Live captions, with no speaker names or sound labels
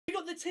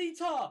the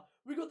T-Tar!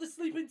 We got the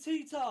sleeping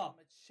T-Tar!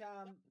 I'm a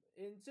champ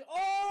into...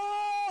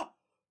 Oh!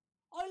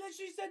 I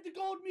literally said the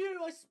gold Mew!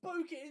 I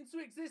spoke it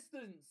into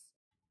existence!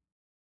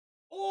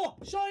 Oh!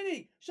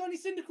 Shiny! Shiny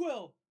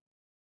Cyndaquil!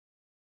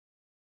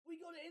 We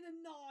got it in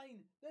a 9!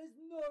 There's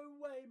no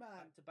way,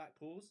 man! To back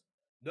pause.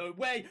 No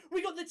way!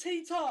 We got the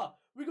T-Tar!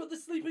 We got the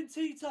sleeping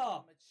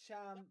T-Tar! I'm a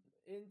champ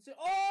into...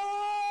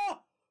 Oh!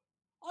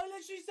 I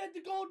literally said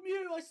the gold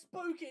Mew! I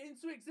spoke it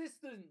into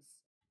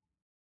existence!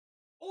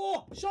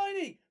 Oh!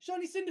 Shiny!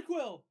 Shiny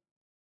Cyndaquil!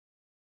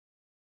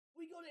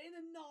 We got it in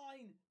a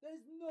 9!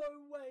 There's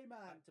no way,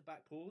 man! To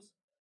back pause.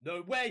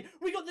 No way!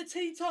 We got the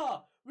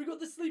T-Tar! We got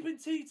the sleeping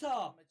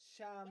T-Tar! I'm a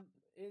champ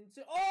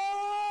into...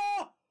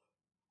 Oh!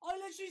 I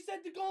literally said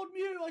the gold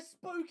Mew! I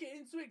spoke it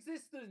into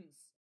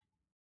existence!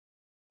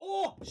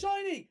 Oh!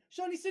 Shiny!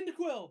 Shiny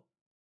Cyndaquil!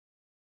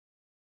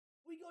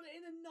 We got it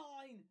in a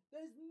 9!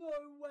 There's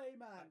no way,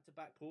 man! To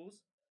back pause.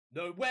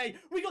 No way!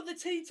 We got the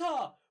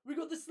T-Tar! We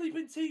got the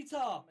sleeping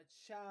T-Tar! I'm a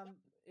champ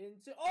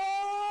into...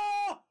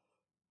 Oh!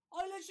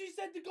 I literally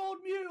said the gold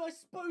Mew! I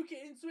spoke it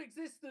into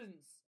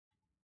existence!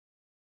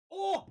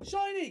 Oh!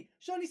 Shiny!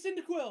 Shiny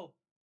Cyndaquil!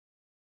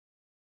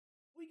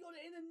 We got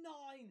it in a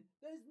 9!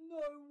 There's no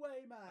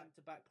way, man!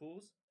 To back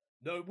pause.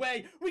 No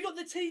way! We got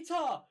the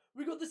T-Tar!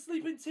 We got the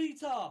sleeping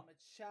T-Tar! I'm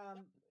a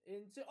champ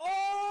into...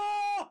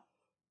 Oh!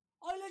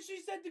 I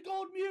literally said the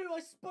gold Mew! I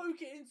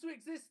spoke it into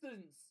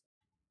existence!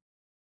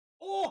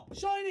 Oh!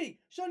 Shiny!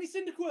 Shiny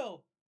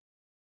Cyndaquil!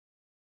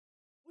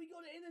 We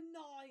got it in a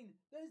 9!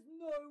 There's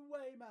no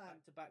way,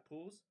 man! To back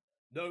pause.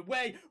 No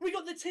way! We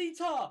got the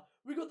T-Tar!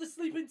 We got the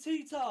sleeping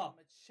T-Tar! I'm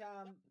a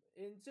champ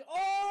into...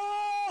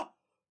 Oh!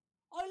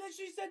 I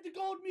literally said the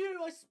gold Mew!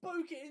 I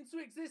spoke it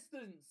into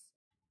existence!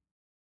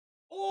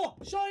 Oh!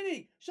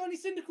 Shiny! Shiny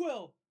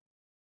Cyndaquil!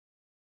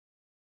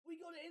 We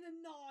got it in a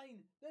 9!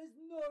 There's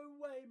no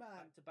way,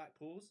 man! To back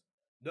pause.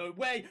 No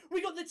way!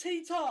 We got the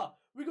T-Tar!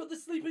 We got the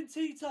sleeping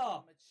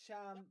T-Tar! I'm a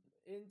champ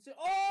into...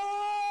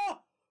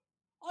 Oh!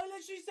 I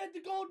literally said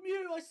the gold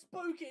Mew! I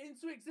spoke it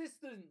into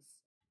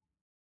existence!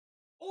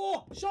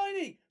 Oh!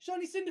 Shiny!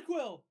 Shiny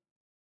Cyndaquil!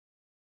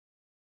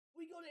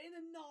 We got it in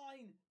a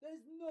 9!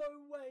 There's no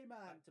way,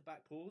 man! To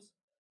back pause.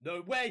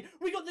 No way!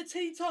 We got the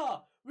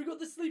T-Tar! We got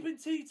the sleeping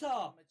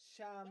T-Tar! I'm a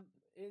champ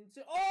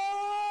into...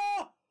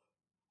 Oh!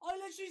 I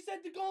literally said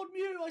the gold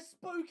Mew! I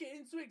spoke it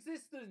into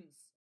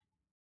existence!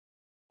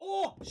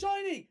 Oh!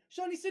 Shiny!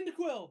 Shiny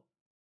Cyndaquil!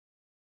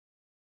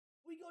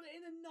 We got it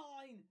in a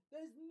 9!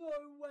 There's no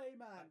way,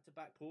 man! To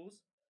back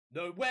pause.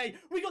 No way!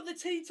 We got the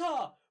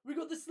T-Tar! We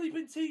got the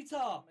sleeping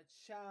T-Tar! I'm a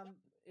champ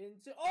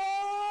into...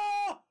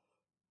 Oh!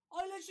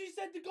 I literally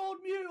said the gold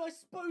Mew! I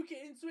spoke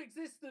it into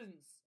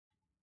existence!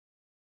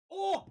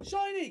 Oh!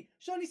 Shiny!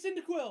 Shiny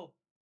Cyndaquil!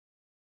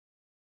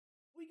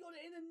 We got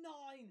it in a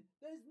 9!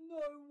 There's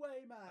no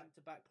way, man!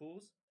 To back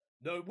pause.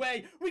 No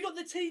way! We got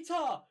the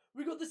T-Tar!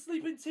 We got the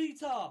sleeping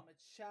T-Tar! I'm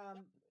a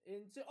champ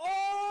into...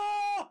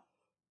 Oh!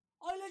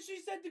 I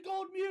literally said the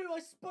gold Mew! I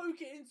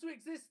spoke it into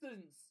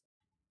existence!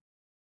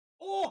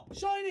 Oh!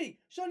 Shiny!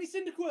 Shiny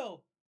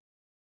Cyndaquil!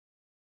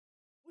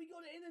 We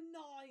got it in a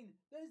 9!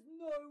 There's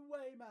no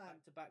way,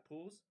 man! To back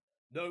pause.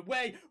 No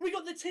way! We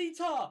got the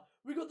T-Tar!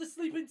 We got the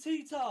sleeping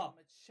T-Tar! I'm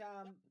a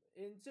champ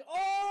into...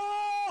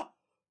 Oh!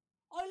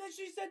 I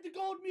literally said the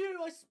gold Mew!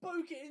 I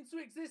spoke it into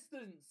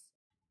existence!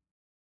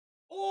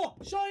 Oh!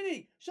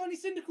 Shiny! Shiny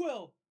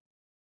Cyndaquil!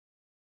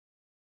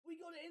 We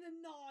got it in a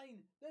 9!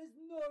 There's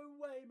no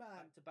way,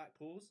 man! To back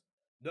pause.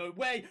 No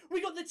way!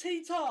 We got the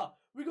T-Tar!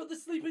 We got the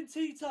sleeping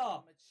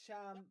T-Tar! I'm a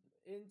champ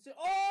into...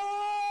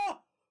 Oh!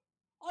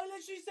 I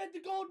literally said the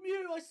gold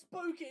Mew! I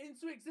spoke it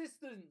into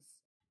existence!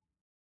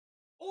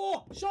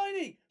 Oh!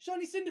 Shiny!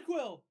 Shiny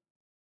Cyndaquil!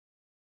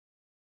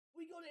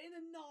 We got it in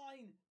a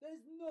 9!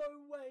 There's no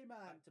way,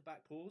 man! To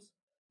back pause.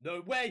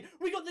 No way!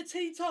 We got the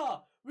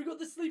T-Tar! We got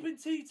the sleeping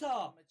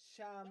T-Tar! I'm a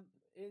champ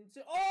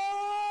into...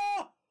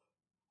 Oh!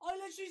 I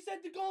literally said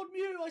the gold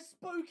Mew! I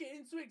spoke it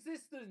into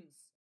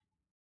existence!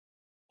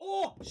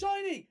 Oh!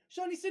 Shiny!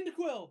 Shiny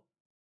Cyndaquil!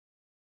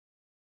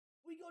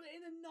 We got it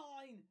in a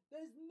 9!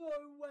 There's no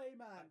way,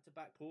 man! To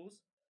back pause.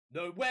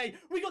 No way!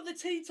 We got the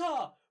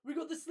T-Tar! We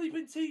got the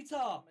sleeping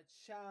T-Tar! I'm a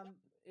champ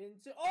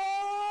into...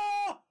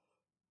 Oh!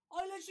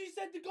 I literally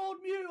said the gold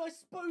Mew! I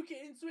spoke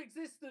it into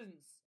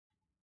existence!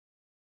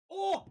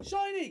 Oh!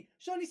 Shiny!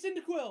 Shiny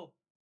Cyndaquil!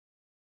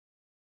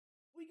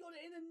 We got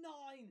it in a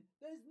 9!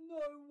 There's no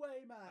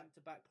way, man!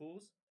 To back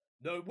pause.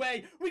 No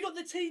way! We got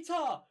the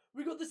T-Tar!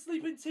 We got the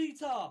sleeping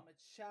T-Tar! I'm a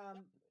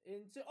champ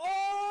into...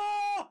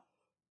 Oh!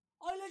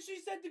 I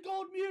literally said the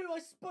gold Mew! I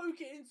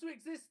spoke it into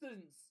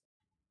existence!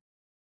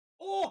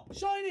 Oh!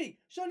 Shiny!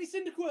 Shiny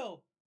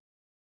Cyndaquil!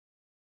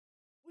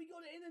 We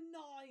got it in a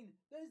 9!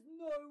 There's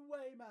no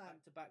way, man!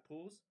 To back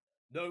pause.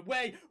 No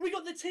way! We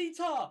got the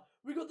T-Tar!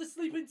 We got the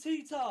sleeping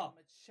T-Tar! I'm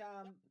a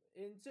champ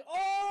into...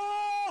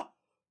 Oh!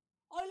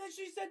 I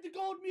literally said the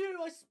gold Mew!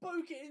 I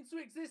spoke it into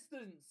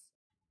existence!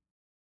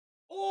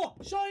 Oh!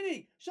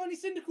 Shiny! Shiny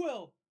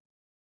Cyndaquil!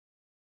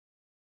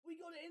 We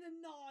got it in a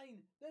 9!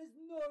 There's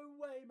no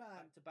way,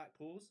 man! To back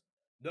pause.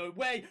 No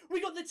way!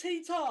 We got the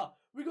Tita!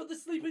 We got the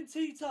sleeping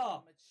Tita! I'm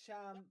a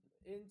champ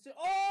into.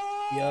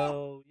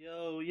 Oh!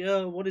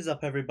 Yo! What is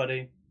up,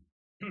 everybody?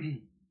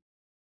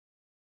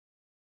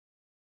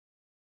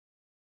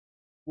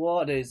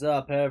 What is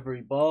up,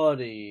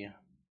 everybody?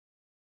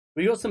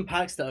 We got some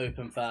packs to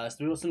open first.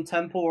 We got some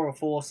temporal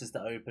forces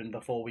to open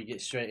before we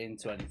get straight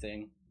into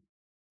anything.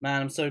 Man,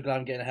 I'm so glad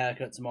I'm getting a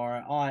haircut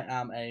tomorrow. I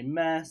am a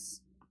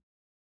mess.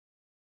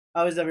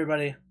 How is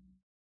everybody?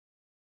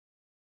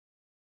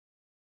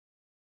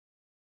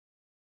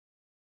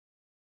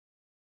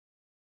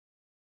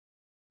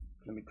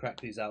 Let me crack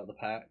these out of the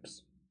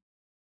packs.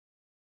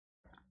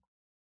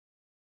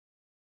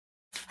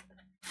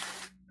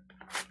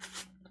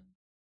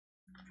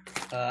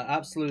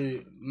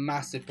 Absolute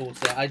massive pull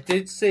set. I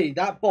did see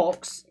that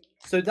box.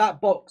 So that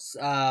box,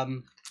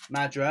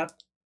 Madra,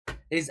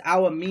 is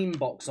our meme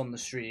box on the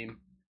stream.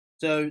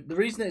 So the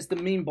reason it's the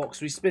meme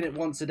box, we spin it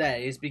once a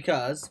day, is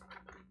because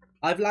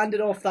I've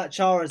landed off that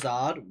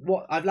Charizard.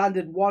 I've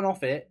landed one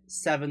off it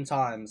 7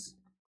 times.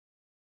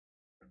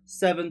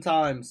 7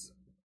 times.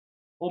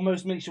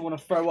 Almost makes you want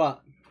to throw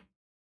up.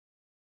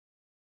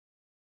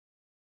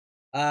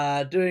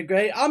 Doing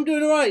great. I'm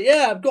doing alright.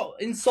 Yeah, I've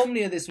got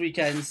insomnia this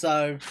weekend,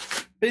 so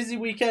busy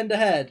weekend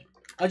ahead.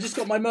 I just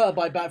got my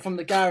motorbike back from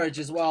the garage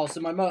as well,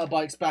 so my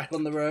motorbike's back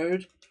on the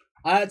road.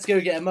 I had to go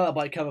get a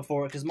motorbike cover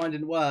for it because mine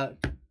didn't work.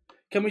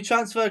 Can we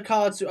transfer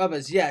cards to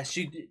others? Yes.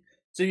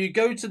 So you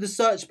go to the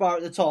search bar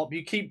at the top,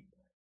 you keep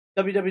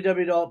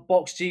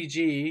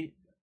www.boxgg,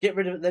 get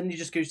rid of it, then you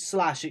just go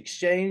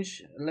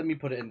 /exchange. Let me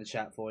put it in the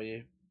chat for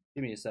you.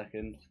 Give me a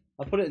second.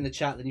 I'll put it in the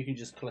chat, then you can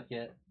just click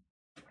it.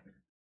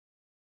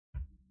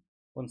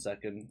 1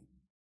 second.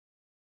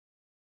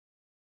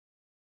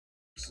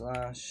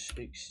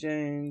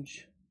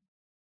 /exchange.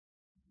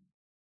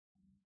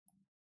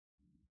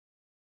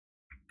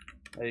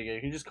 There you go.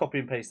 You can just copy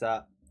and paste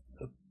that.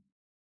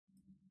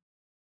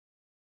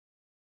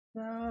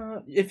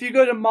 If you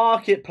go to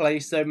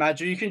Marketplace, though,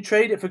 Madra, you can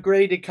trade it for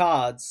graded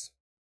cards.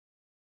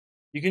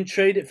 You can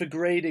trade it for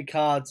graded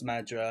cards,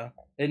 Madra,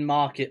 in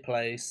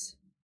Marketplace.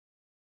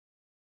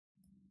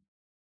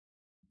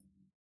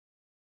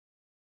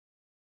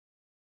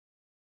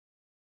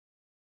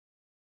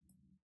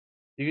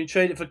 You can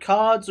trade it for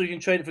cards or you can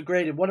trade it for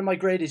graded. One of my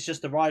gradeds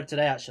just arrived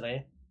today,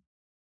 actually.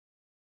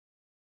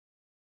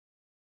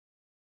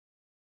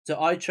 So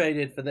I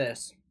traded for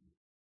this.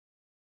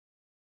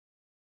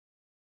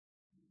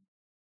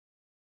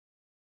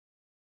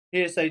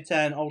 PSA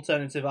 10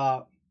 alternative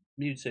art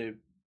Mewtwo.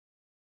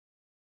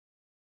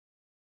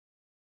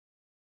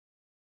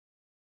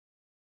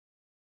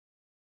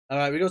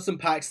 Alright, we got some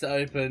packs to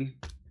open.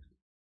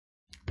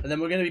 And then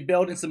we're going to be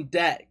building some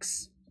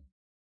decks.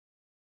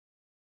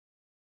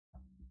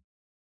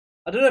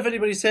 I don't know if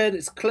anybody's heard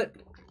it's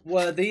clip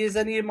worthy. Is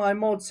any of my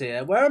mods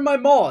here? Where are my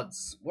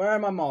mods? Where are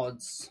my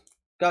mods?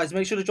 Guys,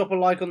 make sure to drop a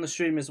like on the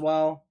stream as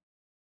well.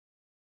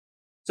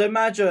 So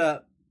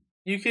Madra,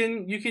 you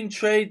can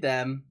trade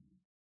them.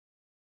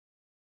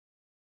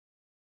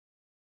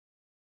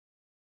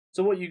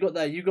 So what you got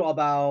there? You got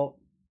about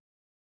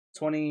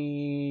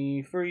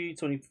 23,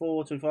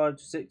 24, 25,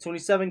 26,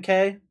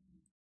 27k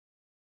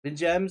in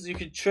gems. You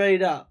could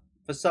trade up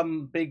for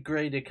some big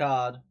graded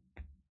card.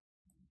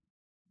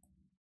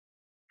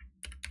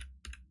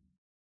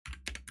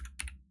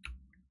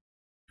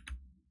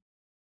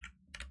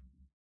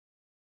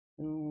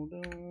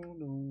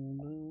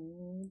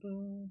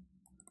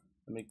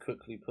 Let me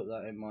quickly put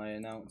that in my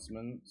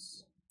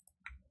announcements.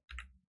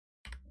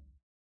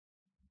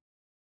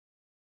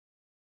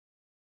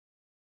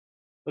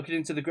 Looking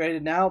into the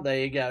graded now. There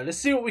you go. Let's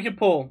see what we can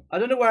pull. I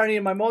don't know where any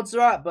of my mods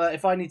are at, but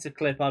if I need to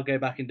clip, I'll go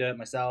back and do it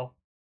myself.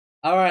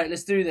 Alright,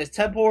 let's do this.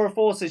 Temporal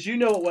Forces, you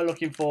know what we're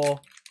looking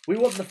for. We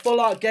want the full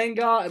art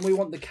Gengar, and we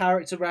want the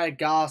character rare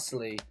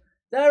Ghastly.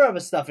 There are other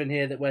stuff in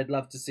here that we'd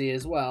love to see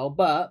as well,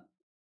 but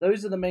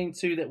those are the main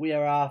 2 that we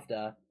are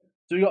after.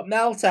 So we got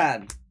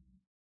Meltan,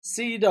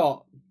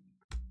 C-Dot,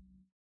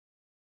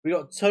 we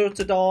got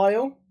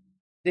Totodile,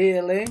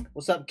 Deerling,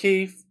 what's up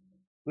Keith?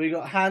 We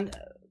got Hand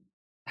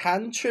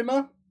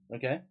Trimmer,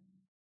 okay.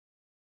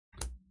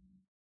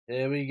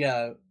 Here we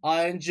go.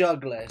 Iron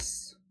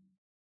Jugless,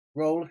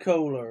 Roll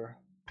Cola,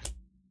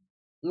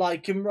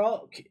 Lycan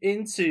Rock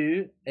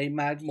into a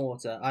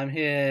Magmortar. I'm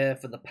here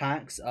for the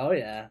packs. Oh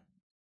yeah,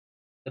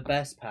 the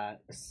best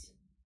packs.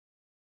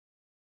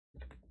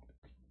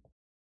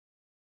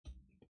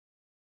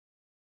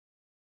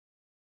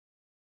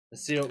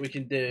 Let's see what we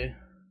can do.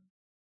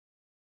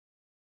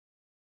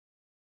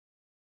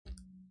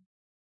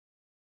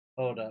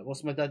 Hold up,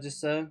 what's my dad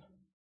just said?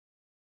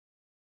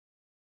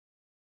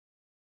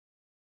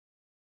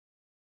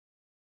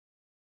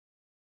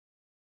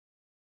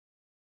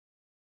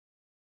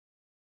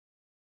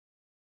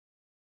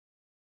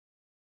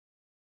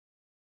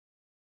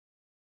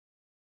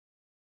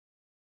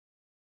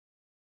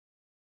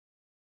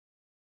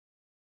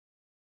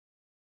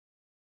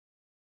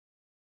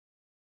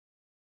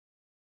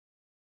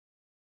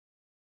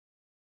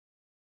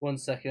 One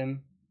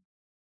second.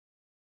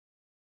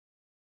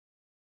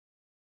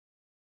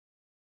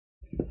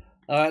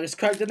 Alright, let's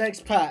crack the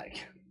next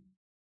pack.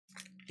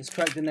 Let's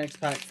crack the next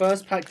pack.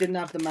 First pack didn't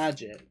have the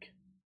magic.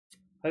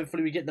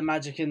 Hopefully we get the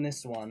magic in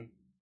this one.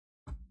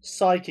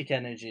 Psychic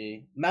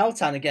energy.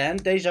 Meltan again.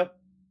 Deja.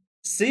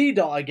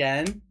 C-Dot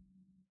again.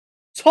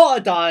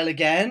 Totodile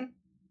again.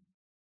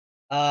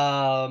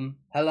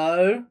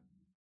 Hello?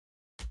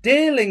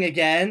 Dealing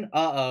again.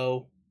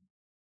 Uh-oh.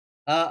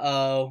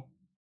 Uh-oh.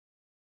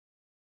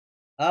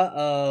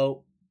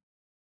 Uh-oh.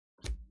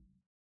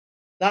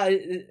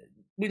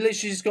 We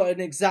literally just got an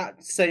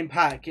exact same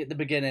pack at the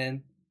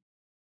beginning.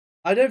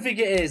 I don't think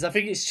it is. I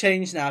think it's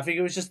changed now. I think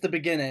it was just the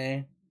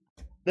beginning.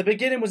 The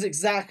beginning was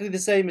exactly the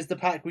same as the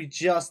pack we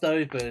just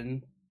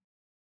opened.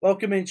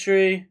 Welcome in,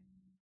 Tree.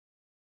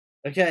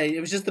 Okay,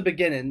 it was just the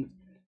beginning.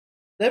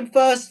 Them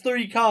first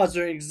 3 cards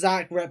are an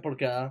exact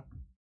replica.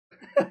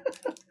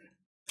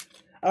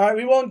 Alright,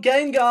 we want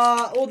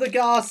Gengar or the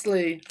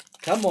Ghastly.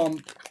 Come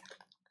on.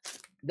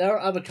 There are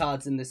other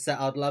cards in this set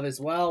I'd love as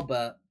well,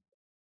 but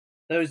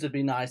those would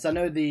be nice. I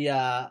know the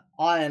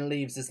Iron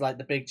Leaves is like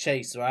the big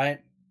chase, right?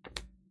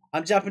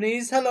 I'm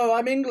Japanese. Hello,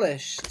 I'm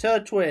English.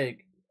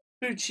 Turtwig.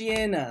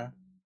 Puchiena.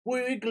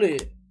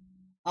 Wiggly.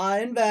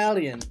 Iron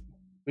Valiant.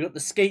 We got the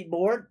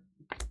skateboard.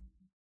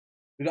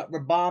 We got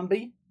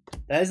Rabambi.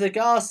 There's a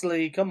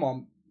Ghastly. Come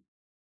on.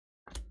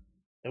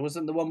 It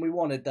wasn't the one we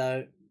wanted,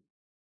 though.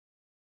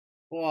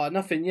 Oh,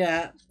 nothing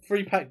yet.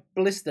 3-pack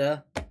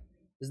blister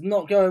is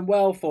not going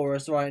well for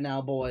us right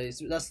now,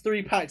 boys. That's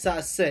 3 packs out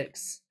of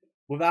 6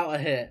 without a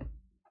hit.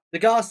 The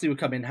Ghastly would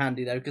come in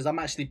handy, though, because I'm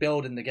actually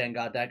building the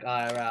Gengar deck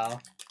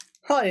IRL.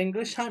 Hi,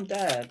 English. I'm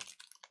Dad.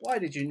 Why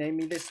did you name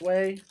me this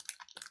way?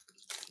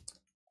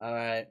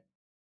 Alright.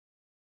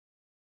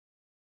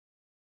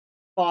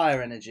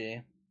 Fire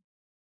energy.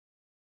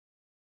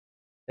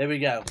 There we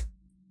go.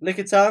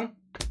 Lickitung.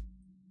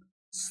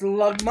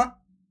 Slugma.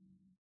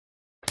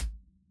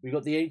 We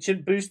got the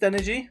Ancient Boost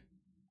Energy.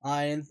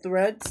 Iron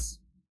Threads.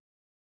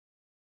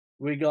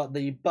 We got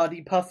the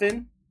Buddy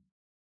Puffin.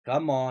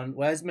 Come on.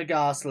 Where's my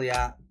Ghastly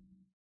at?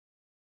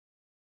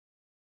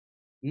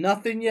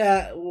 Nothing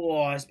yet.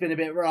 Oh, it's been a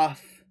bit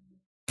rough.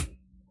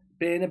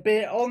 Been a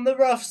bit on the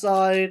rough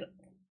side.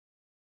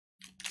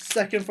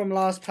 Second from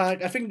last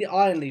pack. I think the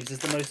Iron Leaves is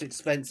the most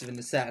expensive in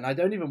the set. And I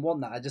don't even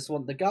want that. I just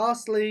want the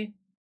Ghastly.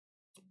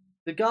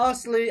 The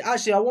Ghastly.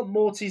 Actually, I want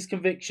Morty's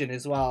Conviction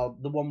as well.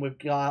 The one with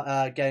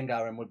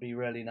Gengar in would be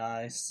really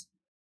nice.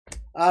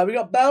 We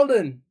got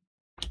Belden.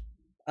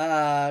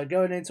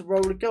 Going into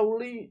Roly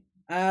Goly.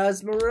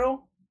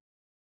 Asmaril.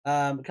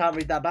 Can't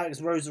read that back.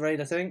 It's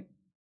Roserade, I think.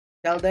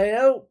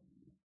 Caldeo.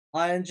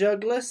 Iron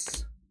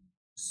Jugless.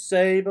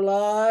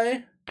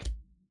 Sableye.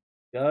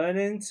 Going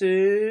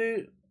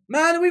into...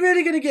 Man, are we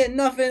really going to get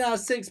nothing out of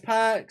 6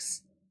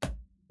 packs?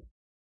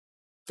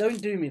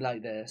 Don't do me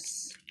like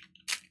this.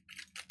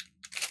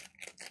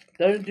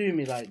 Don't do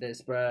me like this,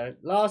 bro.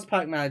 Last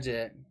pack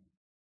magic.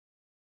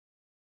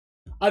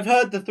 I've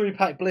heard the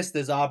 3-pack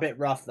blisters are a bit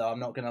rough, though. I'm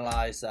not going to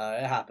lie, so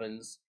it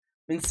happens.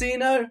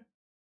 Mincino.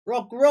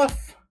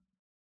 Rockruff.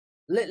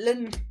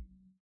 Litten.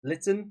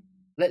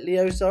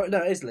 Litleo, sorry.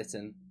 No, it is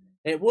Litten.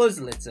 It was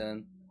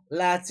Litten.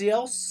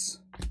 Latios.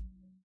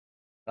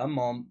 Come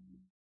on.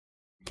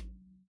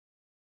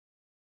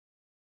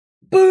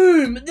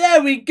 Boom!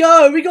 There we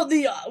go. We got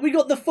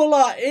the full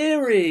art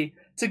Eerie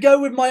to go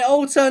with my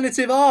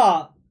alternative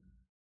art.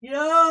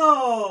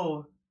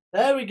 Yo!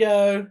 There we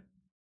go.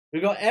 We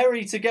got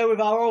Eri to go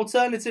with our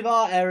alternative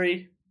art,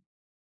 Eri.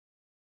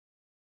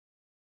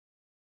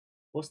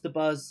 What's the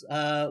buzz?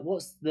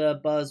 What's the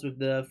buzz with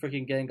the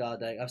freaking Gengar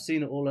deck? I've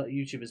seen it all at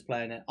YouTubers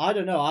playing it. I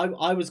don't know.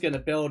 I was gonna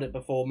build it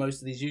before most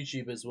of these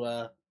YouTubers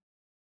were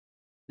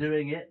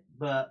doing it,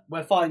 but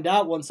we'll find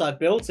out once I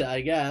built it,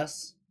 I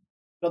guess.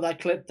 Got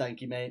that clip,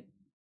 thank you, mate.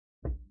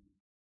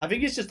 I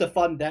think it's just a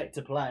fun deck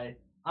to play.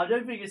 I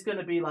don't think it's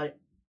gonna be like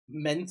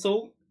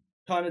mental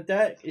kind of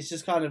deck. It's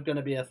just kind of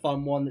gonna be a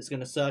fun one that's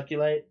gonna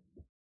circulate.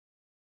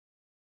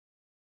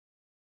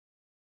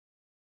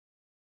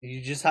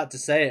 You just had to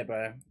say it,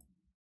 bro.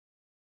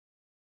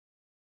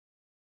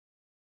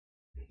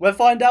 We'll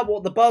find out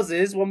what the buzz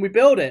is when we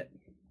build it.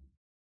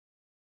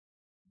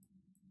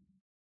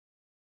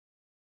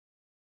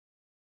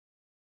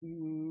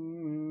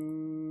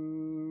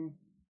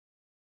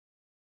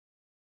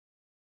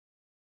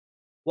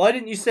 Why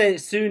didn't you say it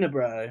sooner,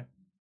 bro?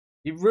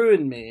 You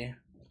ruined me.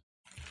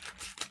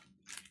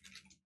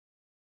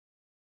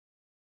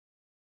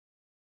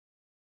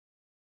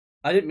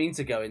 I didn't mean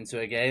to go into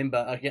a game,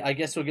 but I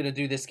guess we're going to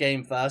do this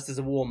game first as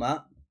a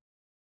warm-up.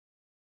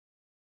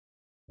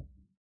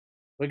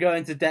 We're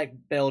going to deck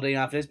building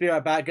after this. Be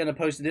right back. Going to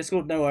post to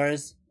Discord. No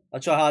worries. I'll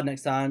try hard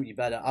next time. You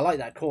better. I like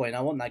that coin.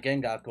 I want that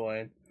Gengar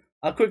coin.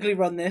 I'll quickly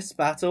run this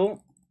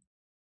battle.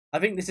 I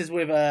think this is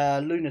with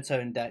a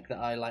Lunatone deck that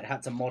I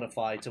had to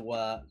modify to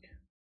work.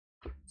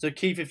 So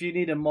Keith, if you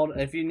need a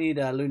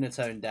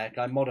Lunatone deck,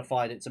 I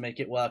modified it to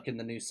make it work in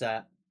the new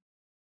set.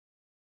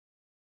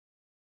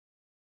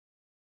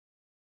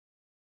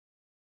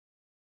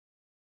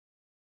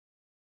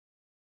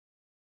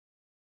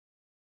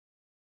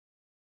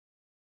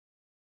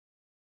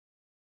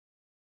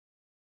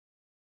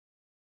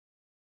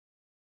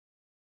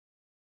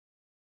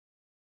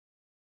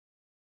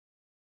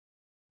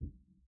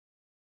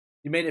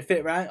 You made it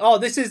fit, right? Oh,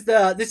 this is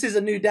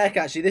a new deck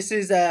actually. This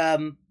is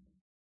the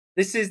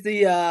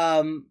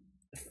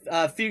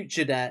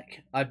future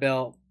deck I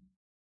built.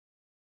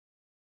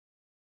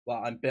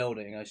 Well, I'm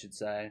building, I should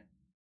say.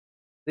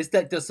 This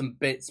deck does some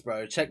bits,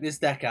 bro. Check this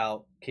deck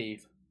out,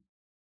 Keith.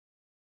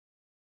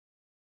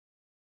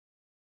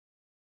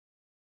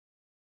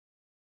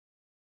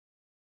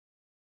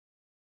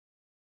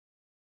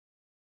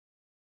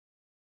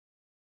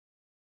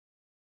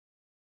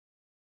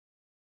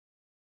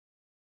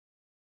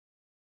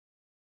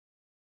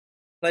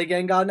 Play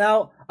Gengar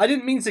now? I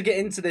didn't mean to get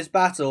into this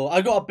battle.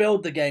 I gotta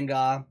build the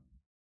Gengar.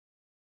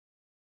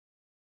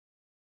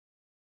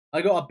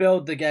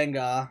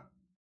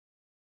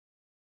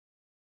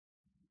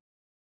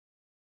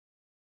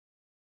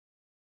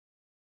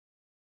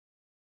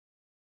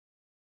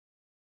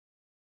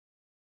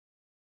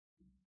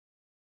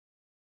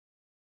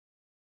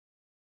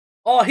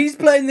 Oh, he's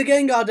playing the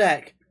Gengar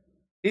deck.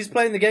 He's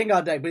playing the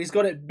Gengar deck, but he's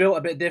got it built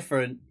a bit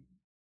different.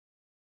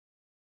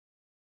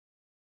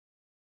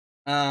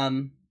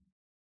 Um.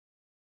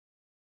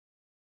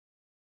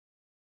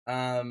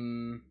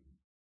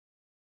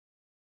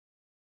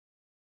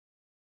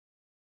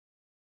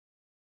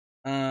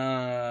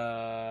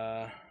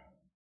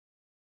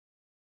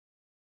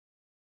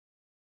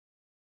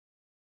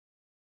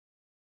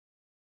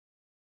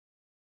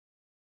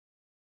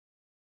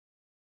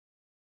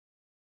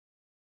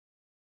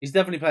 He's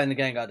definitely playing the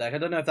Gengar deck. I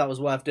don't know if that was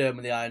worth doing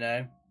with the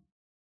Ino.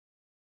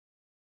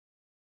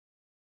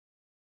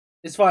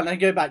 It's fine. I can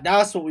go back.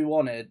 That's what we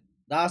wanted.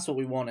 That's what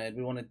we wanted.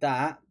 We wanted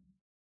that.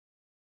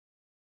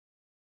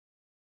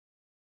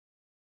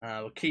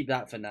 We'll keep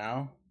that for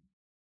now.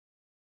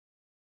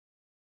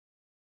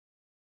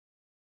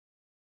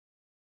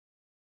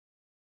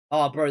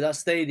 Oh, bro, that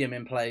stadium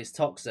in play is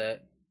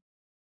toxic.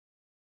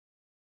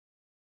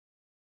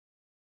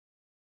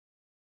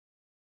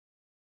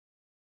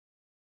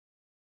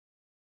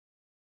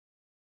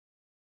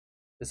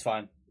 It's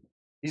fine.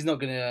 He's not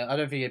gonna... I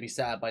don't think he'll be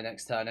set up by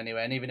next turn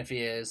anyway. And even if he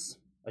is,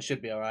 I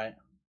should be alright.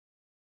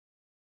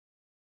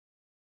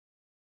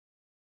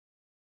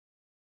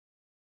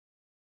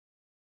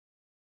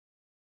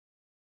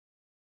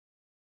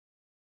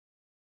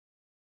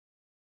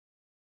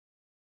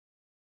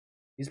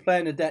 He's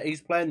playing the deck.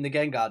 He's playing the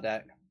Gengar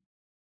deck.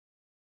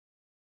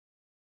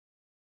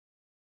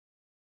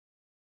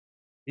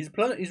 He's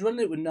running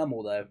it with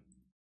Numel though.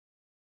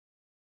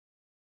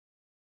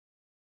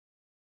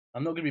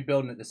 I'm not gonna be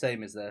building it the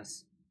same as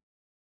this.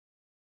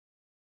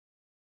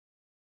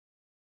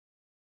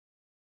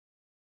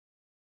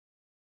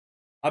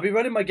 I'll be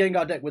running my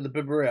Gengar deck with the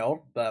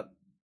Bibarel, but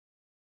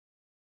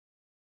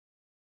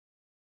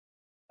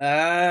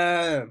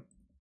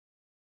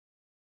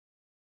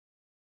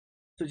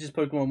switches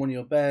Pokemon one of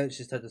your bench.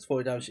 Just had this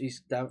 40 damage.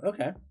 He's down.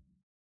 Okay.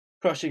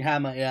 Crushing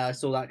Hammer. Yeah, I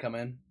saw that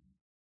coming.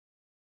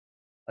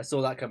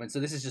 So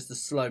this is just to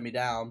slow me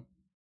down.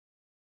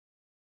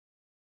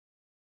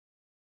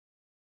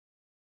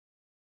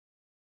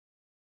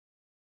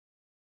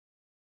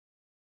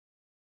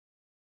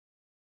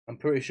 I'm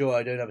pretty sure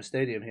I don't have a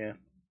stadium here.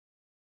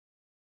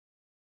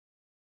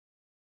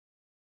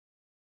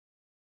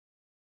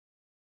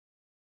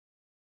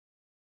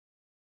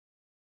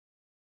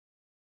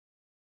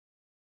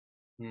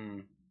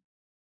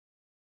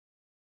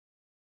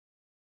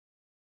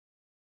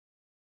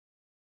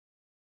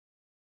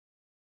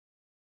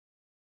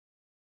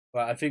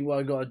 Right, I think what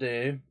I gotta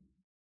do.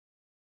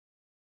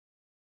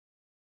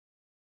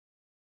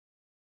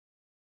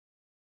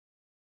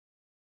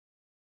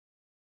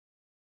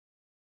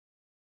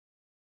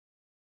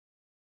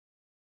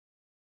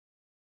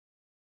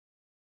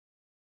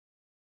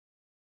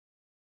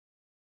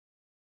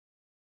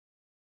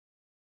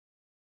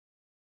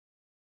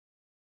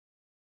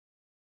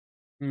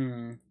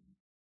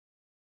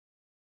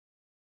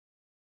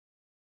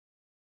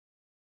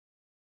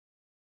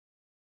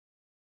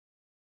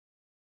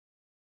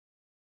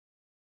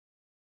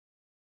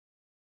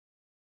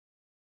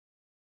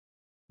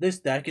 This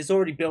deck is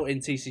already built in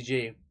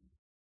TCG.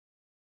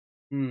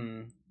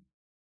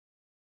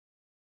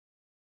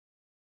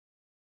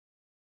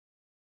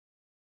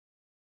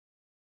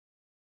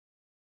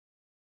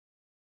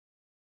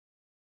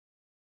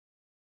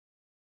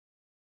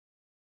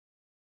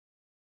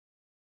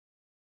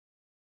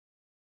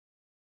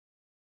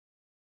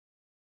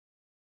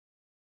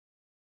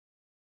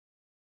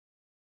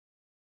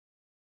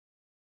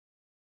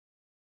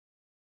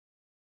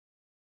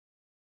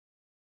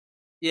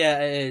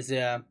 Yeah, it is,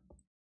 yeah.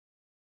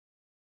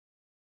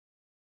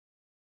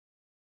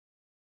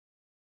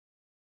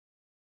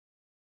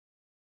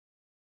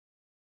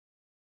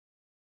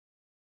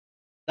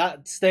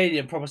 That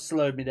stadium probably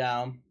slowed me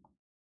down.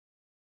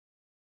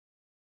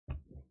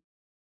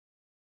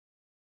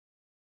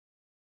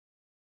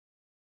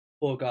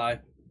 Poor guy.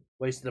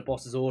 Wasted the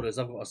boss's orders.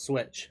 I've got a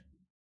switch.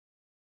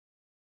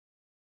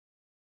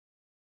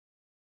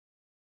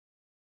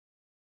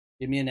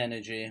 Give me an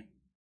energy.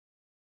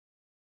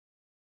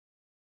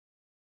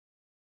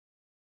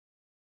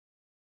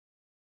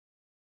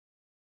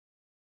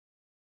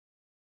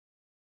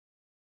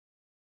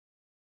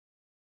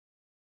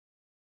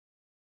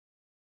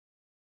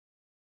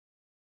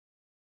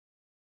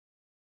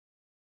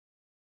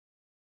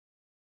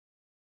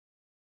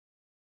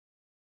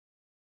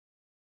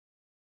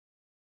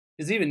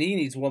 Because even he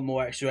needs one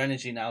more extra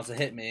energy now to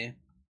hit me.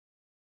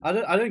 I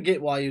don't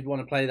get why you'd want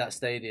to play that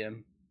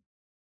stadium.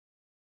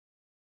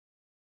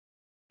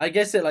 I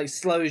guess it like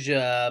slows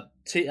your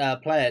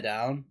player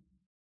down.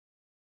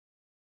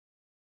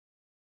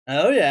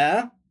 Oh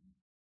yeah.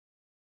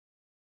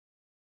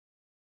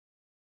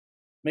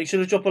 Make sure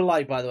to drop a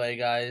like, by the way,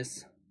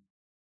 guys.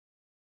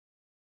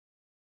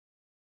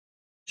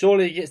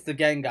 Surely he gets the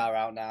Gengar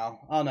out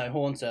now. Oh no,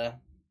 Haunter.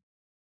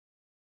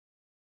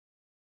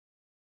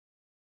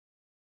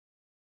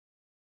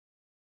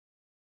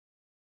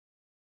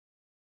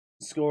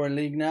 Scoring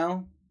league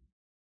now.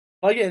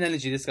 If I get an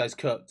energy, this guy's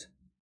cooked.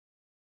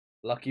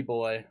 Lucky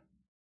boy.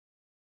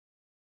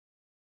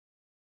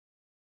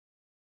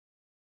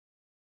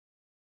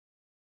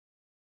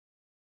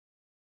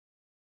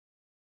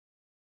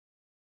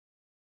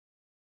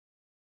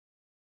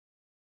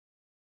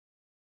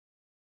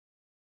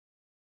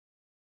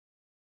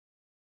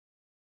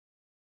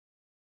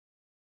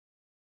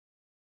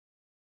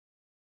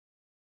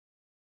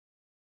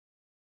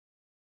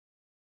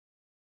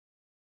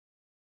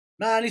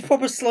 Man, he's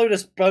proper slowed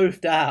us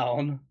both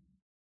down.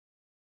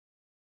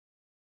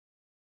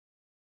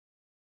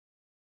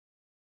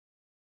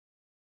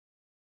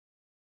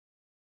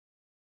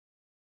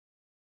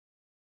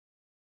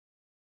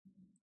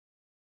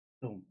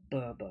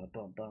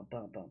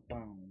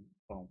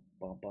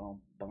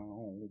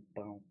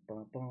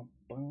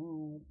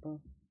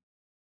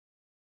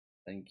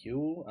 Thank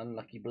you,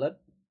 unlucky blood.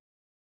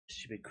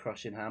 Stupid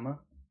crushing hammer.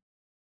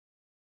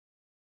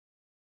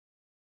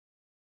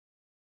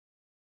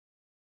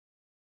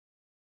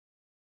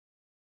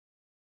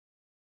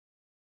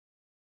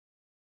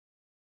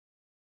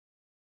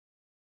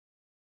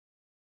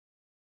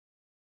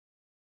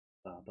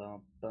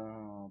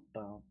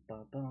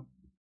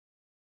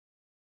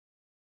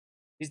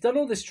 He's done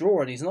all this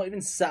draw and he's not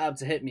even set up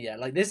to hit me yet.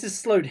 Like, this has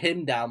slowed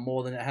him down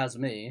more than it has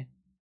me.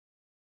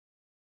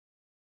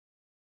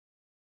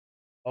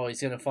 Oh,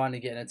 he's going to finally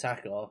get an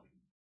attack off.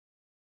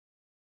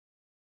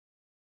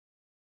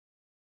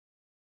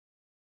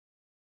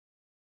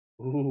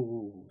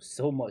 Ooh,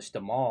 so much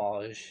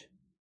damage.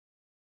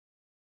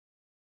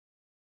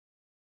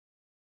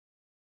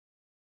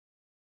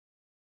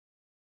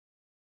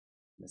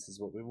 This is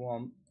what we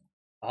want.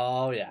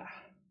 Oh, yeah.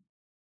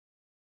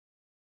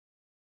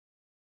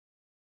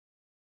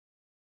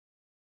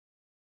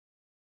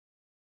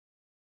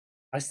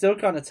 I still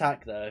can't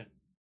attack, though.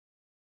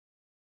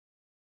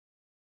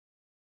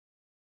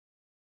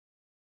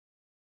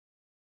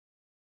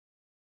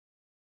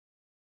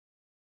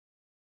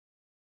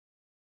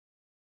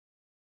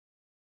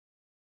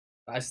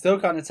 I still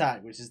can't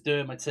attack, which is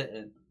doing my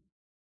titting.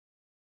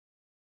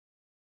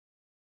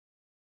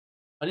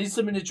 I need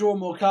something to draw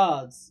more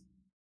cards.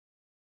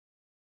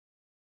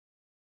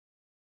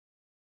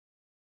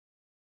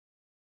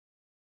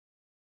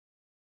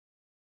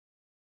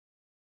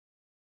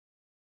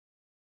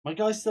 My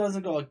guy still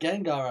hasn't got a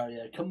Gengar out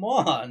yet. Come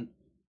on.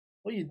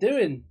 What are you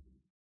doing?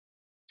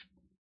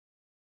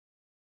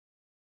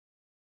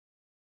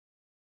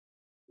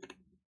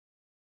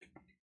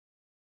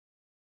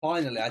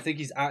 Finally, I think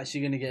he's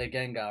actually going to get a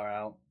Gengar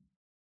out.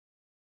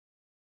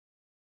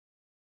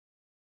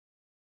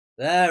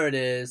 There it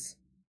is.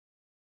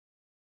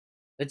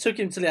 It took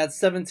him till he had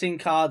 17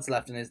 cards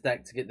left in his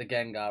deck to get the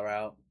Gengar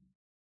out.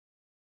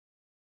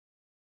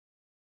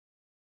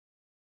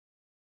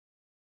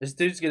 This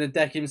dude's going to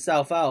deck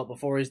himself out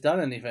before he's done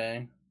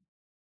anything.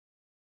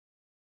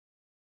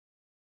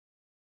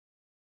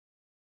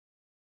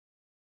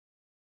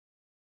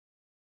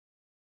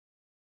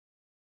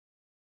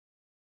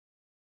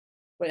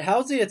 Wait,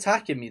 how's he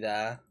attacking me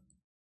there?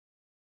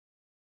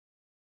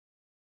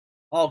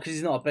 Oh, because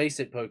he's not a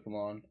basic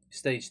Pokemon.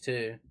 Stage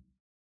 2.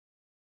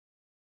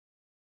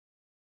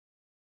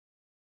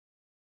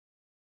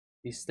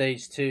 He's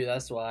stage 2,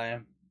 that's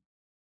why.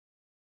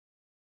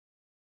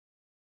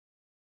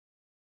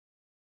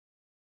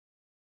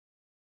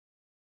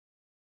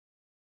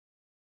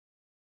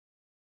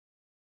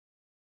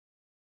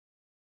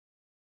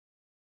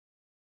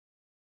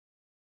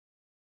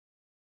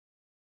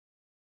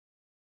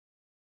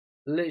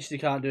 Literally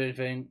can't do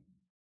anything.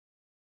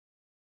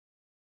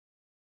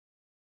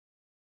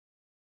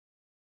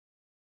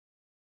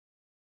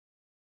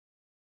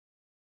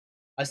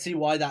 I see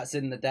why that's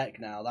in the deck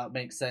now. That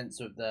makes sense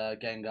with the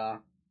Gengar.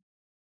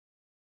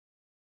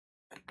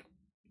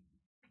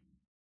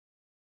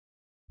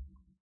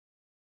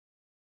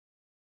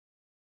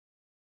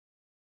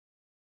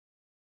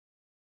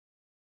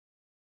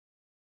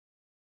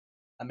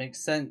 That makes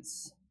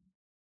sense.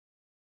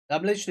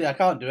 I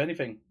can't do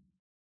anything.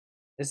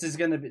 This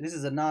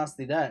is a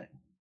nasty deck.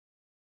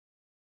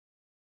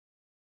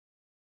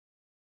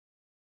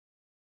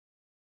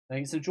 Can I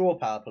get some draw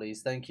power,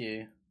 please? Thank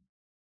you.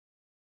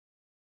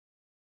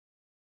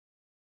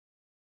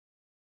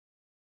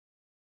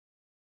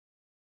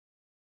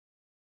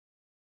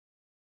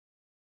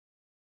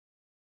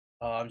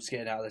 Oh, I'm just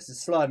getting out of this. It's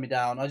slowing me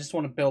down. I just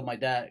want to build my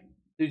deck.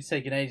 Dude's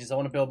taking ages. I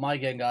want to build my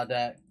Gengar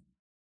deck.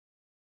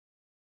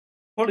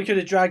 Probably could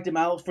have dragged him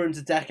out for him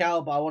to deck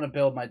out, but I want to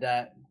build my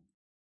deck.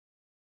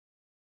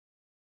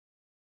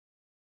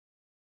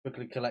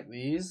 Quickly collect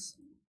these.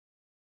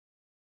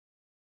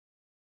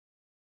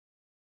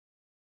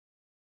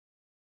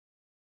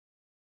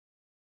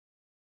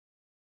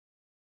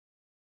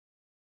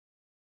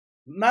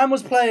 Man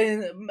was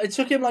playing. It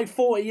took him like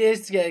 40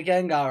 years to get a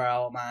Gengar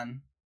out,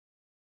 man.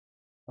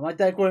 And my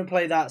deck won't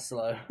play that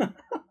slow.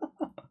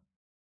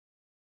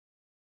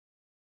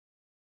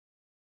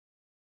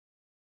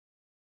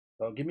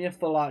 Well, give me a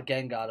full art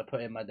Gengar to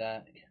put in my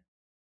deck.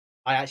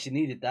 I actually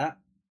needed that.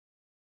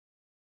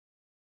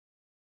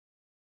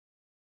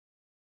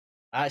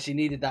 I actually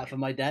needed that for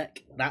my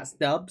deck. That's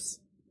dubs.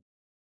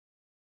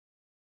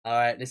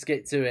 Alright, let's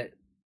get to it.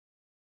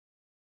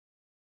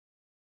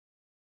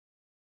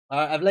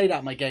 Alright, I've laid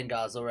out my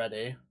Gengars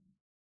already.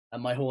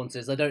 And my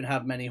Haunters. I don't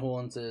have many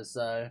Haunters,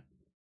 so...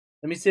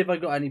 Let me see if I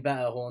got any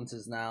better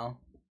Haunters now.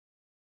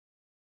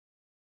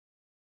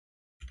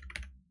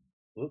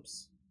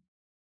 Whoops.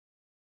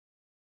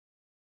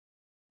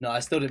 No, I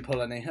still didn't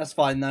pull any. That's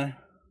fine, though.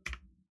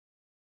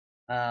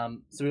 So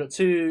we got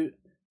two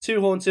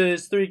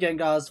Haunters, 3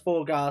 Gengars,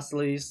 4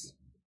 Ghastlies.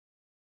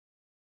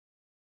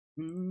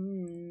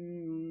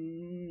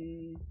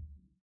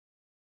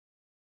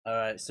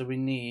 Alright, so we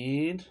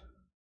need...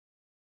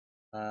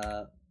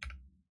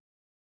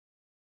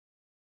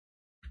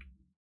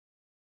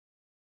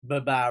 the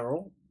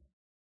barrel.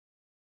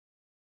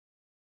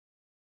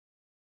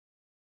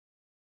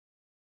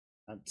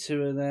 And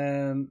 2 of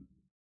them.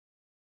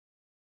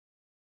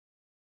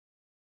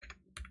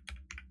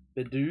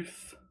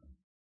 Bidoof.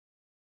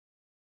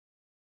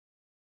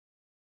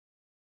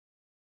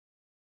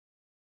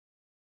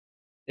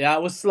 Yeah,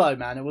 it was slow,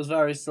 man. It was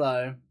very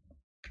slow.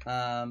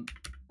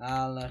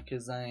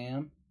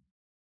 Alakazam.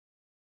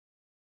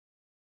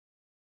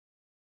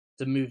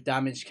 To move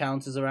damage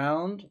counters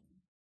around.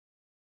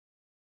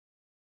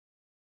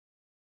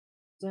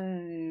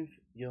 Save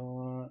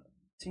your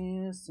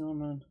tears,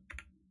 someone.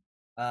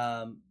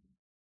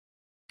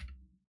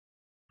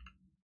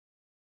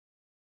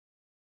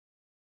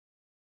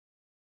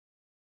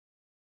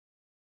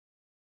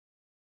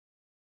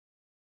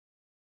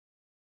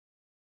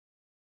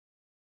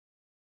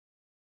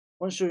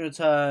 Once you're your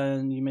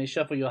turn, you may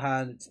shuffle your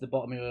hand to the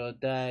bottom of your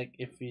deck.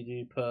 If you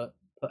do, put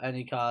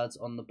any cards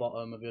on the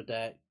bottom of your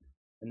deck.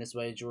 In this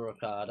way, draw a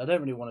card. I don't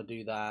really want to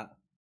do that.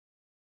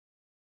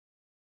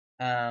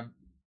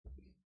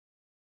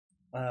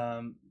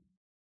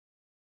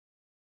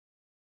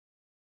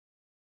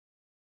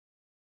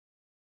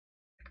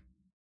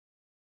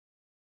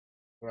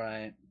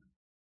 Right.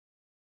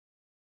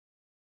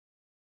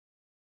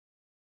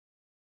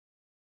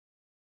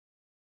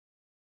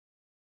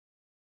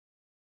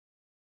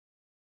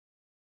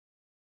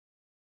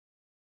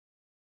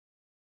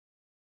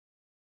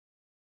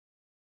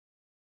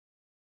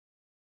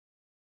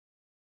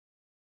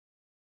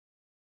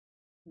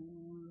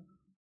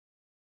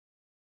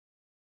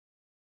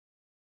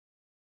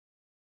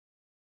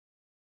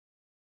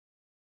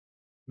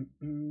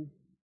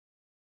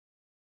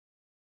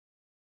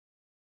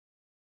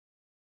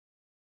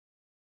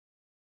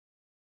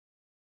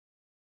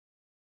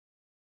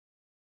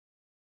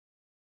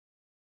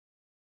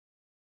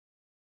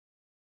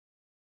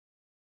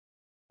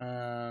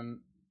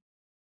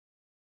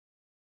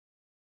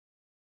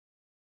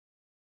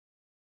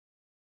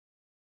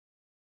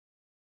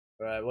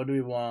 Right, what do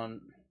we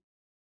want?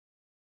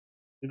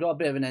 We've got a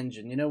bit of an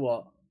engine. You know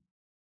what?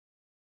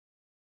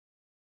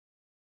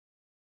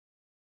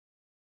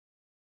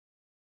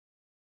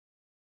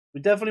 We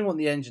definitely want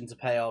the engine to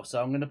pay off,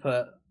 so I'm going to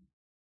put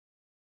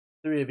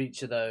 3 of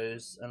each of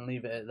those and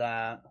leave it at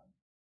that.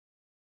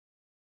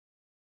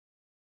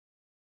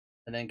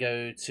 And then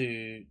go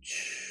to...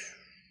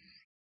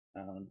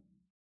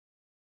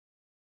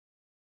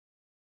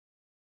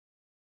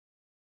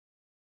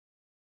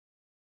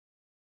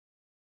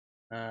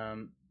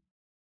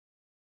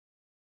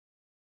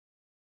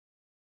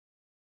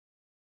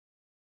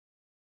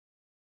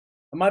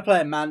 I might play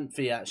a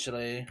Manphy,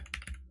 actually.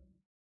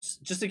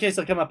 Just in case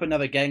I come up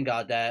another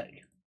Gengar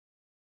deck.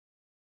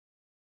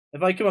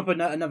 If I come up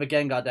another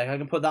Gengar deck, I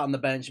can put that on the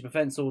bench. It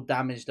prevents all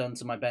damage done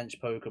to my bench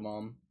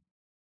Pokemon.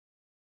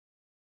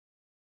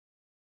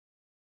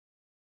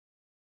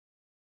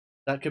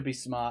 That could be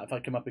smart if I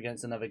come up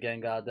against another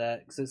Gengar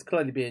deck. So it's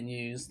clearly being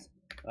used.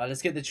 Alright,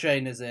 let's get the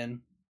trainers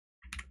in.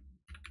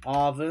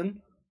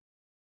 Arven.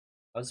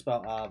 I'll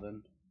spell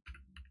Arven.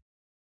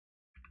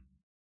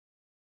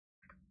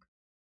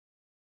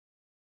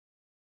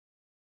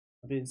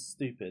 I'm being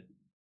stupid.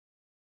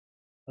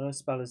 How do I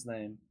spell his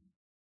name?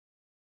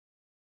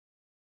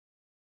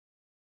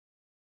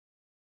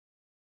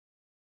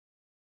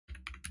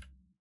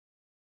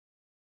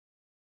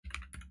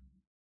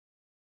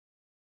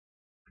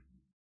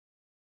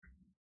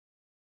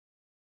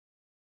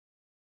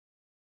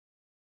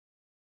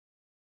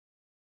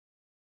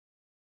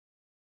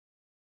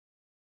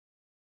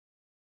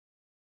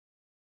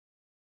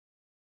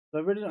 I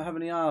really don't have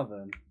any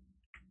Arven.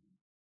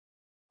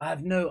 I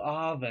have no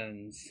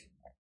Arvens.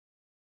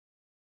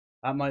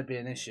 That might be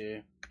an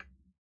issue.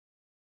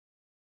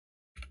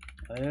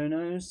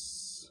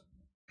 Ionos.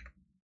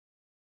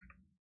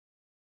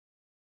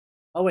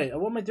 Oh wait,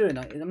 what am I doing?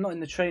 I'm not in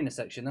the trainer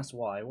section. That's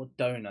why. What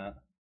donut?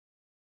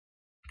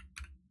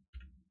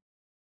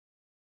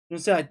 I'm gonna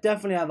say I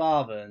definitely have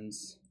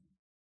Arvens.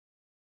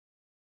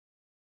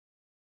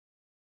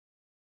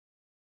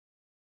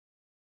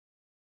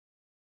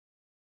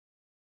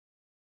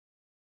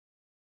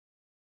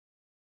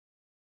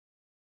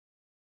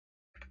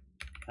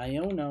 I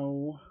don't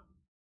know.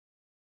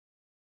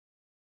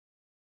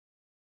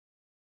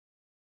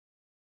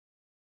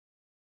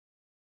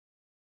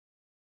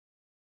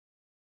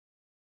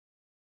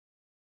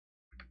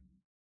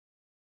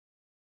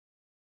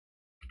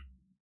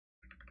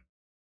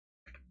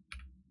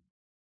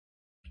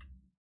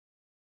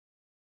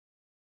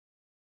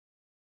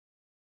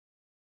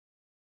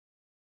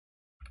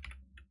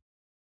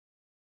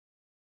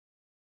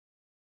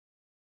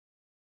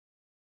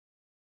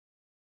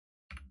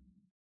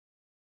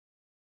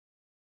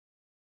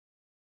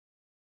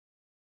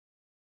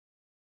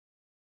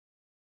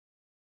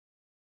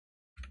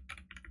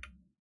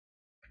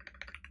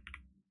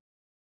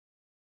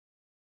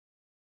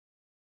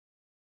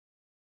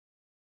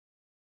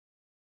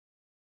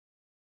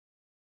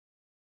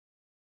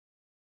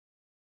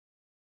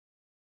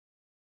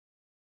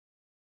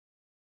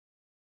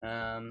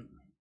 Um.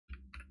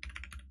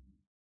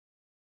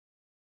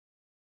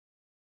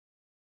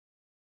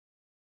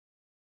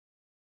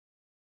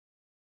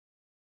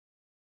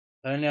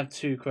 I only have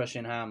 2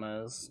 crushing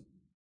hammers.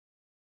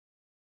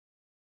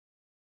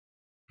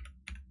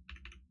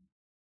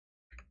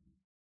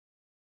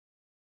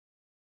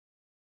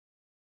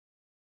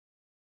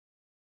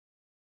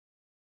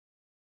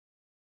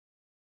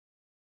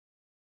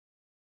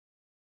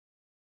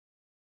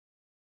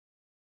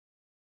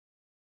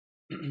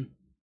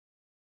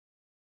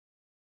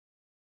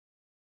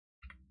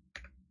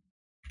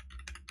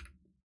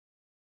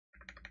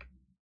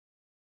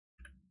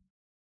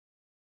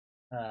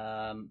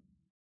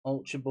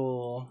 Ultra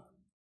Ball.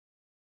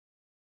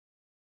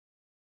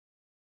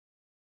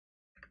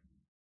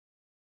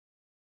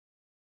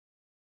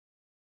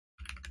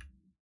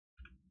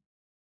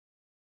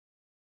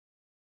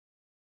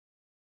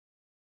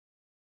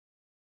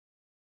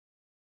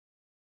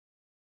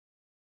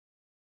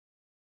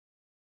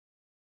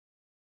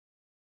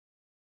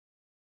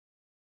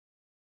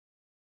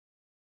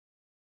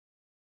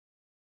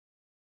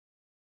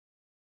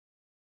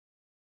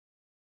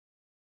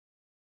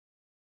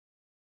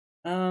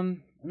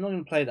 I'm not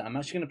gonna play that. I'm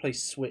actually gonna play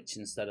Switch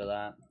instead of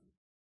that.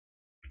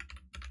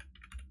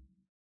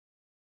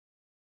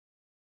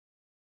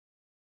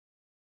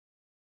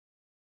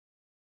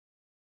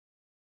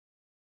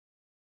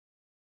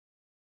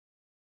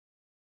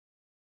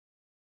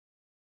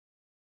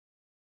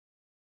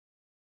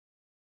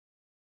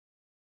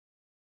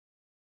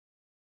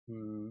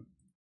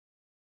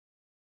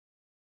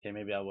 Okay,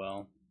 maybe I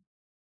will.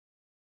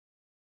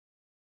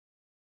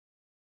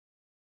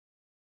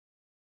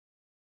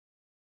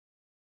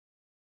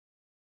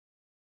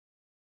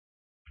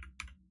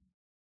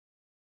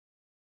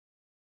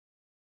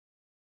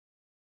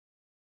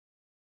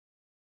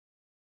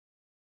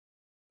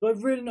 Do I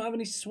really not have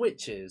any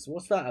switches?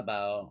 What's that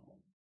about?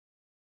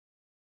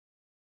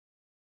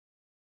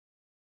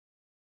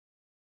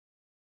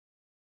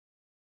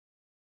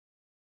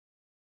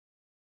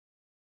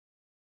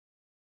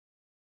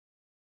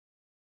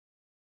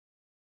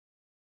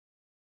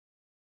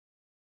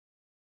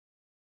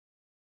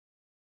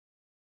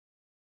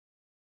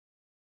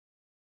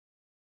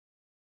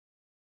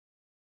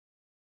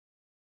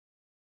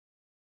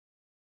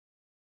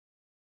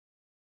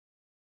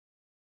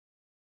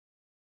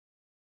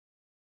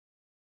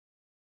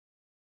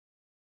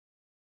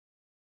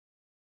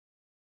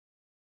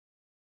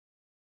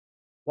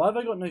 Why have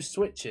I got no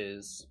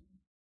switches?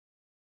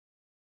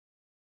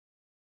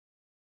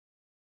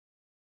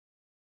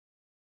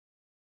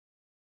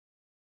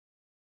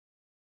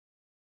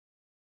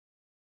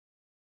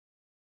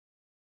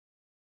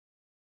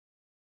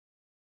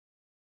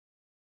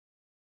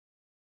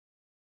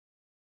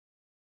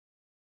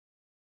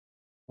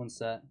 One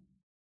sec.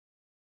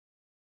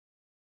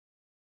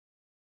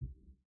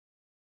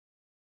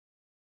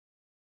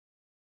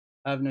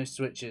 I have no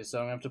switches, so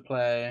I'm gonna have to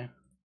play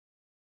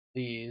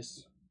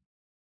these.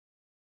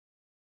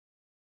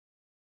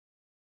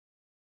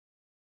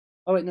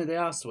 Oh wait, no, they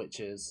are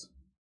switches.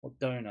 What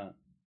donut?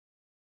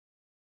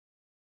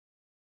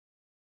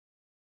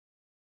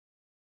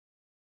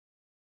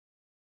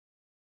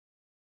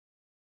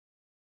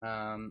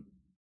 Um,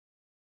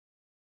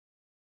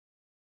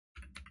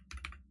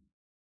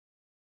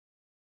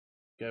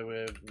 go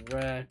with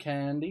rare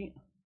candy.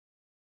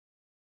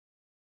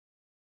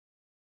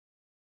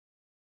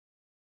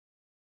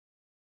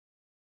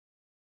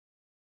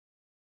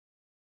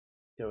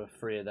 Go with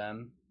 3 of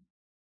them.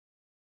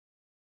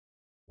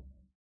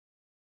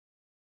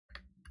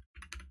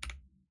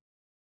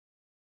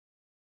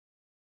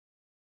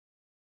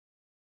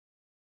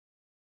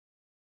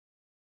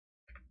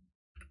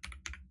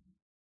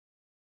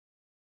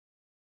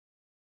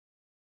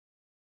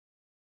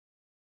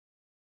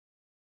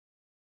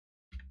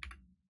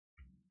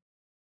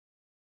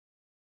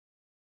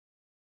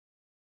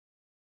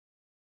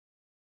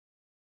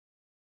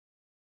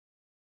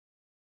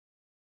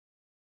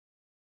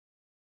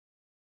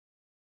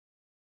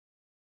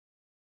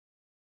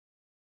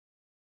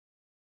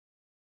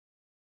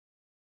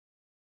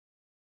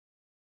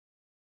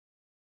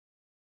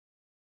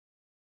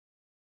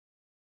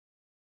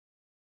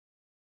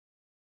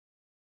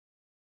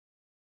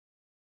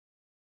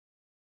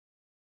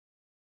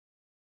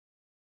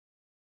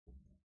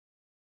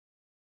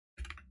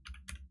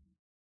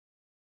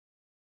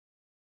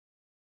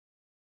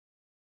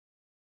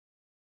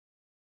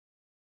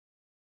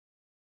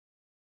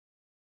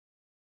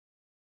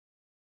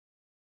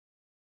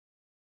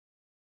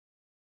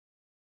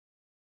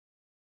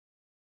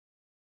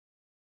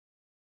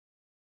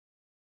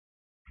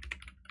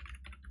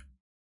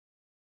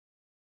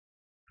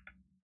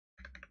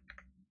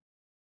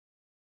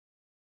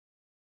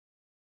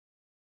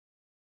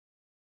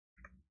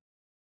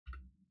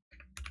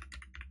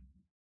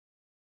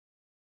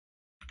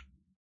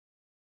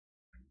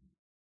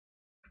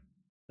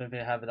 Don't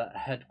think they have that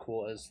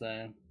headquarters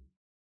thing.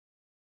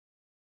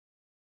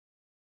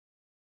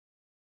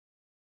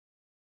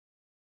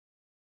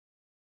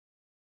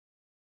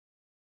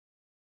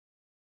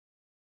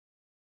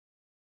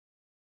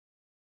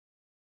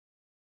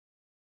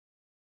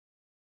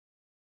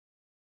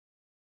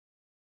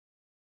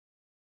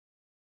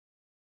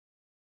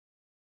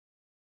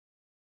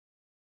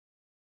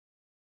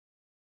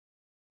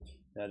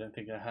 Yeah, I don't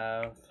think I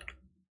have.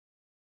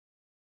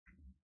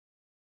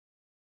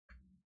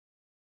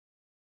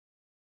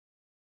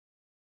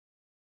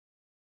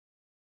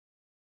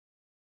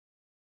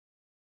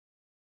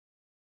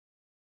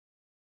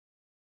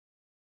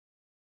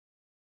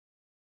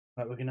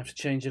 Right, we're gonna have to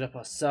change it up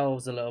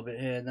ourselves a little bit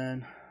here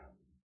then.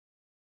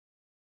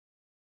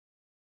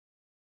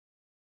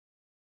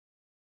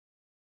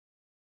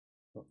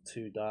 Got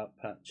 2 dark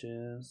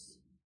patches.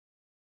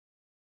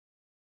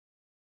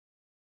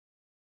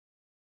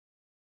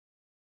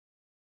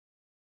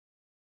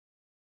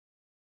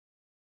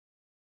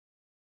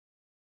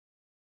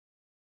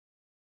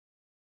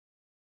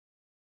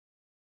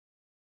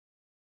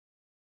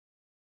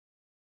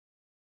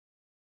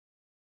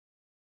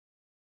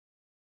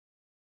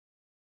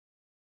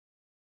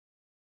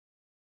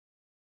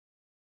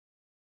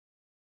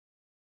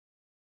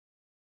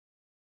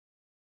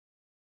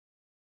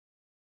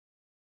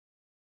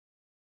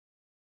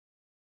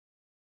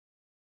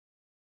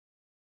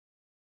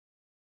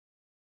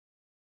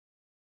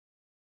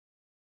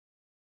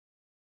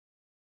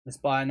 Let's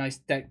buy a nice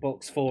deck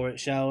box for it,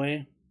 shall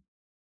we?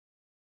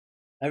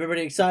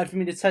 Everybody excited for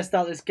me to test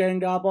out this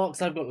Gengar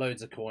box? I've got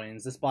loads of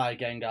coins. Let's buy a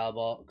Gengar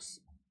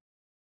box.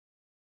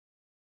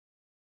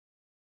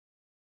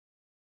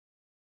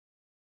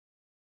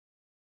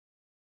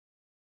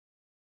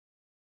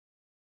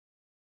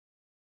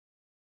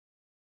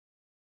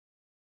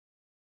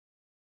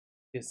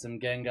 Get some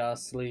Gengar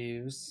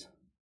sleeves.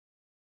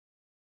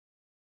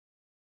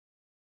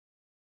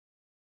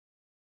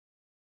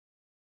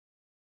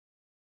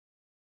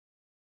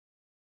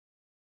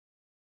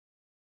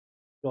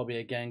 Gotta be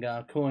a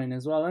Gengar coin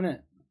as well, isn't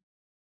it?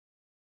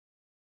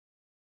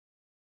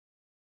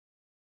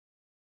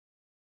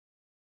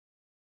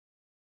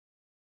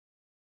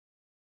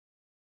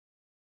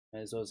 May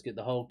as well get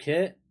the whole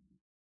kit.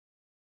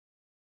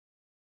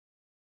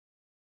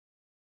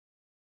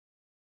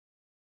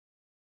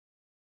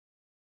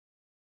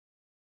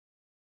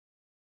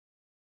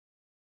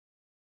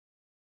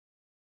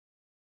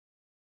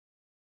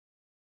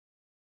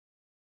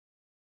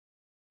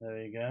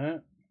 There you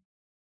go.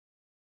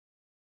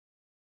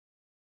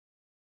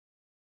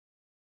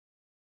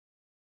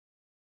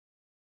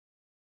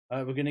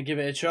 Alright, we're gonna give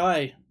it a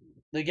try.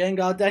 The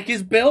Gengar deck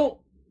is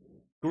built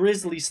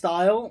Grizzly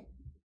style.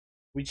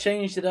 We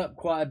changed it up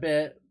quite a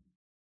bit.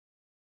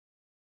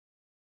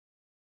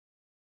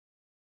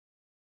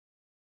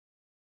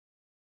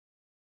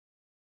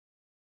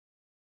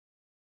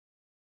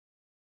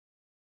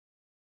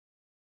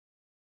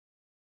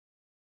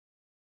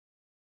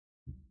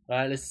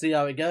 Alright, let's see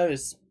how it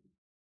goes.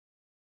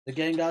 The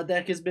Gengar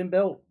deck has been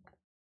built.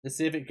 Let's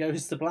see if it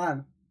goes to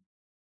plan.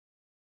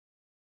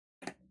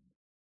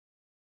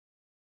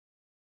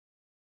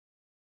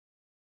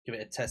 Give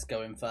it a test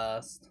going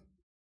first.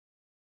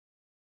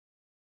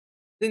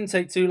 Didn't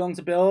take too long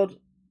to build.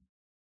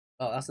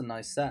 Oh, that's a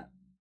nice set.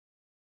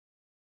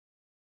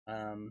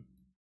 The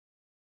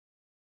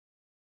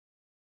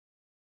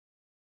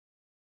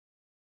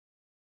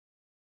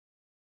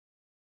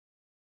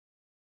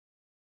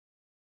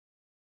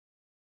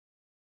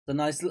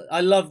nice.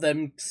 I love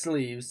them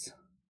sleeves.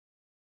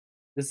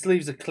 The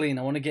sleeves are clean.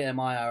 I want to get them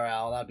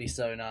IRL. That'd be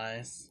so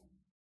nice.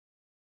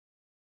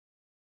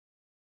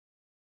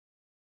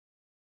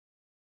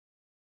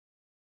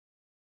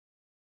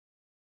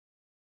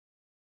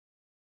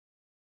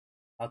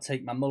 I'll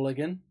take my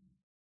mulligan.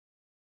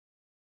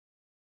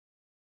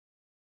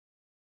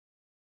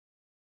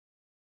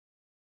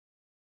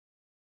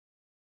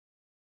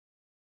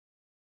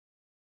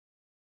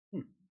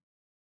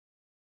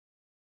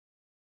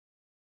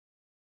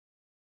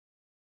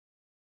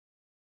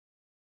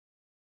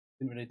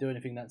 Didn't really do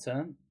anything that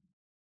turn.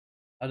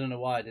 I don't know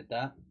why I did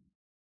that.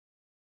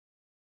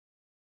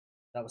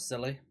 That was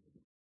silly.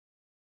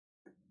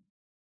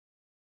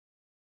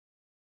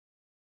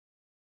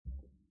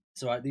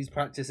 It's alright, these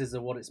practices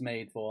are what it's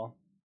made for.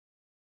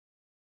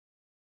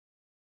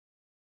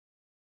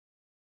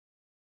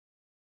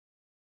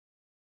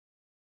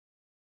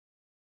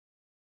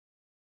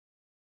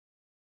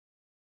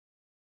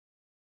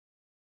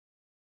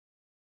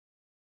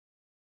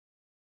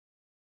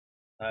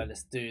 Alright,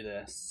 let's do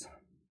this.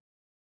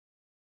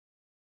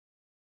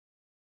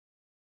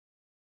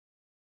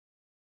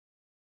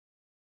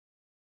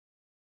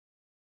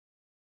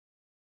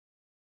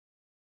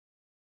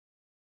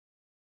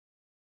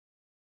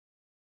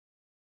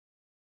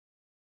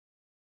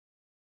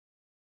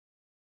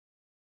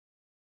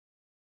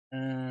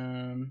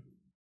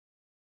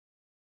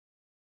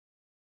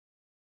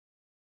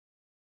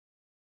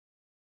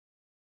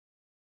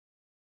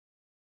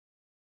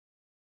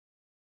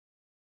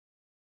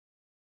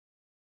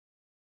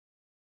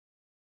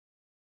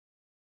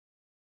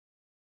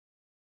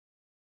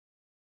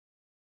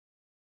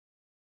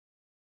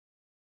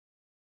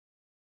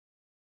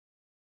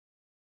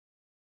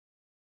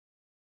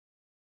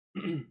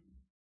 I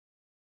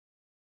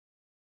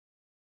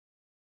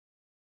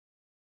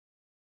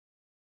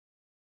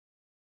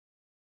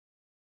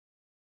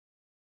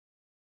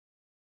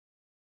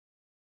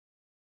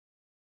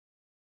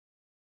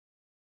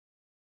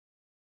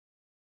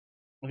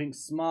think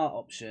smart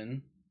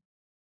option.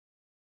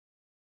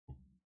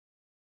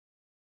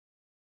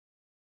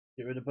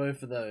 Get rid of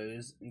both of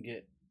those and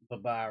get the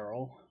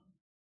barrel.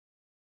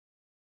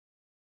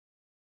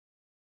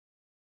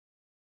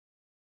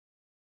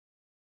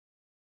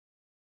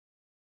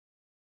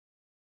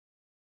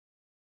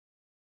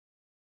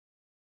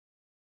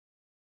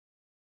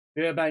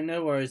 Yeah, bang,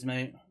 no worries,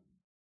 mate.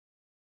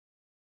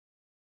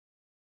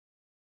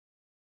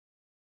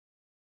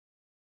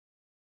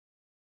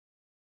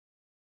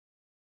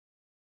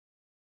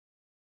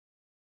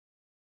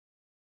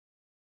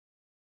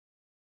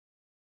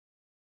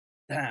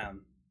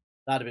 Damn.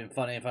 That'd have been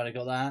funny if I'd have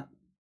got that.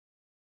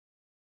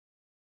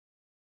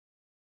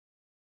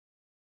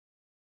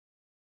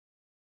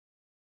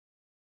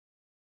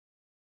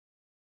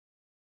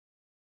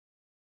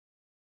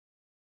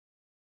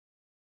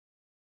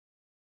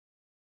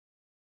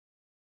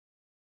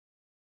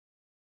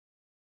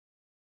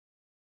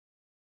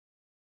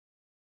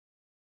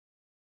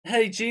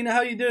 Hey Gina,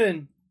 how you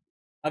doing?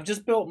 I've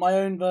just built my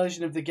own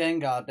version of the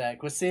Gengar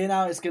deck. We're seeing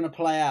how it's gonna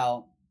play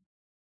out.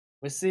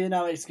 We're seeing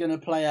how it's gonna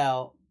play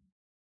out.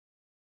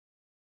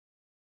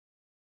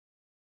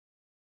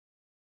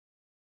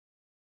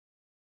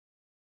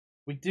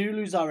 We do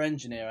lose our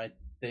engineer, I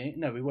think.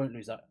 No, we won't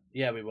lose that.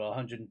 Yeah, we will.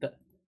 130.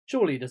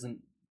 Surely he doesn't.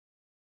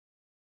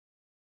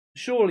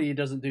 Surely he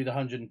doesn't do the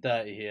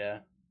 130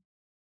 here.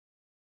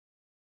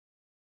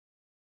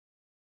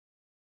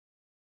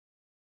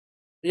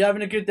 Are you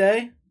having a good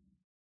day?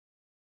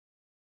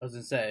 I was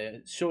gonna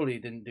say, surely he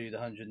didn't do the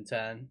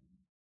 110.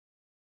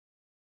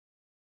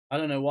 I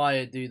don't know why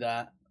he'd do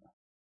that.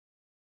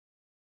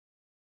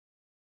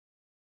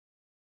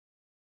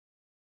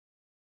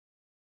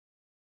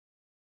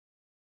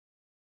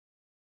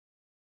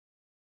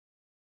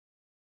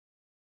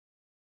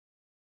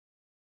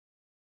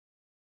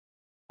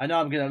 I know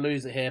I'm gonna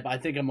lose it here, but I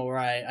think I'm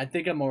alright. I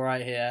think I'm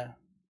alright here.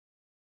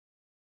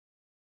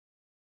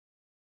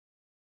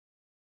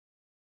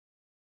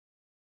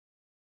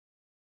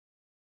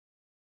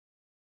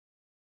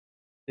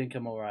 I think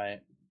I'm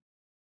alright.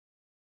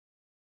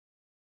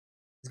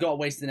 He's got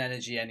wasting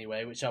energy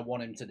anyway, which I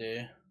want him to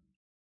do.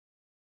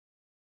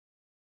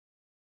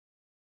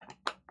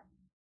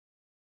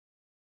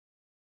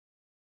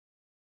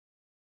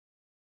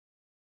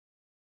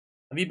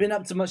 Have you been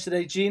up to much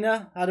today,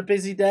 Gina? Had a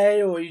busy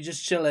day, or are you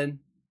just chilling?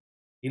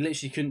 He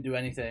literally couldn't do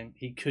anything.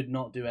 He could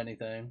not do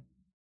anything.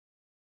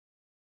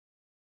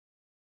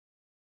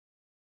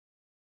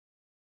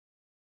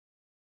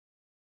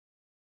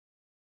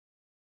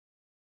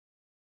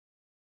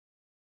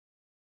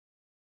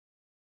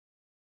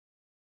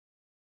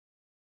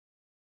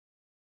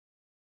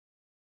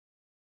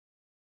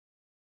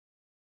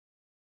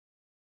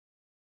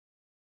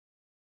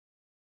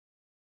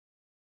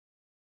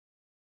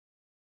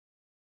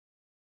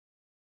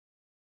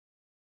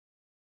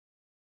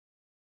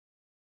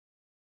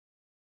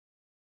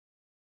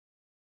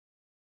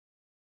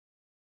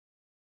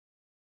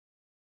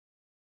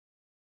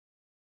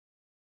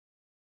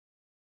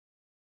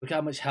 Look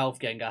how much health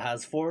Gengar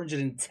has.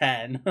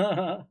 410.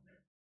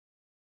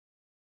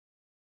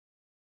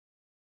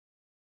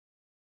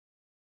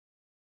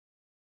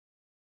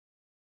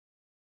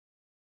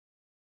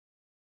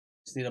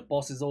 Just need a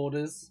boss's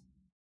orders.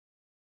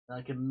 And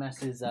I can mess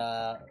his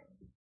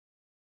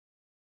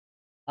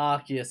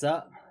Arceus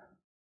up.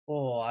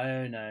 Oh, I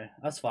don't know.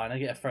 That's fine. I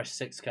get a fresh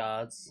 6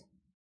 cards.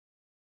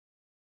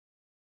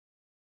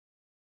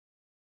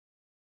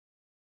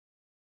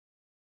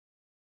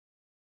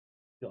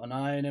 Got an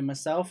Iron in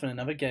myself and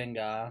another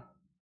Gengar.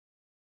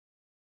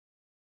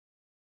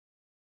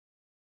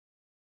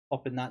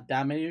 Popping that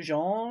damage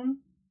on.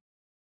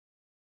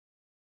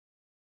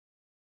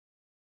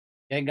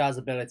 Gengar's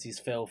ability's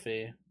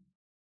filthy.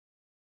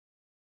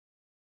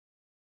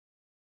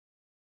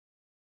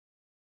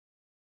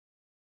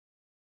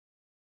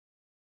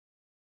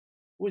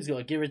 Oh, he's got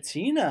a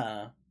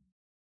Giratina.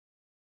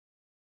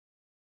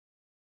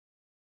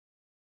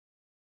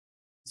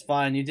 It's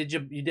fine. You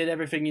did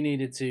everything you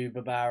needed to,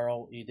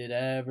 Barrel. You did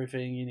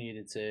everything you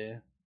needed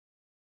to.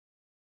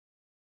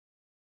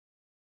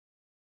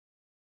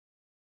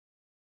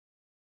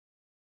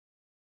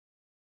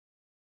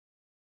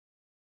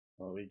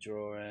 What are we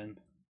drawing?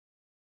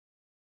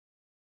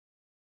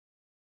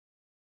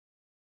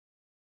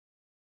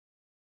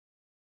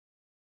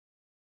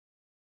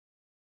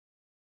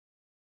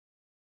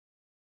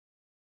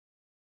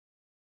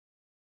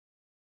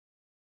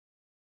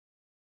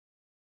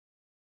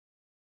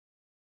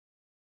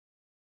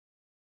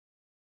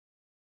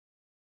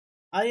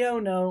 I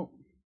don't know.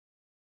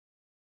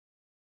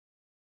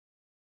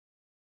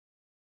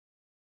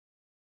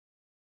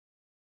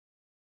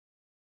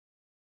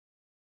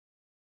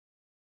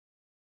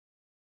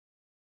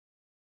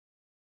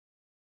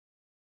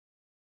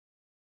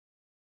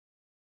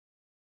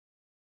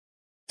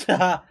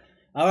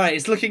 All right,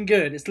 it's looking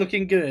good. It's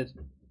looking good.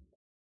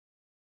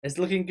 It's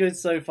looking good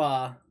so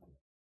far.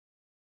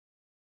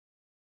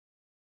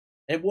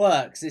 It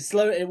works. It's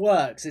slow. It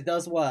works. It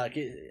does work.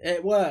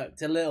 It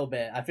worked a little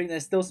bit. I think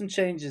there's still some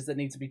changes that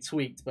need to be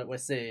tweaked, but we'll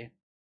see.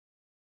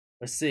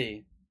 We'll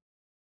see.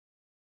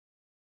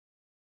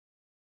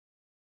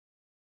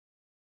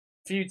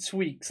 Few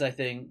tweaks, I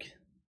think.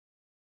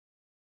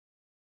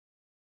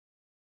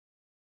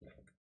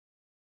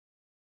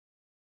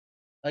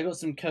 I got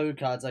some code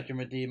cards I can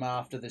redeem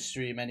after the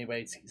stream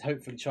anyway to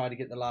hopefully try to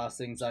get the last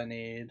things I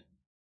need.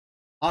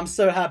 I'm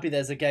so happy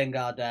there's a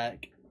Gengar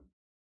deck.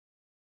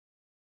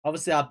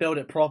 Obviously, I built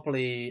it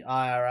properly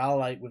IRL,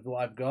 like with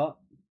what I've got.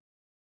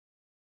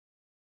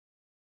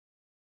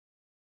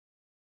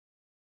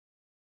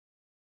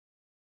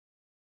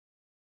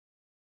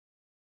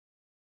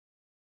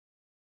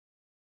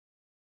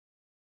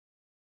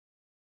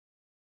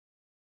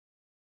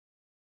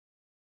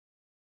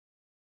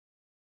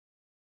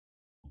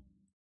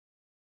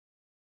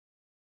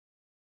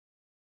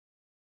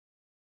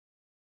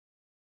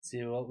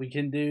 See what we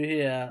can do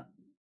here.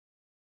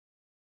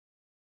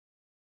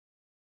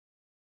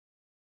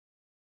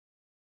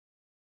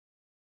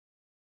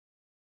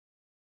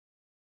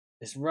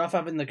 It's rough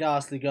having the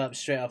Ghastly go up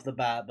straight off the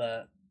bat,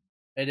 but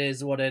it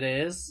is what it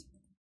is.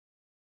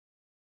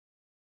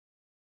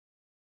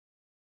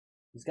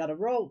 He's got a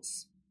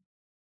Rolts.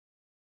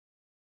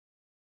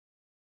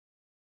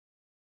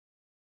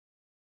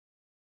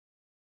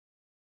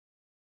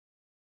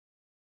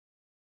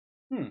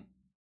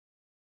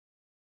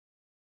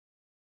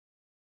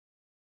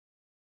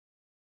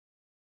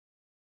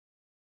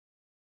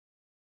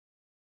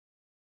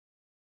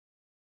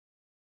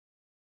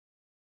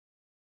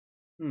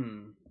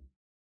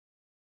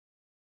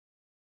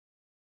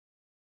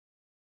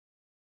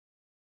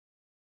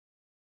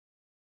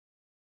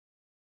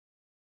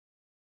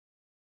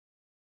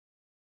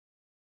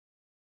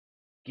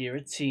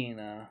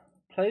 Giratina.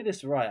 Play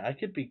this right. I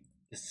could be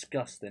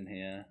disgusting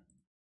here.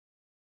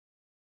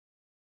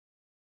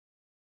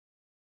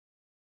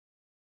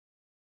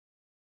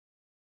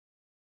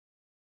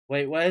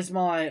 Wait, where's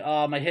my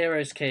my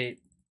hero's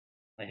cape?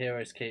 My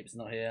hero's cape's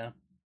not here.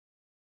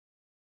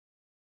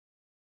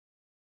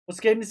 What's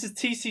the game? This is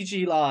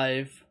TCG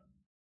Live.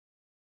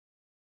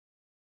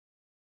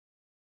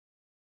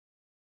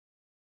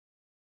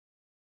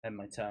 End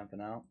my turn for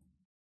now.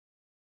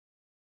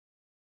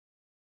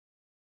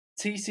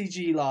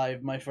 TCG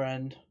Live, my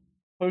friend.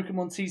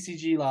 Pokemon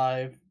TCG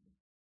Live.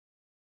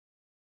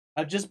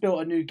 I've just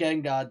built a new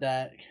Gengar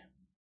deck.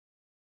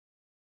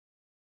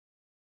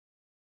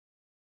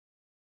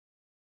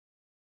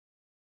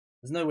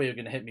 There's no way you're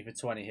going to hit me for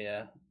 20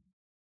 here.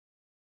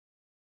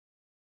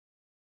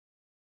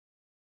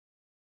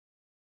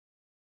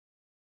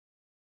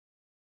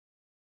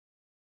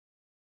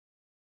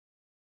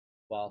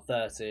 Well,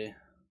 30.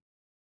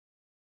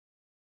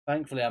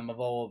 Thankfully, I'm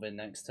evolving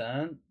next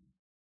turn.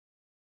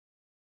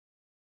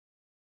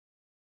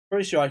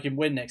 Pretty sure I can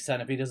win next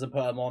turn if he doesn't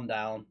put a Mon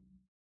down.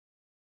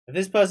 If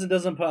this person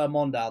doesn't put a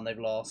Mon down, they've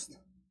lost.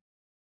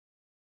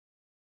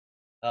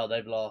 Oh,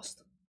 they've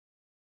lost.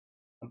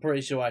 I'm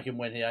pretty sure I can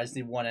win here. I just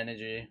need one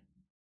energy.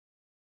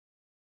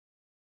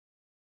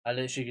 I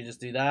literally can just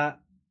do that.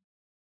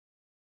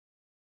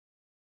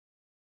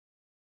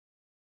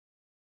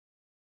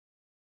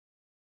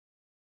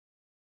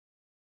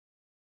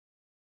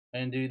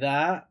 And do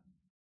that.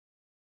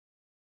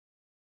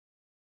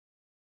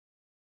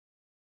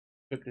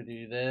 Quickly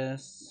do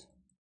this.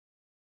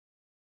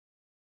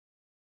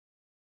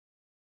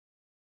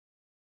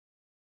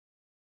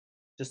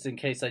 Just in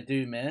case I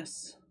do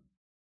miss.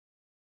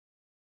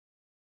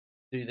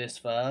 Do this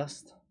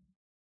first.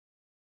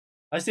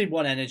 I just need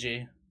one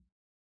energy.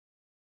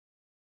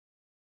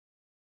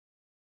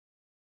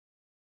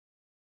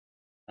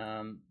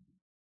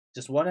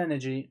 Just one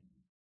energy.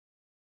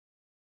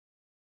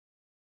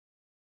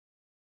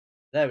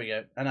 There we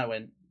go, and I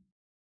win.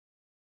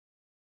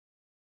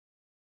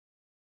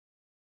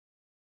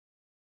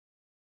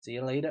 See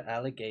you later,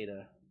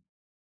 alligator.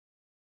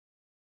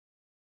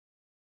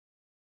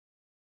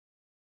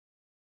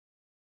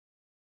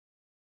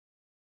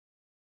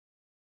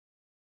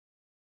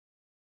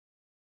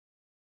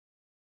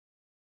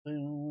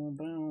 Boom,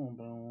 boom,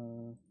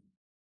 boom.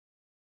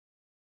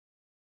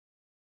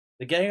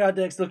 The Gengar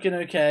deck's looking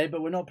okay,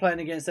 but we're not playing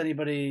against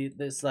anybody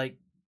that's like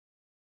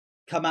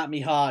come at me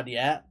hard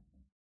yet.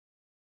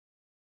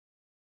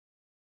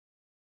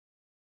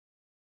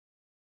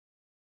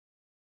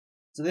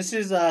 So this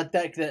is a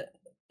deck that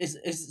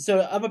is so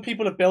other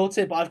people have built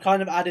it, but I've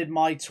kind of added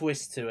my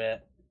twist to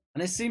it,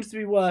 and it seems to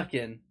be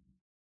working.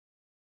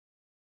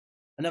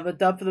 Another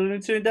dub for the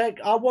Lunatoon deck.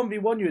 I'll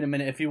 1v1 you in a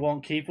minute if you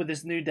want, Keith, with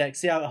this new deck.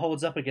 See how it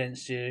holds up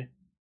against you.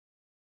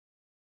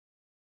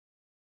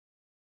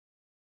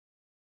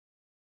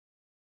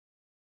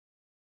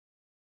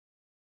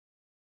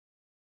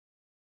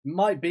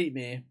 Might beat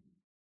me.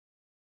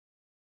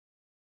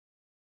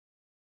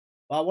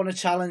 But I want to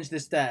challenge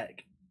this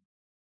deck.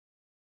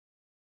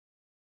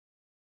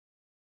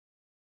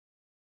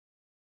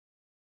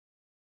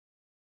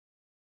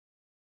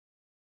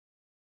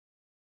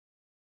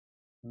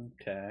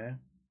 Okay.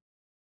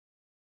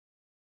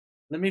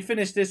 Let me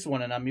finish this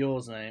one and I'm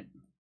yours, mate.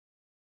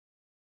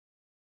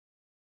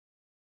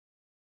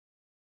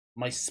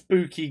 My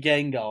spooky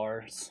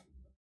Gengars.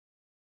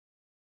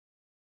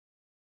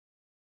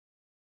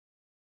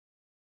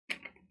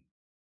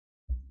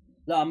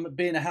 Look, I'm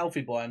being a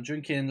healthy boy. I'm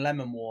drinking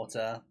lemon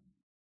water.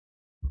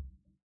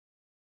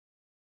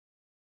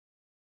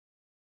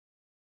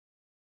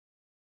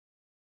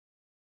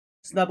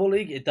 Snubble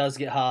League, it does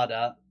get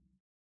harder.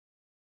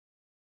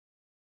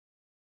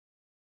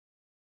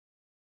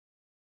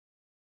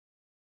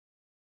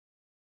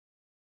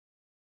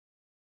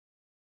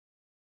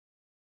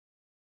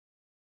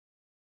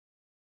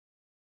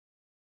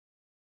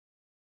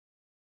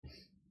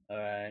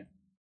 Alright.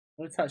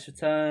 We'll touch a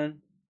turn.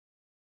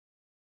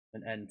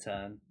 An end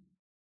turn.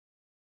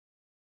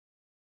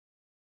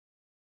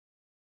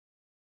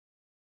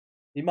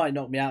 He might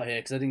knock me out here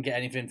because I didn't get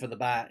anything for the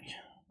back.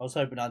 I was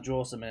hoping I'd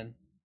draw some in.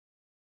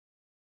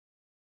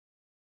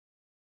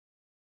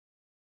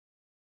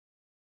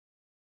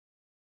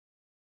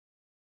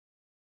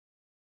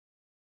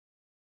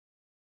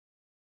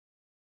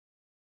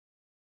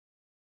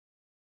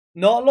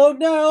 Not long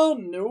now.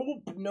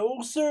 Nope.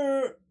 No,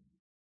 sir.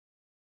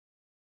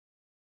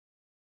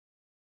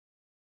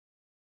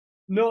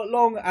 Not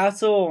long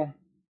at all.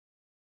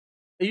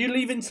 Are you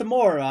leaving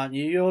tomorrow, aren't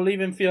you? You're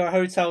leaving for your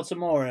hotel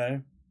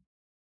tomorrow.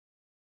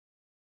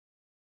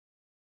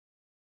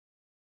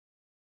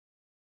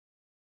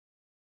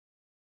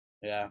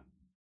 Yeah.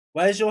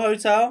 Where's your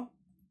hotel?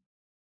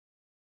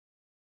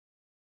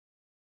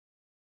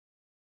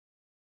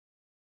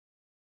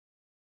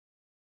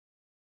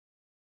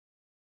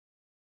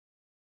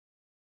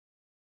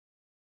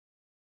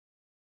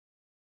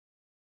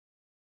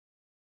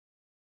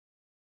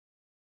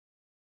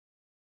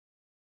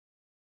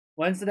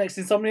 When's the next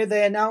Insomnia?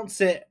 They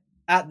announce it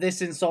at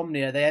this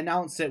Insomnia. They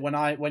announce it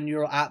when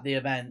you're at the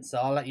event, so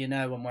I'll let you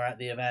know when we're at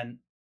the event.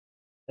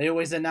 They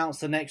always announce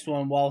the next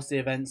one whilst the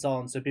event's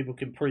on, so people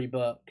can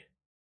pre-book.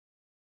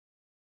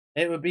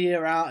 It would be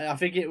around. I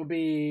think it would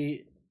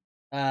be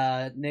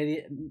near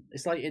the.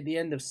 It's like at the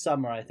end of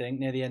summer. I think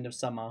near the end of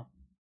summer.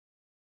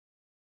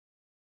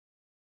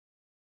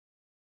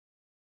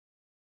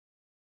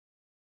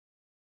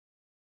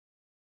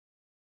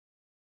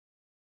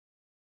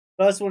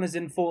 First one is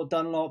in Fort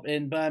Dunlop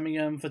in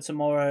Birmingham for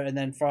tomorrow, and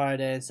then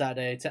Friday and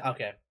Saturday.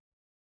 Okay.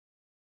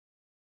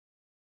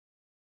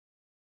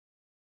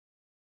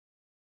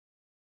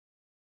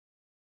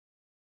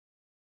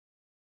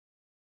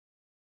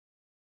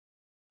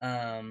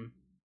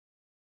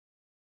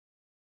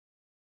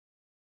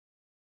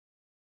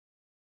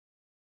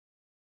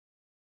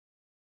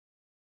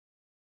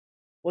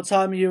 What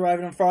time are you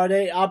arriving on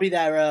Friday? I'll be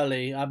there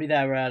early. I'll be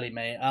there early,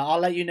 mate. I'll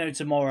let you know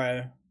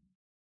tomorrow.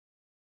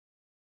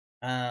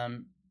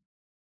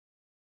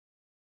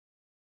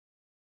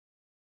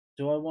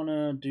 Do I want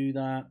to do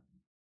that?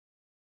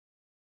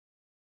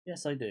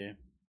 Yes, I do.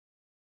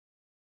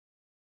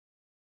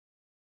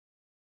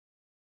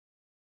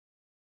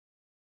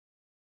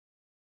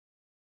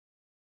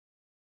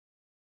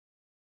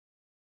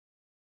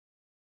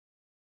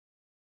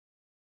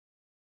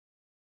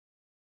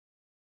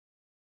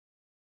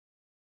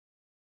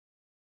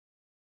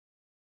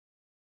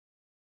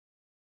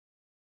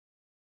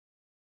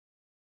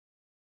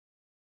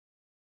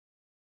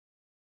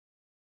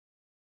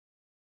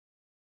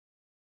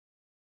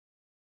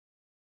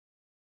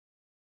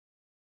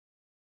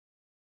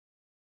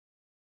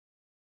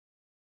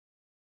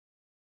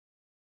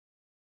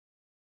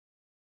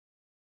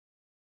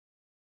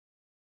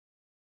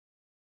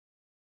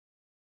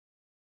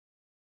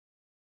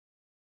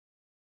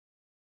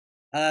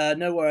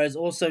 No worries.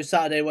 Also,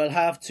 Saturday we'll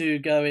have to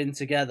go in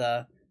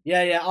together.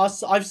 Yeah.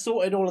 I've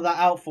sorted all of that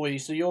out for you,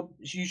 so you'll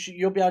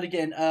be able to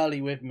get in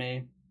early with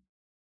me.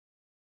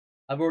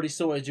 I've already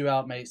sorted you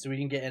out, mate, so we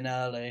can get in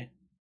early.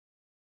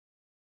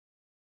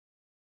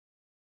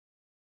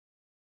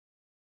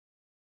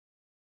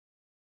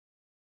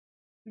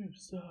 Who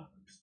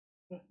sucks?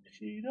 But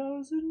she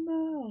doesn't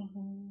know.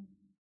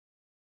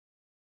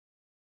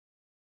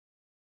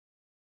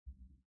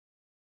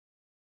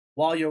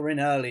 While you're in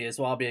early as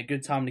well, it'll be a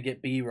good time to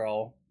get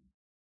B-roll.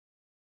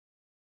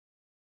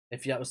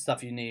 If that was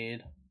stuff you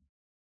need.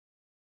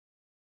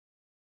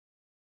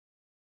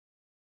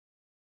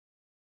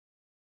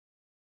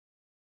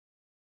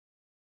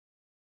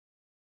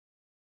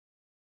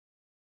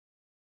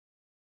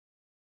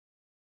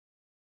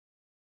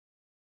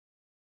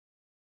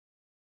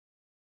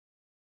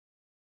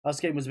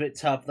 Last game was a bit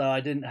tough, though.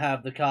 I didn't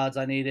have the cards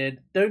I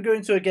needed. Don't go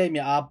into a game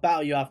yet. I'll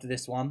battle you after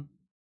this one.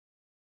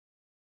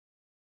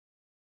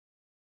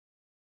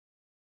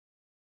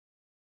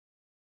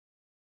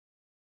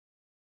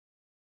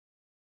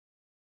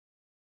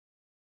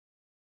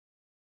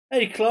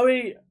 Hey,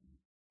 Chloe.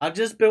 I've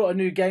just built a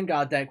new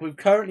Gengar deck. We've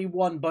currently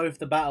won both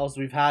the battles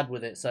we've had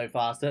with it so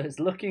far, so it's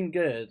looking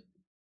good.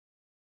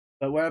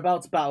 But we're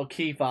about to battle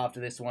Keith after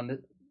this one.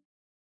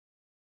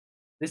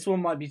 This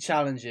one might be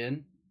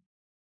challenging.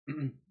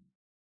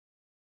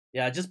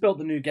 Yeah, I just built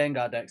the new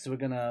Gengar deck, so we're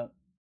gonna...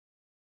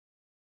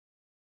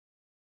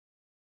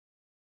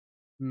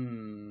 This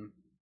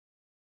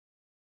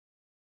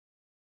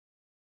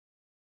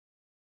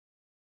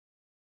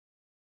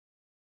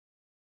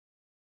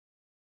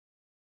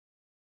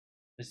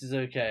is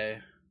okay.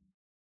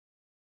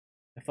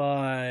 If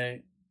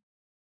I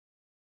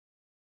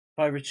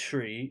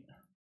retreat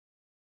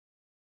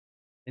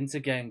into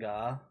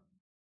Gengar,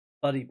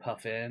 Buddy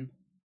Puffin.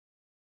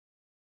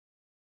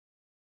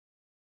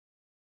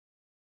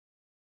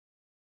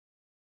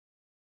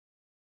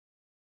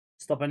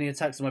 Stop any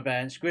attacks on my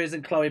bench. Grizz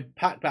and Chloe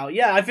pack battle.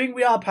 Yeah, I think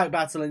we are pack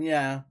battling,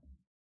 yeah.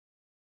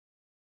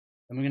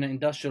 And we're going to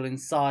Industrial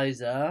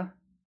Incisor.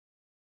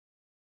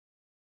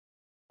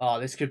 Oh,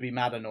 this could be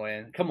mad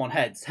annoying. Come on,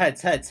 heads. Shit.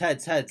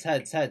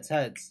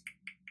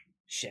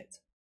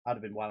 That'd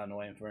have been well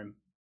annoying for him.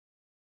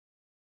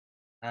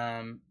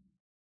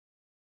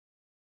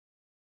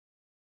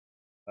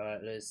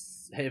 Alright,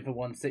 let's hit him for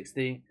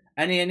 160.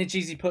 Any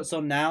energies he puts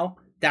on now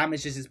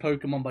damages his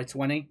Pokemon by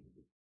 20.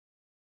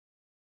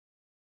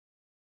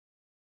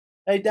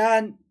 Hey,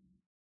 Dan.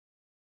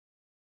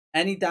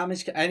 Any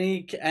damage,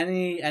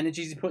 any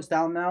energies he puts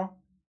down now?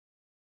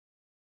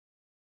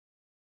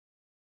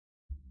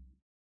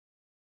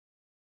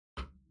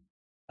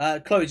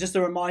 Chloe, just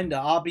a reminder,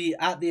 I'll be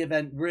at the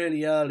event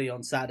really early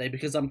on Saturday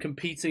because I'm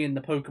competing in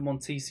the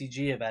Pokemon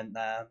TCG event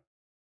there.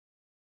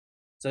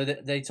 So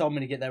they told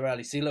me to get there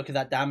early. See, look at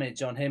that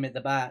damage on him at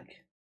the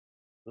back.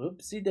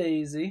 Oopsie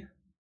daisy.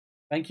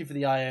 Thank you for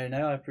the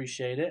Iono. I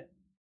appreciate it.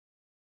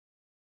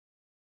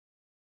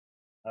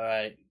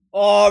 Alright.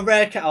 Oh,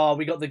 rare cat. Oh,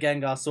 we got the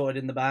Gengar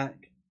sorted in the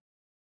back.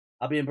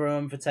 I'll be in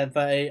Broome for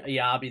 10:30.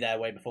 Yeah, I'll be there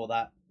way before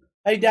that.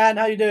 Hey, Dan,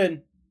 how you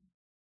doing?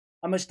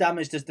 How much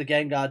damage does the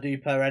Gengar do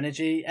per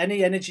energy?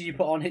 Any energy you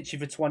put on hits you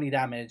for 20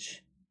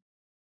 damage.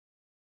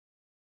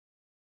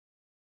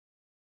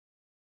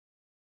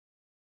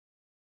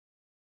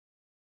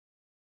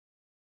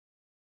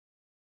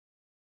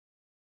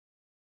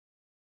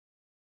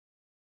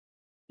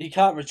 He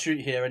can't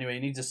retreat here anyway. He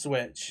needs a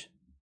switch.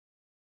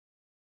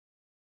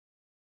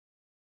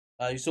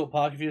 You sort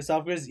parking for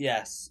yourself, Grizz?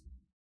 Yes.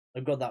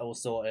 I've got that all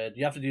sorted.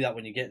 You have to do that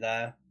when you get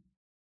there.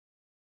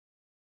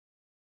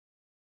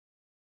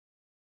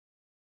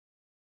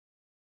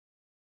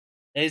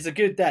 It's a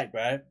good deck,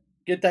 bro.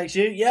 Good deck,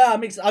 you. Yeah,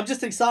 I'm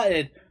just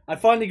excited. I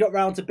finally got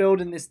round to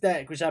building this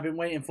deck, which I've been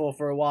waiting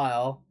for a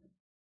while.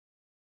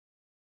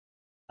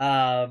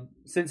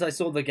 Since I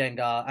saw the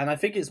Gengar, and I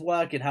think it's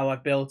working how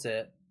I've built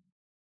it.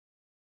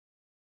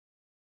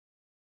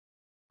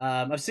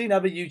 I've seen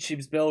other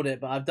YouTubes build it,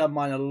 but I've done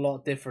mine a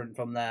lot different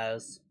from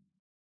theirs.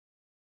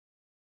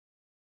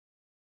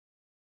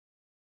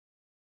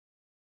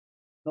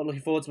 Not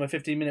looking forward to my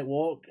 15-minute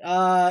walk.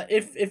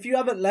 If you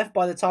haven't left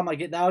by the time I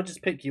get there, I'll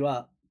just pick you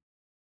up.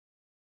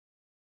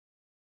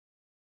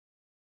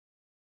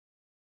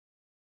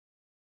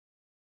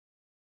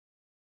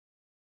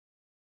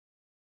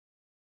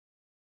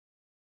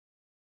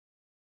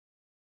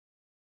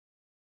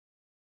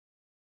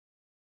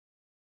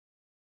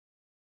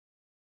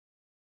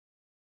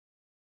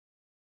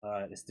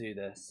 Alright, let's do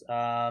this.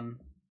 Rare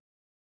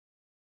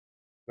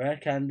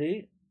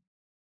candy.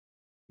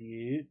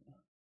 You.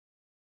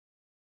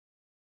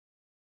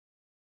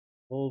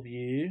 All of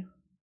you.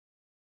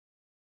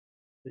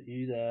 Put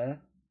you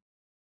there.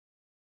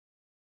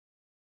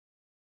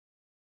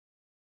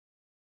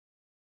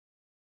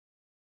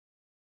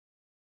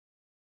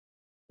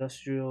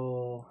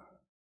 Industrial.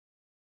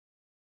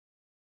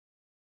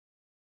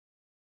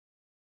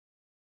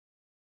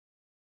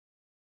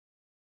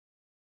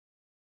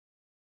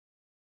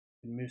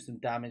 Move some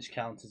damage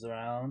counters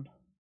around.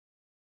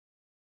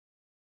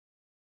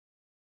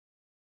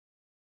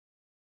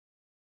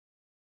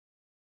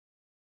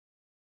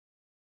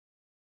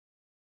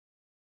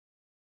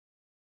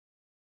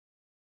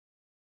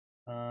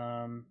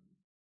 We're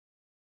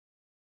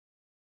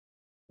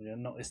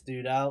gonna knock this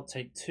dude out.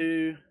 Take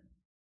 2.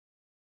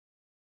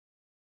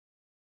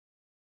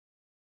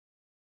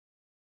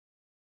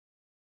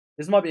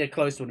 This might be a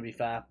close one to be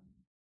fair.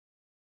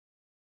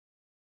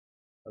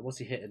 But what's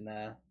he hitting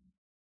there?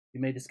 You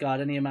may discard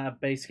any amount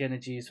of basic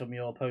energies from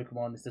your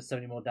Pokemon. This does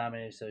 70 more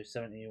damage, so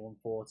 70,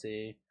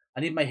 140. I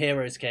need my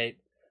Hero's Cape.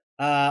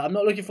 I'm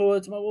not looking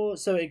forward to my war,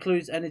 so it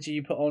includes energy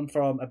you put on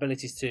from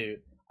abilities too.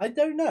 I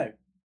don't know.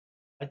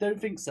 I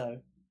don't think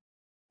so.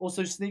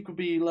 Also, Sneak will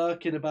be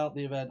lurking about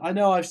the event. I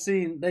know I've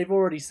seen, they've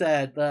already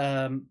said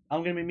I'm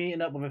going to be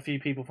meeting up with a few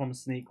people from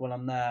Sneak while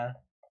I'm there.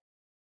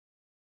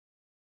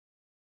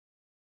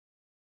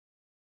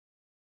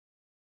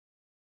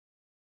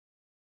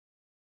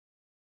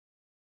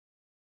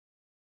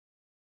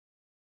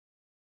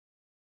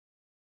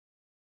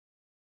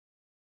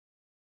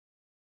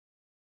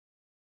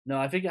 No,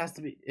 I think it has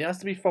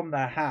to be from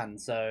their hand,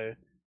 so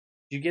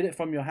do you get it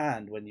from your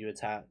hand when you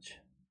attach?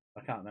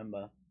 I can't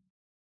remember.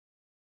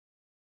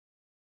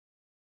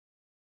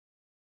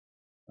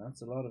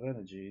 That's a lot of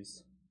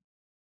energies.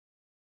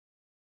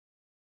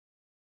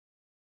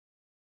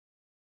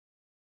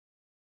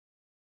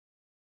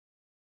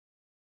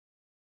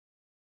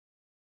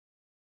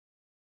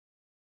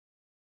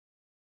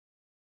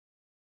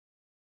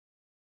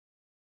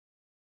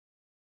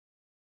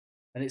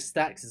 And it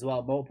stacks as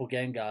well. Multiple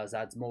Gengars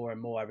adds more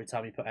and more every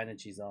time you put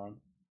energies on.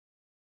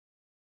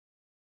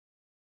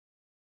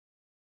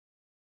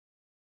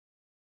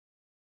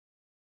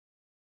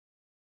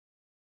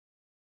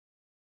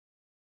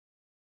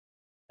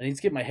 I need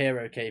to get my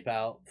hero cape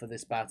out for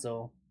this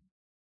battle.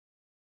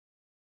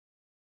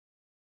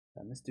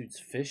 And this dude's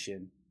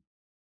fishing.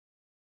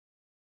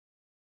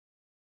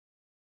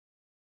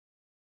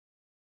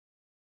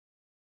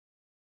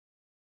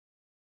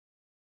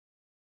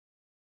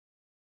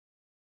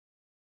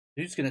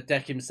 Dude's gonna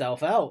deck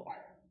himself out.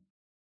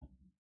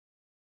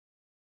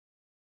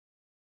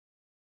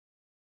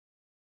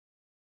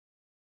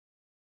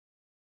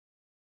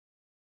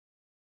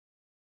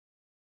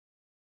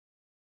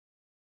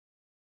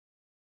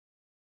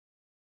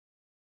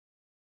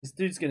 This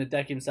dude's gonna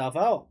deck himself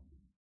out.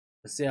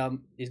 Let's see,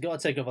 he's got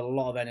to take off a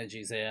lot of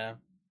energies here.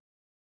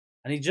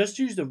 And he just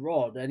used a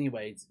rod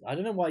anyway. I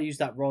don't know why he used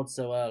that rod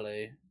so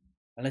early.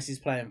 Unless he's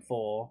playing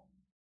 4.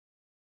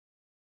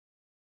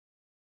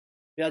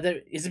 Yeah,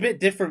 it's a bit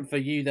different for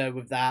you though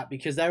with that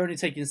because they're only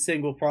taking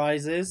single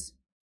prizes.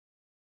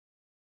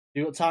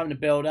 You've got time to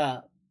build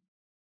up.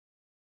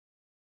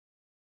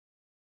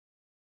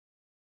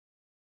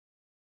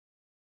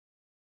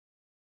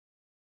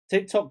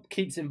 TikTok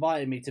keeps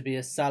inviting me to be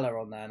a seller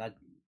on there and I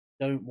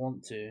don't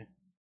want to.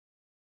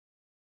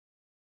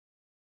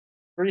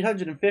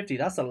 350,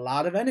 that's a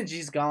lot of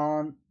energy's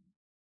gone.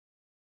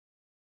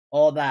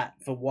 All that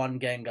for one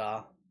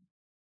Gengar.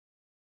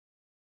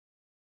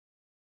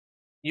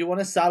 You want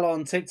to sell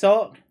on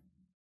TikTok?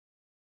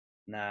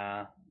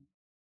 Nah.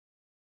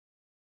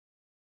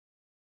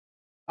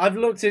 I've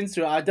looked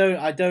into it. I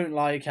don't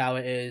like how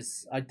it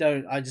is. I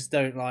just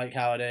don't like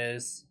how it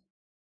is.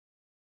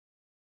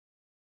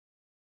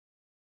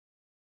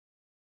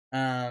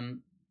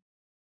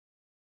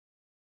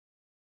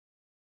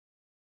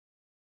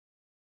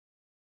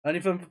 Only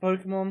fun for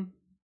Pokemon?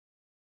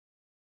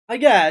 I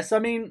guess. I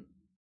mean,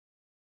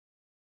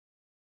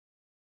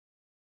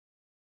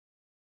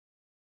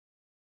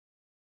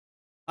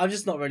 I'm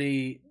just not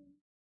really.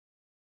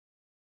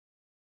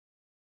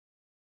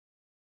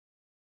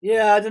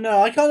 Yeah, I don't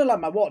know. I kind of like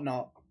my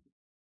Whatnot.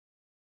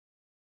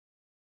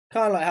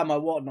 Kind of like how my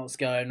Whatnot's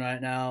going right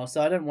now,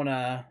 so I don't want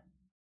to.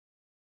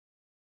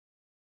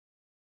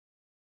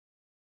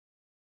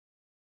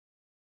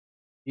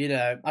 You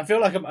know, I feel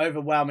like I'm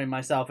overwhelming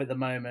myself at the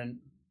moment.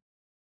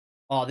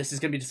 Oh, this is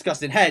going to be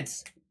disgusting.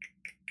 Heads!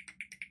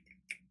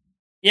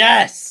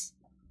 Yes!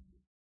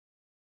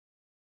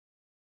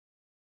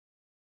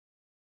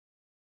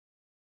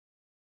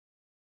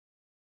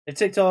 If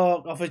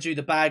TikTok offered you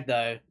the bag,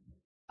 though,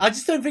 I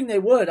just don't think they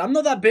would. I'm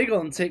not that big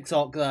on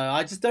TikTok, though.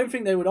 I just don't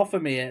think they would offer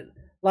me it.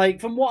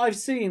 Like, from what I've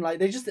seen, like,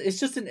 it's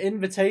just an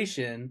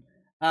invitation.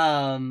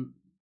 I'm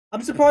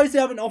surprised they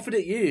haven't offered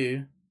it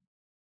you.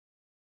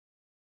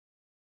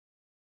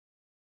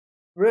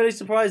 Really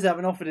surprised they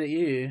haven't offered it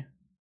you.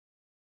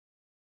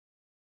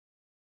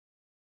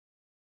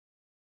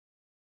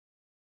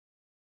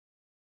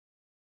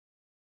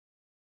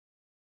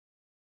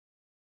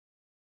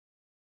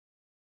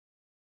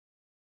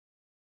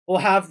 Or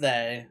have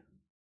they?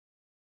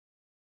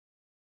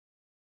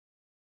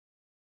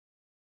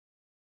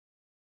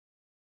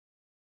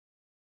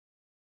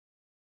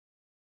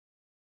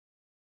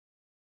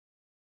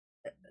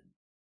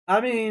 I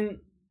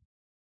mean,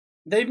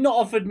 they've not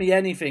offered me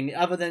anything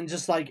other than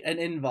just like an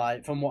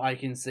invite from what I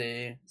can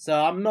see. So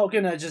I'm not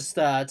gonna just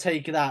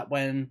take that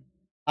when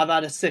I've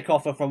had a sick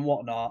offer from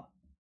Whatnot.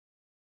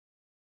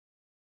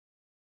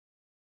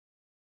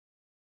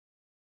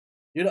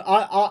 You know,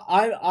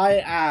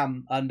 I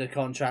am under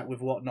contract with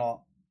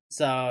Whatnot,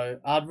 so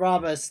I'd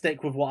rather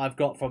stick with what I've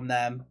got from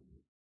them.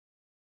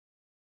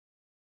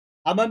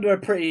 I'm under a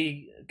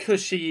pretty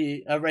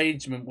cushy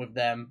arrangement with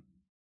them,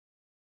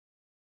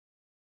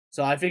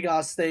 so I think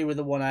I'll stay with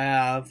the one I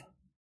have.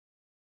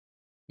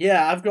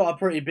 Yeah, I've got a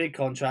pretty big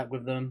contract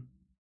with them.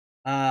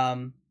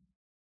 I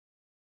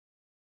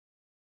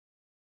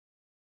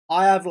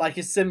have like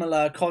a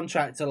similar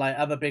contract to like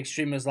other big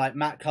streamers like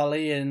Matt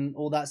Cully and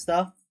all that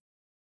stuff.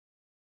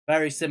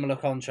 Very similar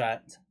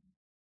contract.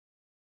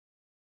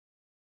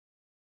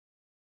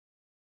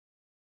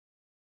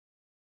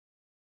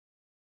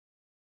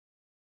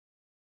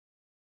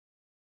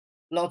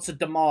 Lots of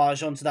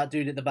damage onto that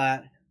dude at the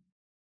back.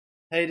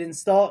 Paid in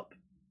stock?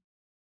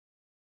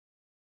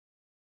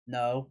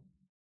 No.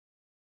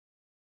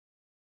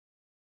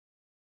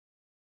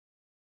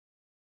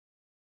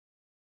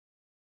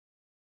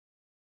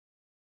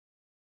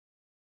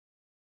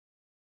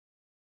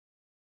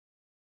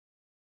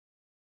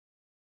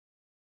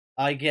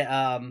 I get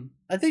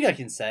I think I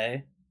can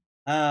say.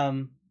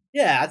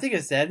 Yeah, I think I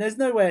said. There's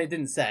no way I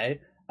didn't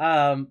say.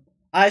 I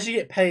actually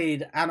get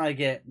paid and I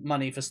get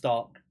money for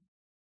stock.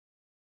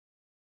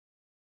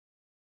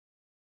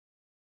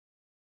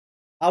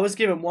 I was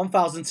given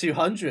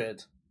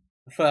 1,200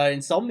 for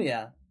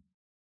Insomnia.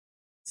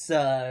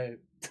 So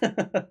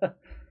but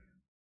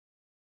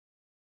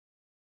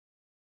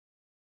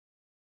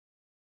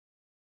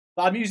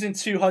I'm using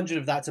 200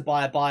 of that to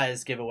buy a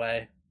buyer's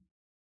giveaway.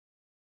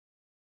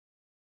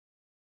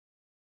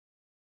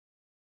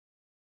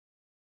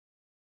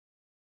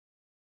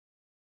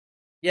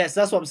 Yes,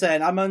 that's what I'm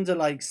saying. I'm under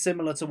like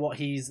similar to what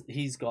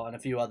he's got and a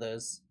few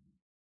others.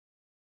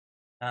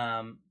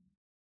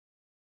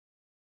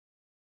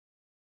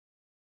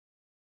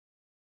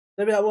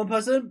 Maybe that one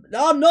person.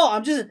 No, I'm not.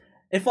 I'm just.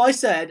 If I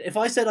said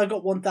I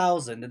got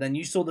 1,000 and then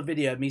you saw the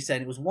video of me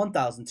saying it was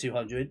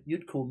 1,200,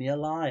 you'd call me a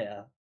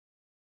liar.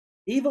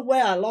 Either way,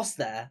 I lost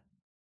there.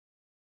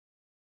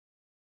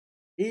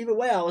 Either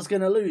way, I was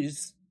gonna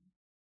lose.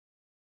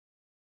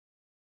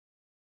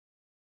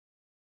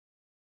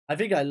 I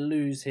think I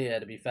lose here.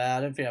 To be fair,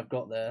 I don't think I've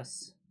got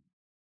this.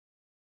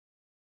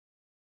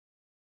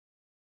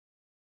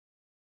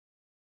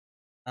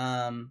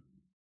 I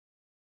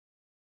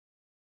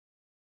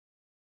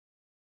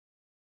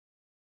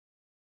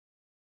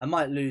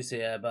might lose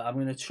here, but I'm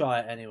gonna try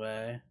it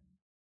anyway.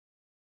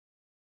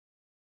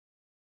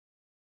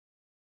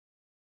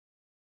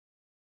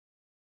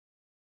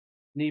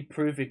 Need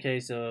proof in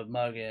case of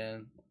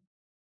mugging.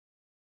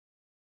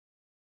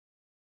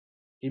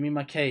 Give me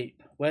my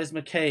cape. Where's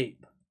my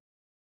cape?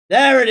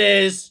 There it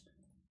is!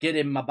 Get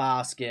in my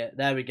basket.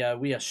 There we go.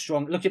 We are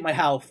strong. Look at my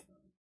health.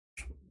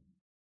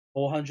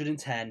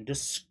 410.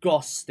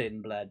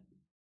 Disgusting, bled.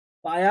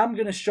 But I am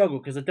going to struggle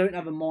because I don't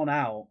have a Mon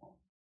out.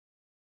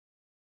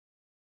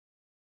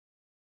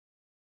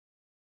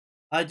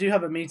 I do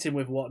have a meeting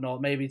with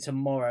Whatnot maybe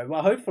tomorrow.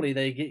 Well, hopefully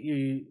they get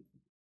you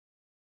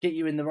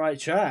in the right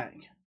track.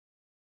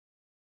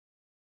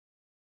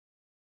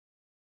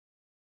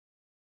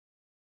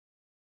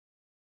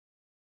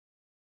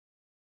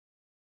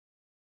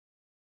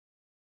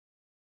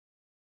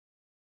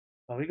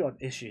 Oh, we got an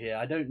issue here.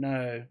 I don't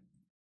know.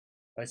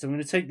 Right, so I'm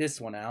going to take this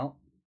one out.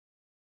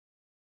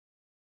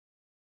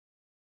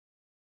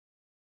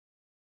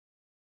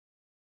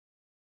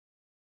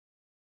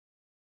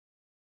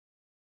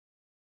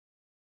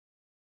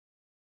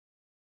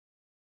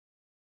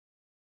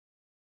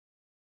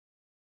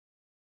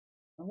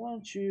 I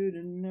want you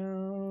to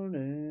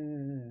notice.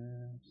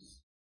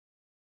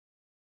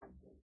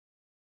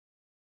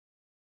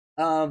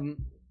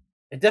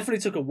 It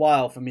definitely took a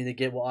while for me to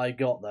get what I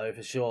got, though,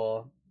 for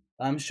sure.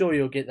 I'm sure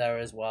you'll get there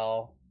as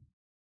well.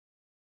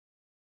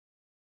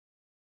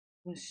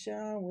 Wish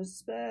I was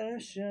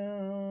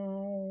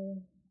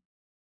special.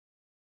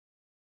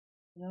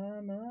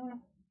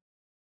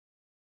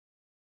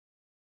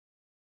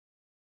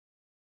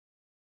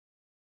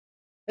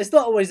 It's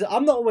not always.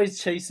 I'm not always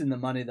chasing the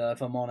money, though.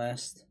 If I'm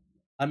honest,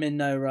 I'm in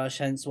no rush.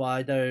 Hence why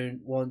I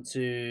don't want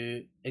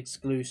to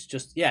exclude.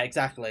 Just yeah,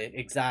 exactly.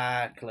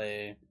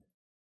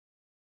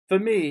 For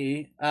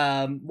me,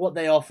 what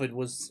they offered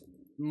was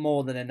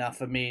more than enough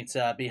for me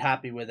to be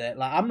happy with it.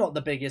 Like, I'm not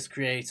the biggest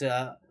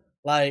creator.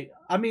 Like,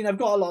 I mean, I've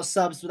got a lot of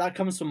subs, but that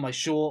comes from my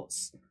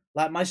shorts.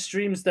 Like, my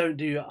streams don't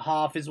do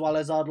half as well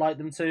as I'd like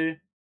them to.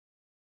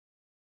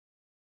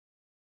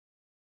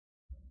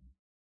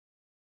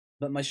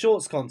 But my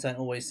shorts content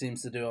always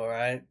seems to do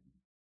alright.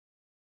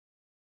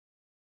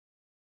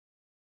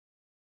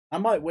 I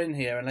might win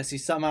here unless he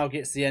somehow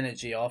gets the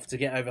energy off to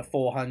get over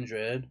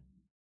 400.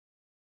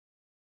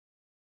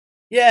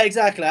 Yeah,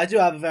 exactly. I do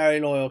have a very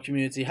loyal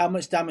community. How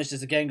much damage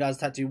does a Gengar's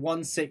tattoo?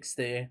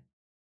 160.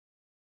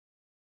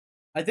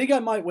 I think I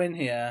might win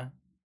here.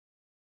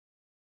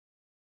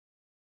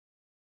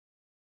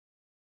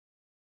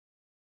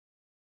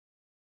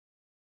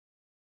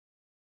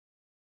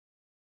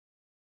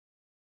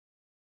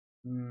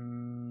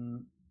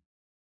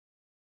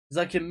 Because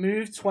I can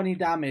move 20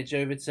 damage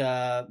over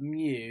to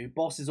Mew.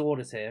 Boss has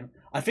ordered him.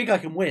 I think I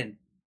can win.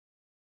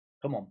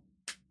 Come on.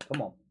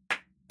 Come on.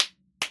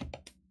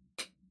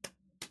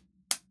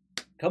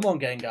 Come on,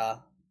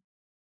 Gengar.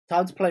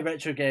 Time to play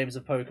retro games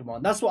of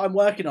Pokemon. That's what I'm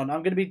working on.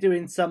 I'm going to be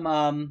doing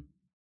some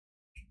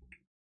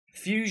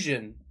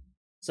fusion.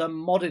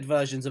 Some modded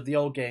versions of the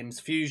old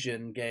games.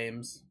 Fusion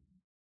games.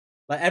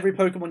 Like every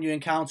Pokemon you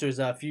encounter is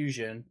a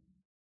fusion.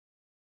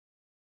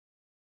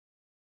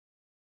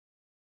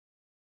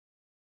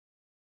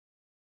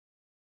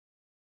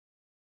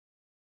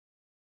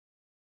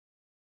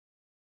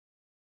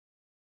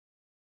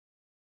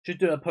 Should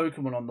do a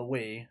Pokemon on the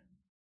Wii.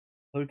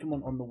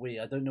 Pokemon on the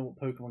Wii. I don't know what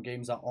Pokemon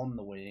games are on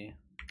the Wii.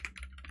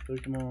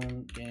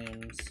 Pokemon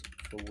games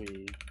for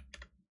Wii.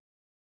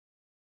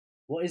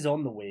 What is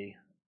on the Wii?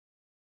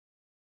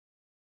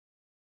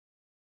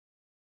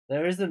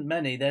 There isn't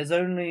many. There's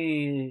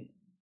only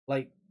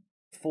like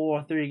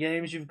 4 or 3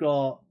 games. You've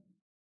got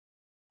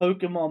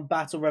Pokemon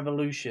Battle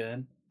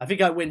Revolution. I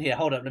think I win here.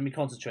 Hold up. Let me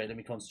concentrate.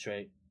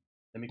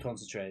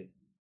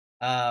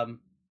 Alright,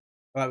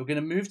 we're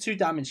gonna move 2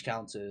 damage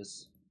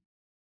counters.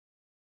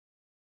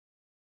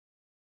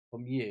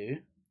 From you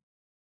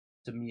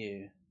to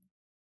Mew.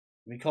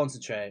 Let me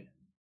concentrate.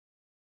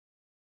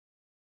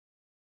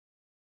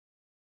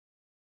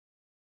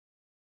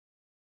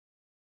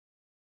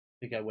 I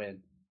think I win.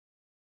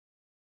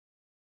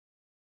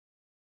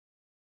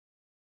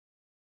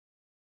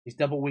 He's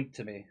double weak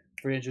to me.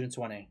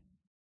 320.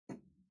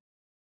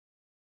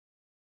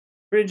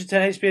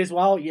 310 HP as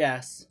well?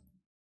 Yes.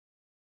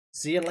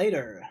 See you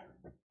later.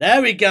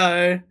 There we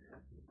go.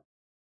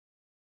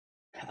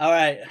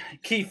 Alright.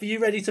 Keith, are you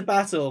ready to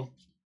battle?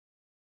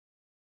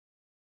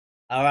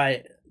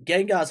 Alright,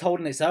 Gengar's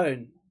holding its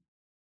own.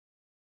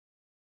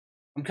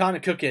 I'm kind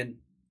of cooking.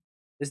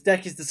 This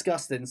deck is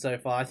disgusting so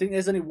far. I think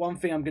there's only one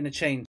thing I'm going to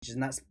change,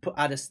 and that's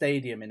add a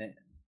stadium in it.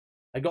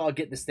 I gotta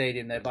get the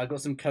stadium though, but I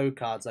got some code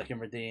cards I can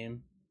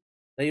redeem.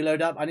 Let you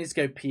load up? I need to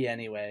go pee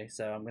anyway,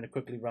 so I'm going to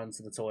quickly run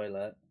to the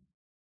toilet.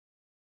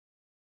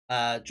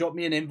 Drop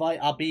me an invite.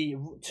 I'll be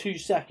 2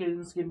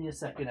 seconds. Give me a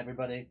second,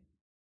 everybody.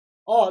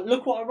 Oh,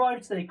 look what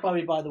arrived today,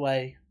 Chloe, by the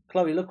way.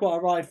 Chloe, look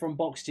what arrived from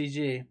Box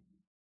GG.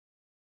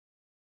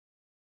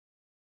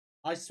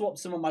 I swapped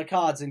some of my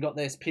cards and got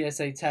this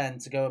PSA 10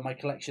 to go in my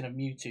collection of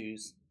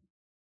Mewtwo's.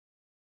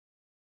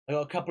 I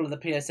got a couple of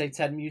the PSA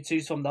 10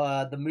 Mewtwo's from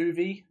the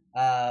movie.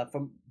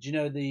 Do you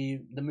know the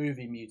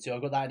movie Mewtwo? I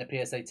got that in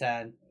a PSA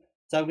 10.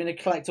 So I'm going to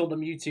collect all the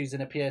Mewtwo's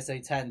in a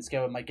PSA 10 to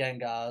go with my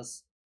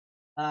Gengars.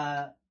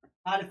 I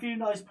had a few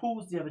nice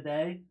pulls the other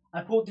day.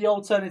 I pulled the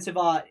alternative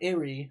art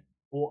Eerie.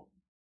 Or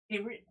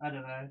Eerie? I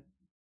don't know.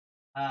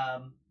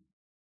 But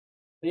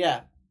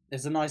yeah,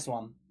 it's a nice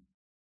one.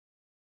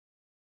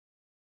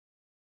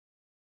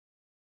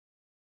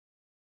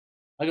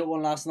 I got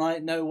one last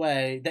night. No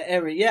way. The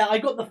Eerie. Yeah, I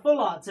got the full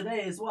art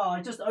today as well.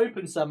 I just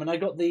opened some and I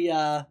got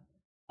the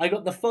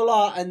full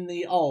art and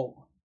the alt.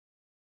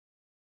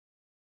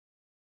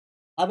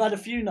 I've had a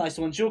few nice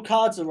ones. Your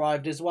cards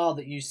arrived as well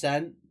that you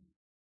sent.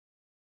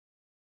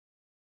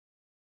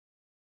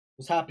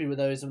 Was happy with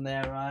those when they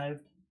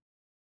arrived.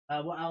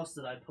 What else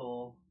did I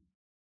pull?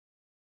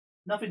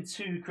 Nothing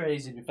too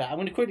crazy to be fair. I'm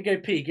going to quickly go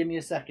pee. Give me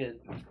a second.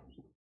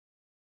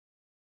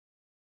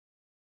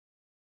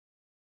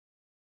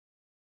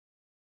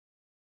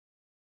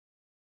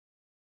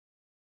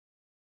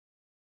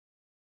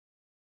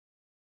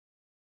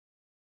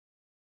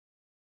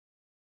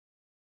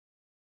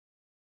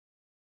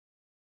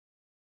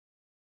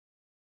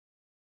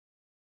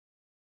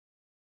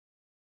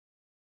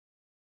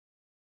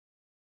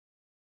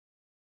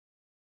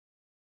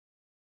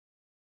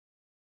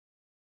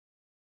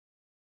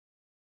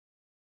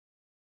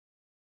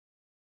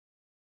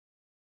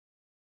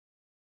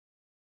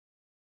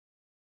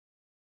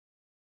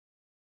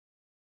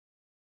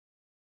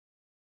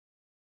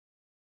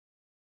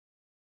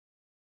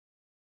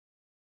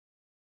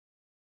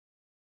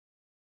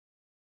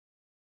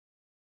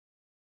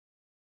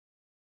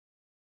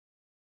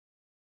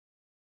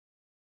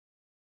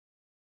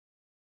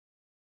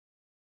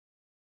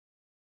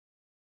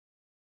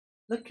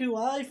 Look who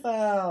I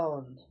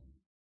found!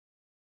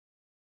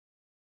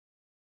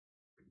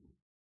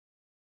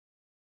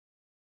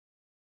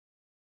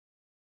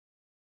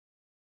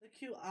 Look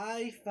who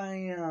I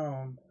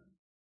found!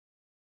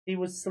 He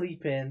was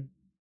sleeping.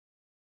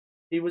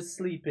 He was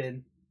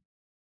sleeping.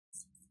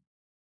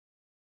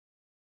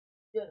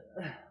 Yeah.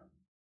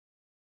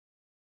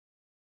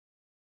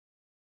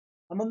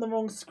 I'm on the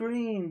wrong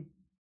screen.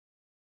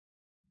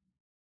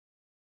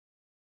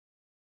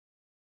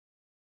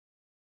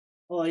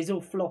 Oh, he's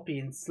all floppy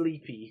and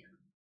sleepy.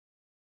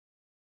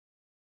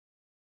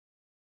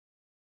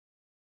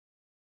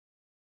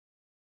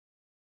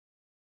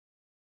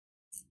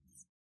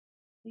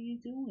 What are you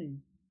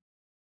doing?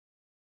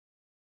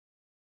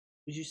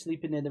 Was you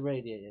sleeping near the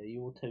radiator? You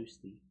all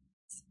toasty.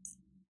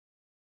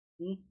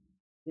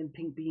 Getting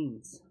pink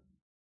beans.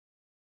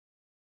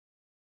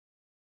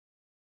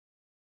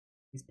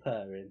 He's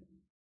purring.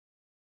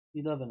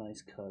 You love a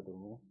nice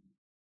cuddle.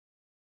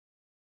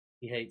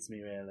 He hates me,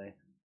 really.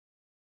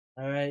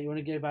 Alright, you want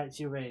to go back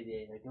to your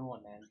radiator? Go on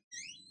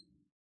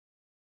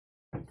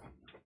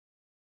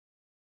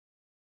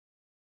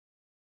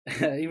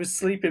then. He was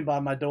sleeping by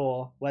my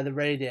door, where the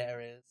radiator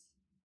is.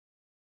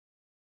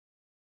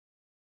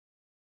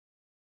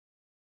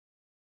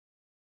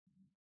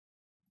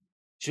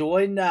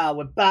 Join now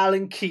with Bal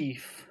and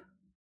Keith.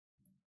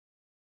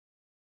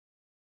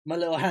 My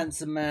little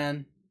handsome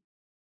man.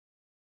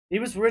 He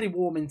was really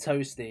warm and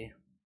toasty.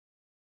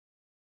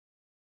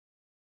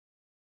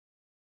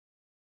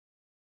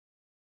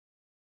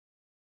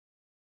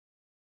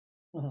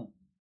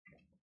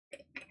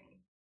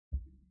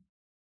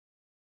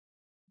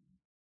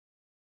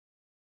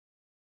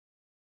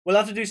 We'll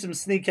have to do some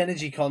sneak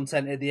energy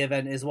content at the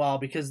event as well,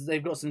 because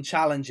they've got some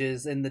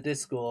challenges in the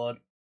Discord.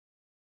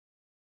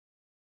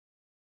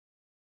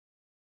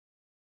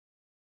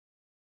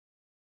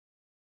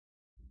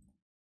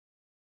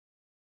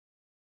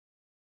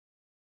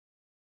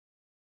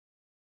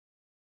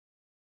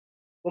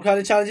 What kind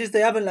of challenges?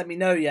 They haven't let me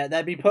know yet.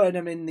 They'll be putting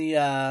them in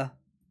the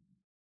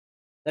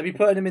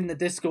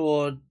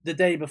Discord the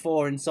day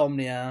before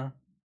Insomnia.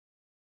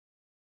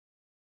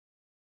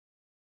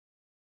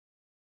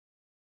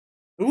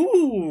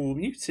 Ooh,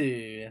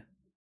 Mewtwo.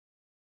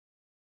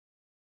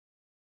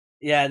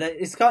 Yeah,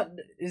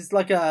 it's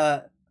like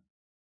a...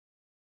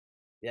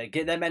 Yeah,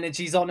 get them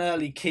energies on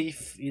early,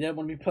 Keith. You don't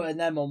want to be putting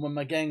them on when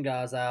my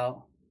Gengar's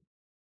out.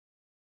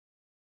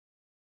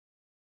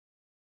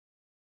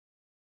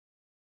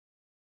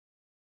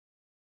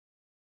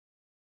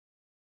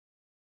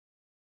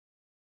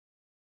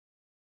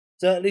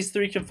 So at least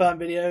 3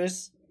 confirmed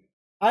videos.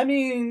 I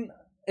mean,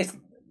 it's...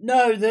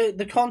 No,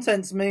 the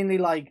content's mainly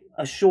like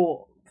a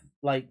short,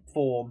 like,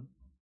 form.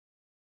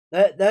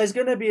 There's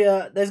gonna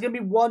be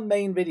one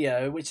main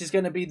video, which is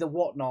gonna be the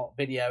whatnot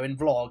video and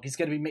vlog. It's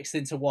gonna be mixed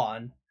into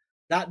one.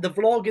 That the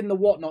vlog and the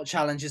whatnot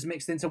challenge is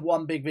mixed into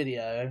one big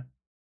video.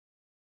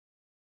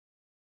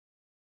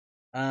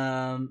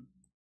 I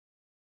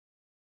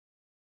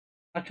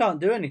can't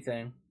do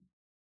anything.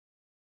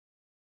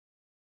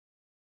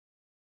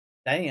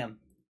 Damn.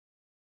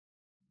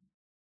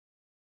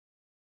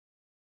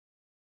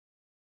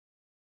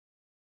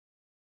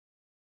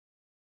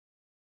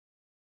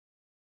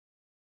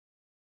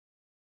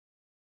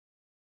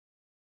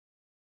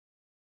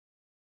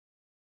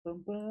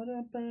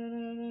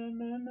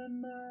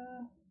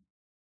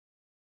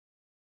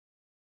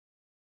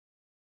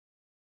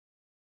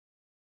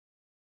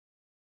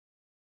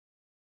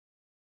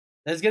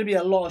 There's going to be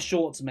a lot of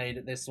shorts made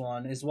at this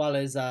one, as well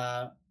as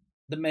the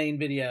main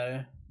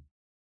video.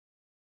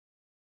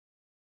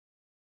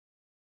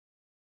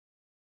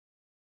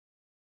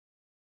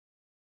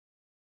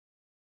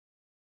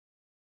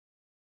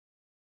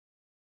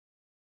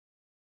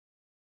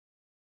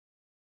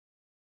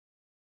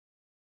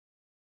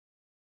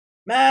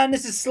 Man,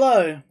 this is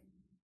slow.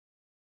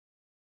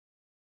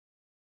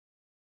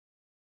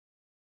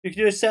 You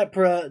can do a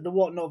separate, the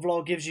whatnot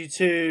vlog gives you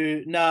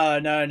two. No.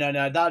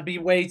 That'd be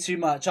way too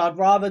much. I'd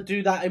rather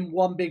do that in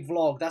one big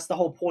vlog. That's the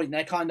whole point.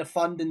 They're kind of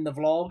funding the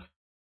vlog.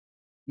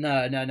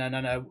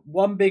 No.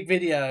 One big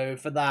video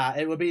for that.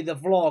 It would be the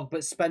vlog,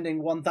 but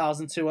spending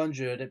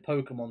 1,200 at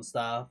Pokemon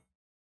stuff.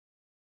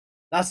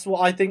 That's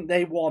what I think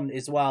they want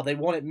as well. They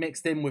want it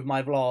mixed in with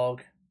my vlog.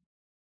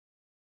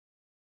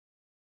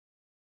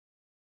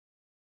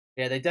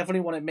 Yeah, they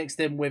definitely want it mixed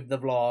in with the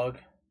vlog.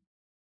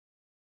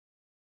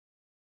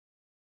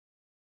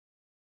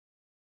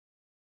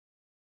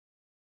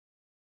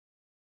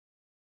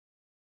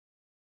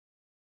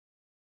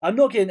 I'm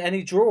not getting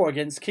any draw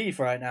against Keith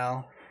right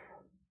now.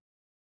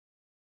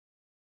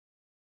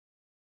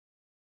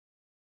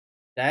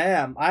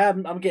 Damn,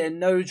 I'm getting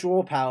no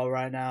draw power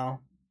right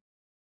now.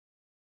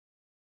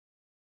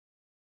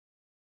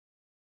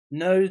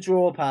 No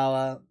draw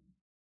power.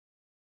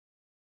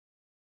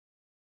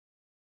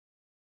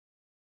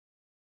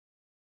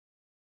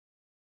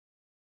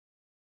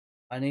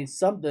 I need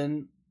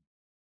something.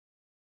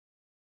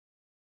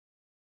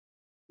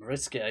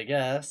 Risk it, I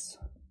guess.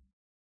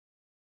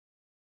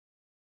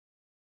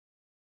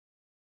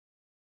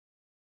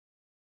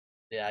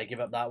 Yeah, I give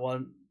up that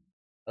one.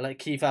 I'll let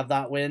Keith have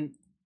that win.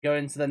 Go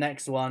into the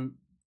next one.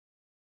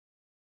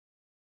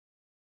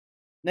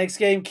 Next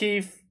game,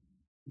 Keith.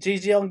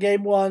 GG on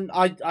game one.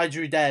 I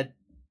drew dead.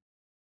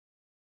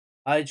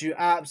 I drew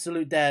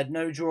absolute dead.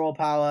 No draw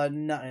power,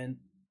 nothing.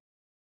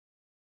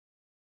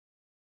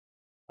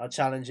 I'll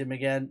challenge him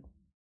again.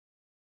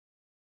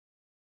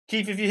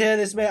 Keith, if you hear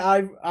this, mate,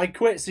 I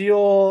quit,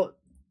 so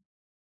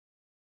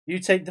you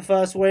take the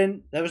first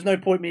win. There was no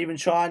point me even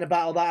trying to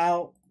battle that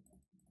out.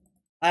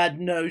 I had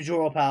no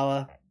draw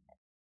power.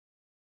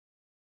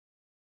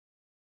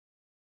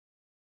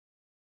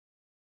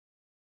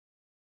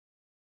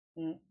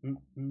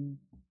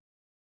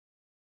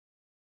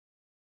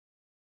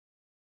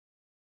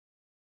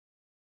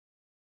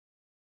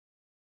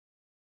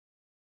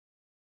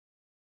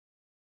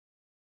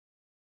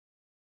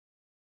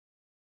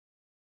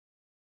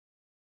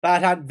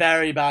 Bad hand,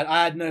 very bad.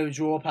 I had no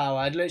draw power.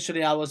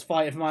 I was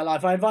fighting for my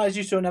life. I invited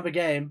you to another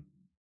game.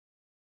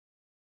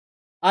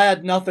 I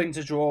had nothing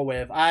to draw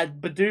with. I had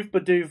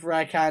Bidoof,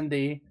 Rare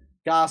Candy,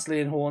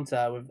 Ghastly, and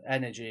Haunter with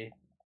energy.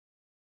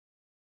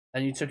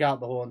 And you took out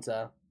the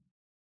Haunter.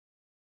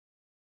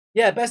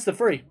 Yeah, best of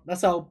 3.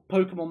 That's how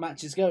Pokemon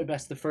matches go,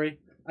 best of 3.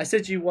 I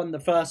said you won the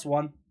first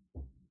one.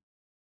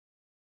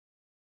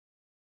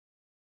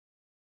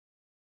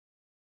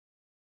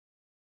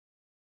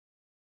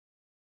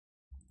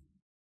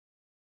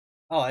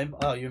 Oh,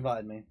 you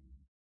invited me.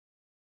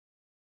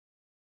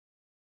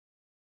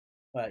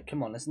 Right,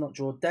 come on, let's not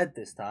draw dead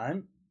this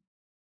time.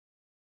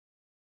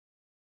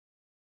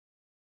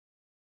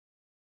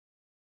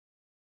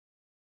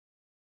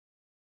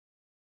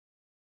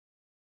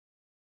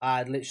 I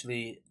had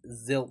literally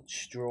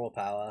zilch draw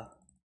power.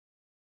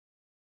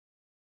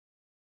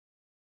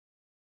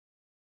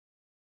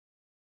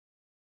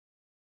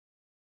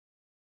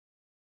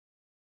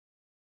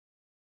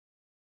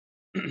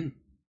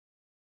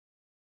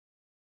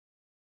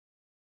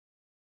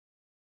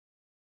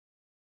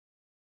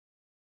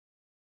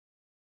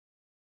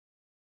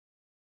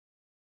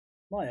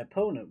 My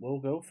opponent will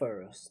go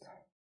first.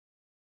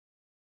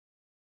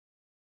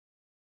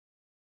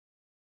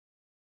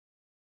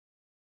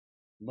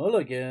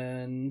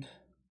 Mulligan.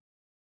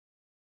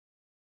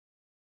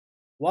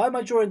 Why am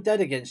I drawing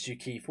dead against you,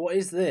 Keith? What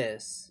is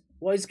this?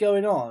 What is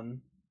going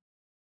on?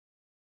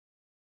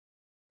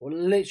 Well,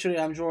 literally,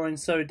 I'm drawing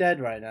so dead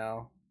right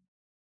now.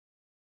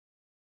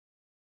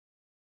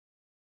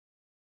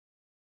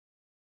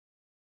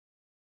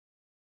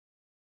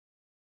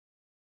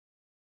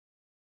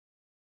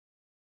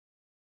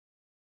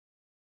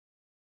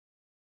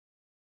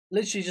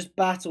 Literally just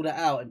battled it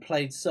out and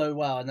played so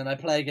well, and then I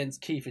play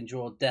against Keith and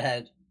draw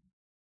dead.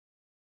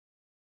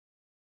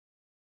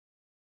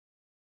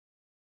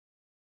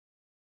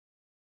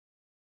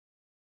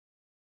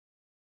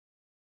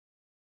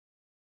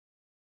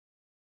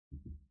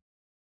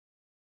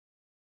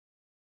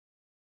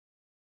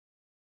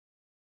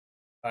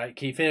 Alright,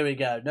 Keith, here we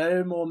go.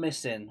 No more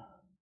missing.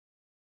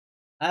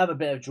 I have a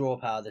bit of draw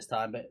power this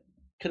time, but it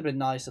could have been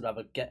nicer to have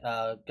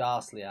a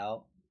Ghastly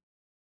out.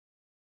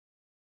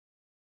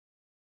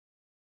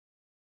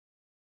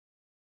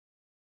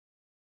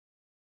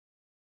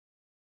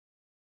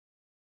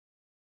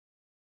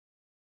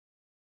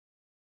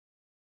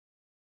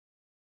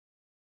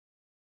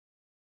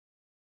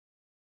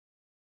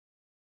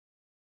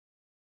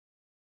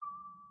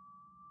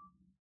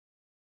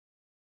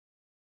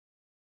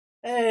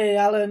 Hey,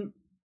 Alan.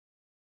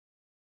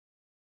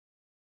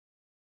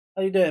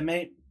 How you doing,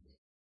 mate?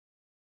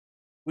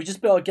 We just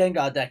built a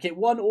Gengar deck. It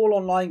won all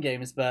online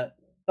games, but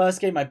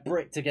first game I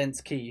bricked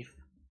against Keith.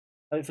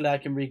 Hopefully I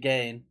can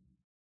regain.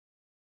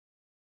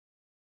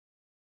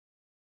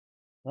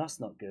 That's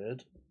not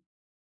good.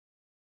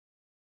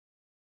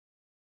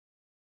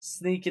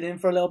 Sneaking in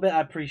for a little bit.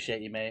 I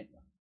appreciate you, mate.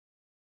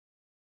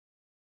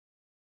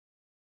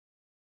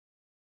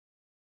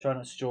 Try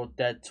not to draw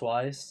dead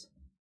twice.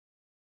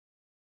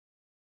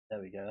 There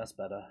we go. That's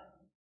better.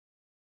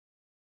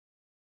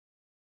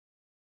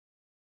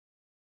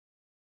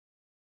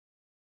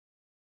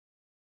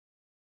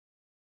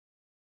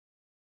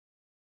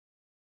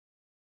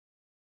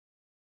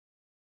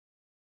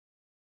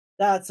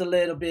 That's a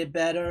little bit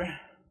better.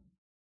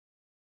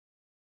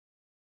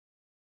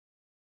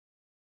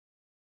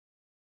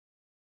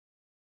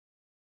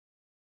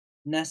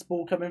 Nest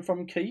ball coming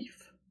from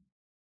Keith.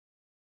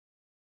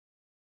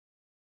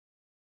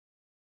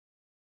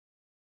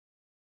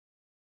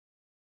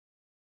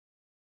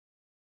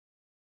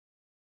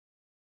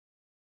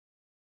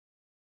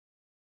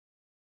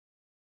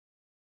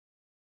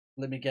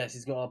 Let me guess,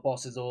 he's got our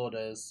boss's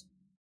orders.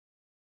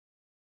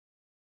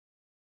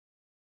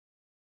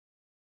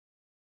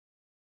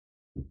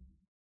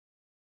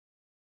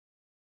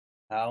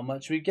 How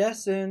much we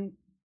guessing?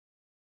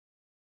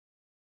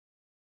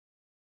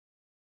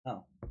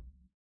 Oh.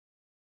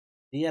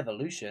 The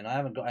evolution. I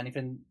haven't got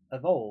anything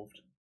evolved.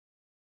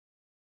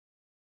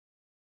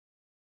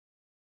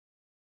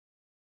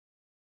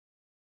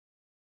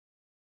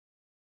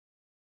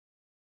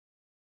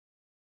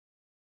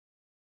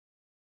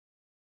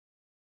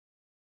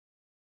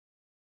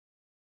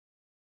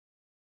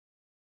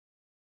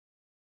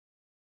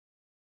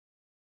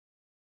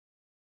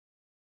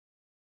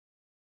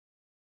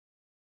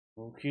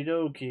 Okie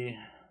dokie.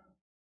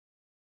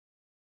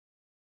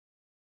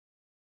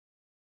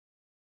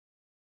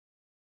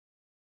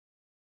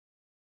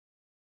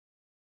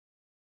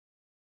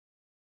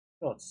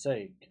 God's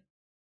sake.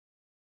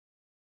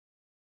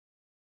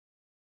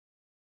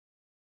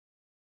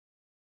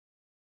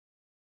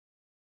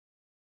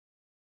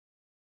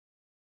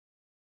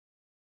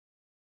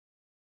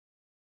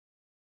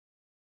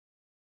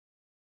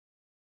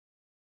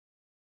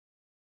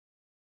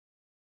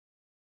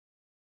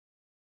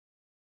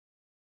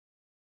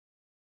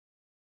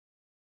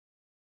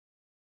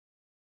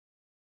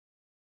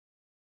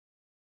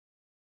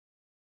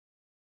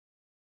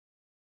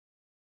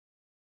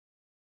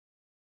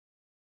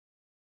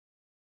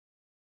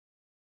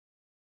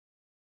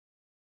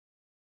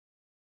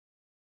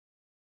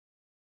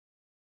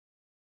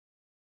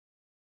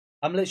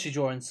 I'm literally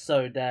drawing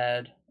so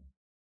dead.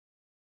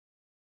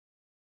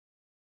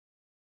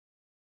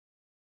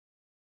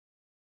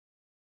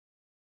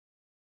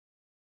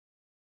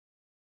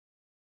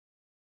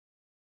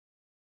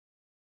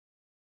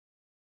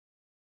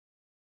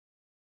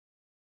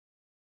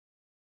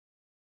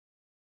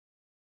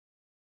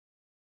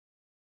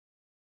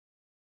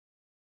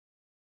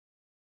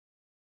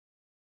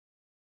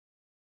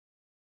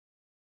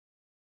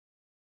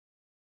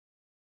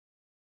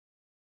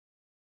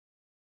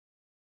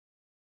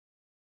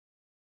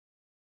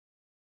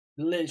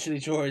 Literally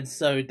drawing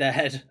so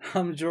dead.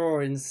 I'm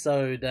drawing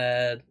so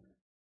dead.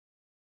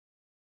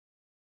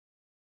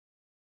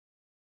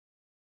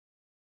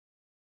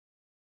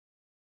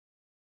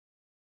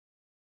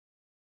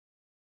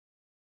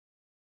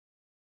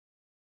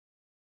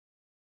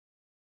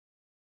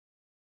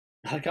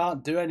 I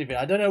can't do anything.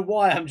 I don't know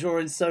why I'm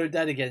drawing so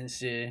dead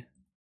against you.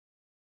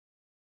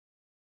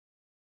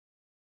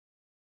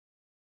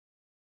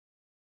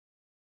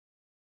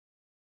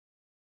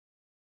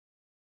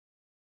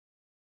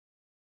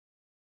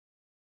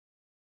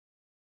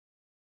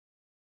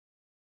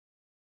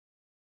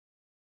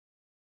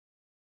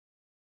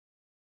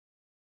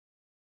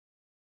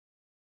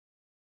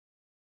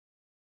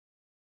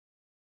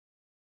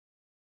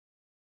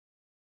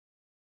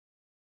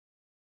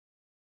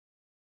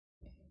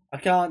 I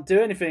can't do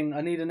anything.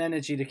 I need an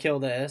energy to kill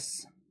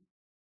this.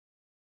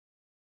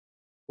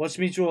 Watch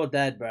me draw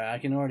dead, bro. I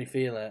can already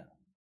feel it.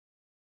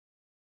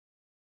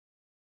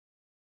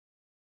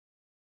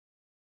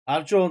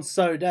 I've drawn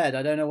so dead.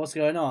 I don't know what's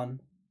going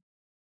on.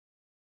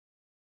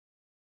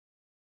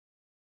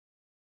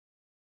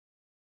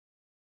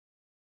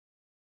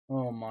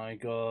 Oh my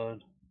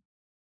god.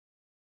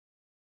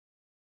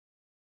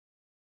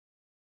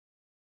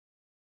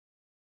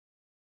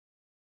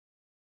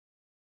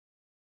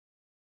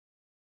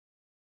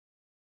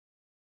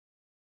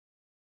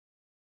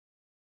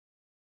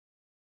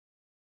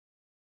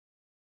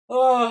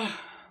 Oh.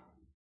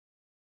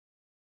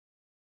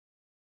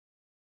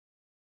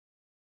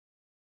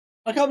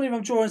 I can't believe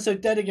I'm drawing so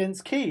dead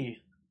against Keith.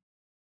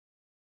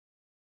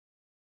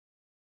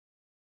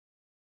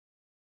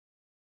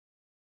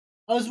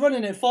 I was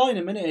running it fine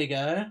a minute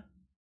ago.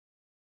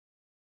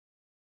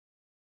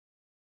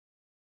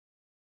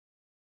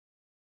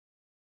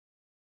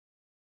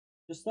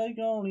 Just like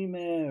Holy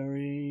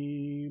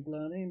Mary,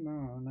 Bloody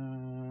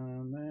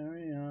Mona,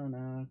 Mary on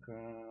a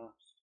cross.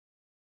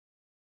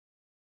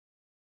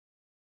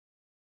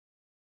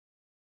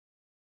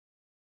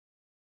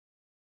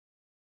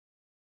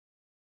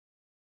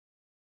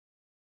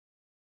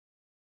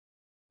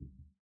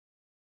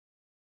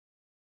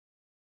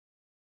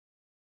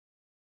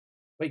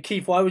 Wait,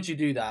 Keith, why would you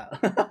do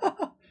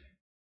that?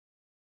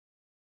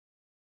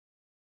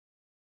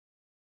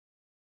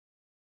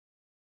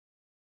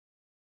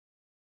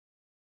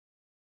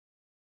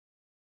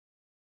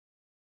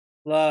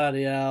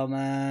 Bloody hell,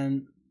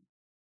 man.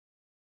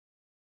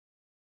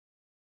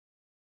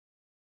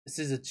 This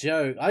is a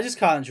joke. I just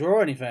can't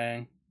draw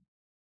anything.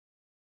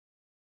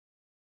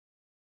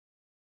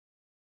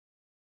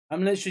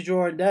 I'm literally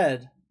drawing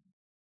dead.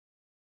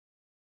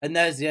 And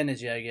there's the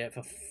energy I get,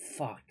 for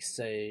fuck's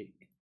sake.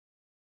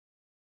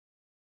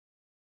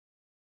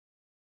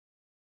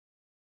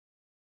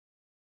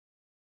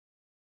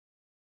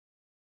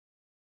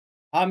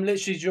 I'm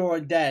literally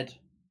drawing dead.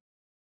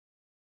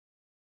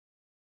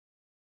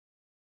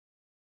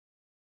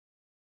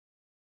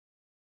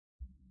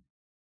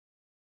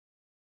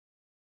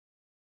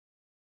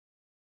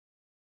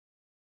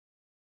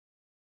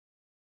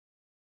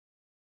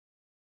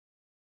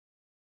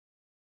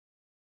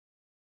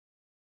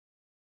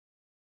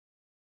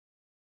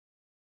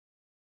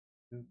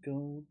 You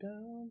go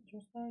down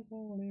just like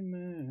Holy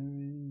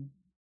Mary,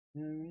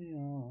 Mary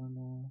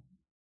on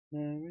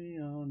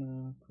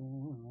a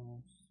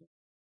cross.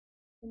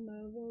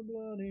 Never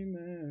Bloody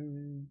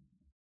Mary,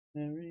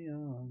 Mary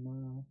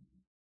on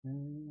a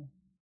Mary.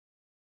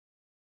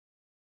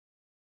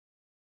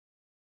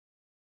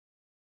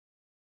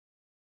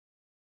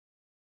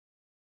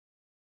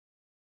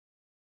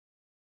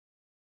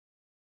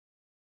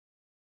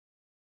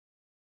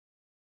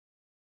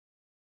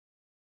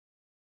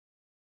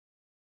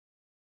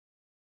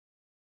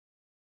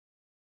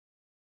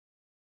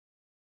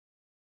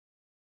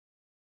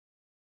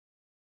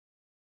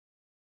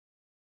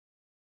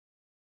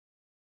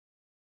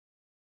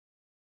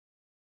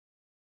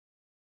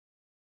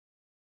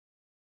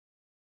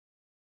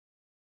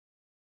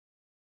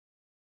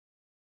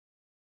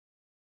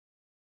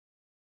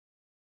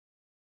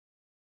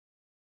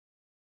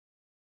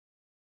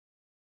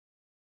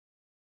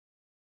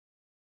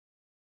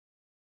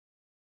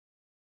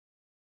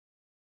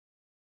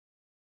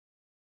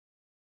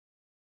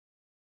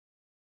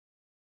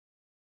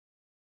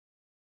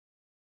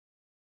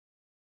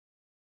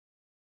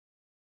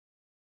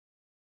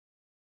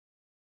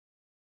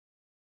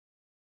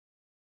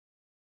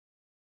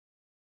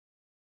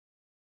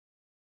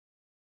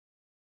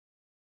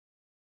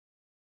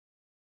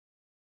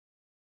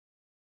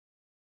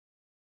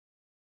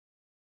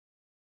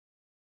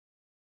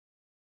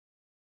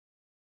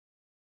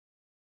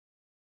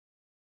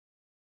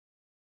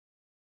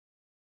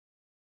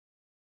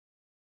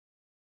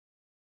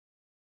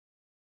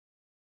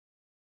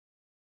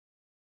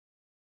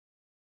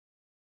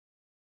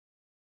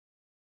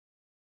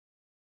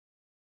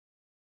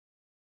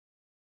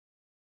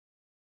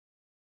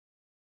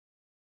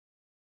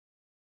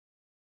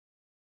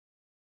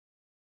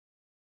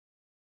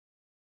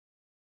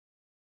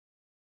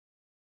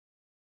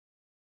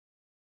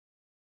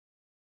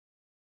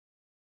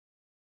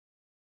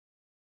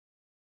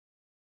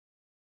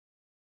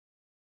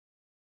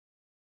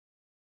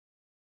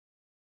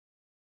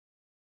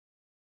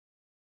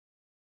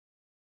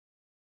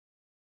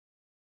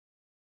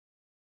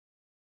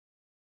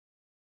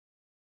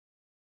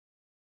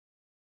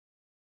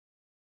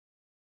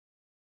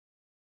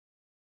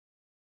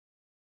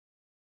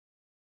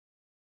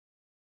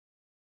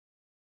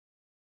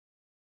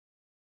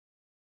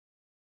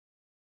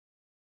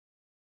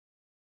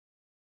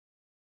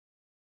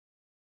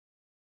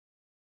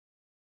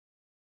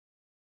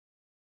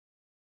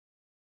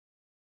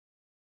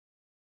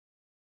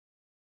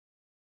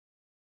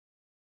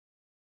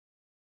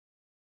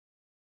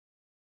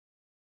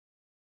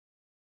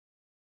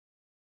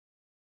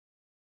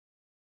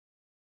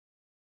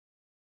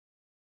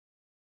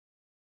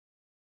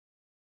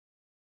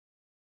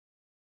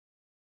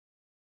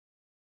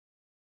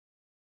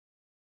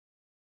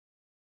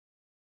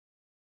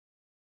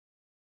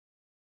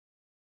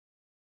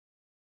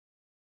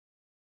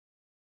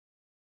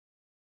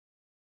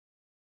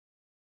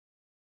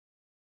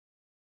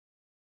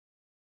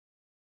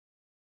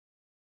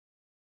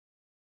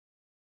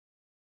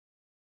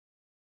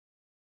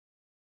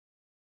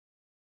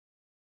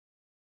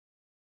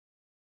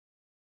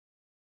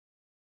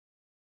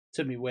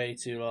 Took me way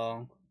too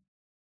long.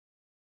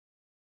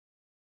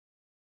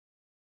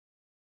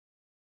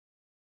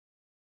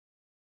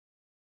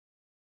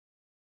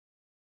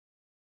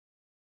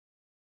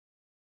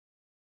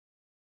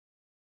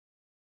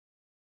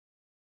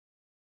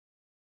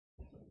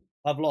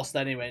 I've lost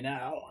anyway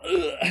now.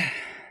 Ugh.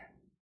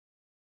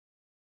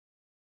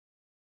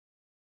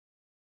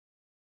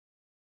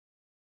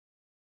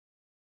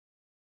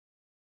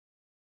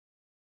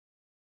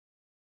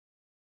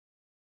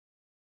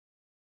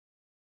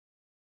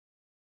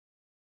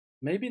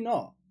 Maybe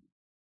not.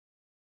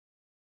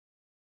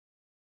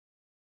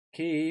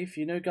 Keith,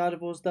 you know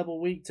Gardevoir's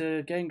double weak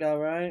to Gengar,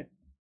 right?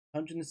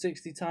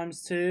 160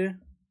 times 2.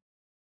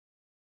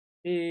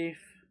 Keith,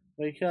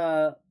 wake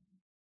up.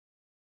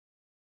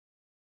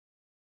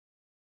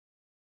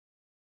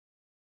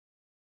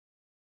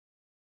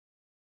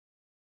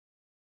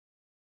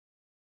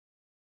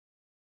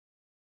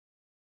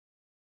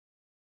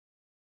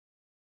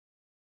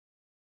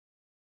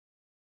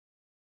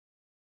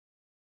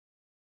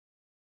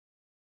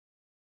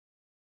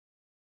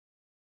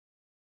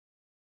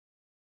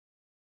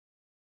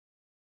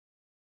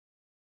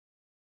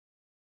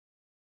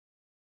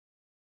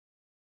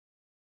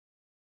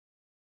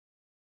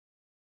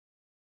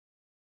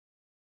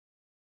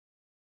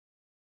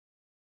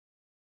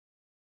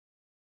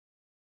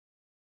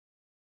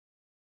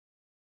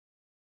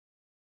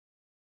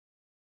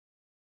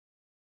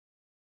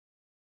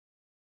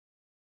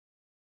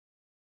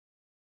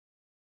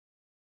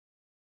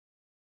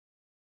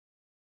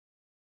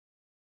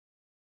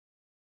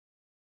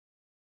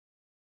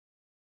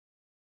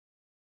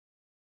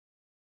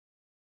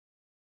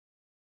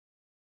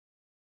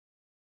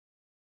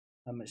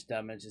 How much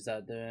damage is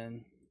that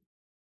doing?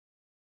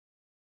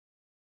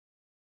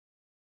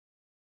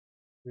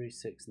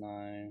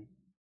 369.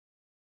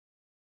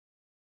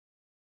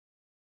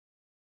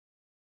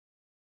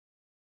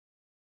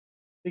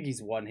 I think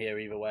he's won here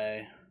either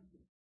way.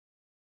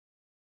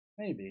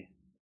 Maybe.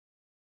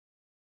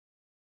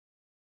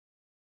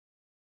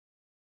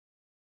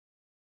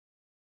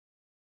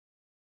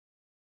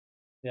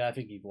 Yeah, I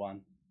think he's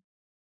won.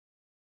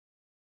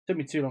 Took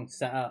me too long to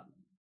set up.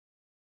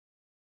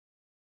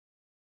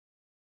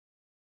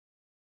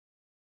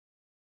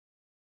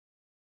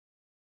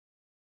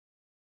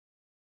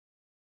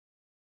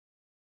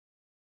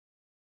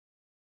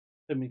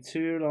 Took me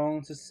too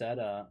long to set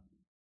up.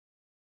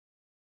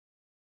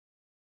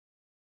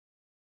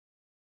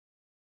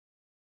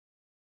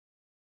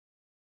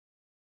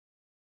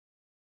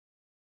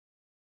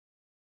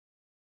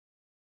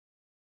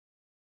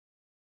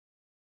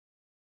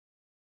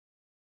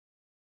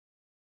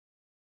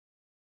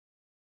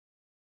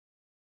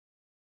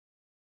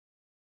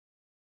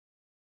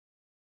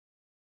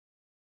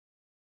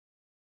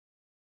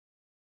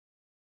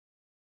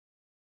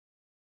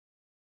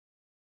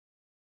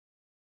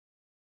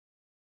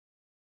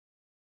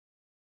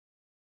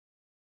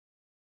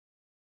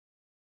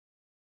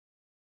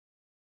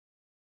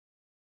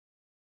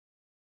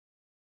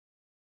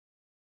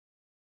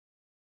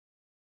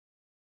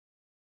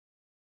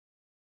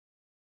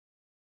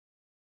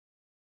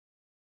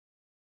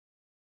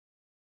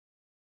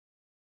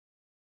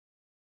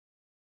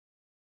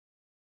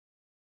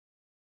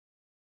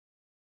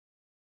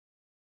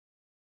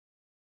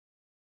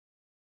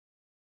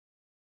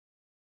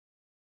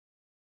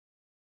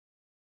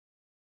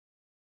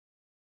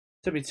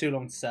 Took me too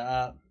long to set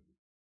up.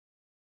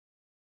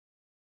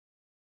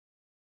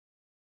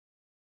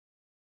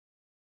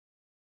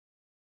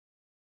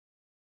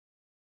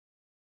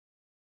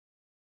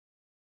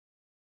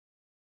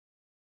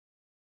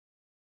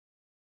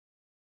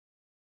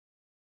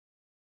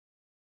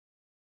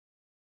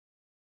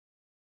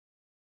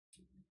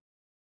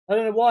 I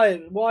don't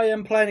know why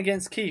I'm playing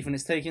against Keith and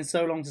it's taking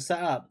so long to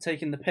set up,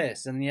 taking the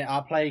piss, and yet I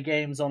play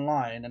games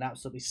online and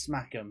absolutely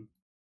smack him.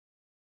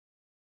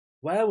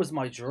 Where was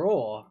my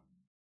draw?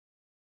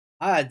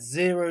 I had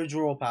 0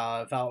 draw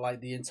power, it felt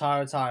like the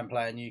entire time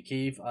playing you,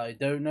 Keith. I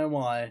don't know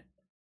why.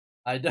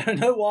 I don't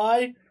know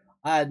why.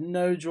 I had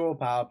no draw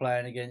power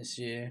playing against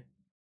you.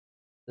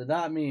 So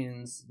that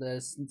means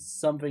there's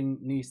something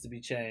needs to be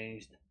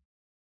changed.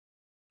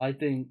 I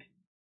think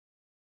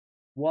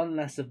one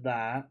less of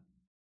that.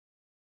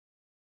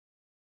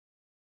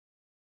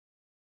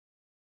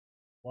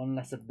 One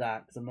less of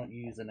that because I'm not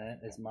using it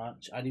as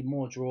much. I need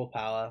more draw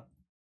power.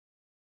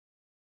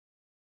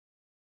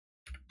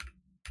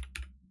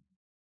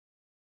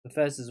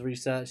 Professor's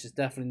research is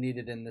definitely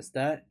needed in this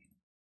deck.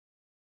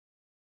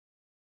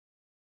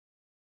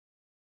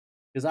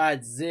 Because I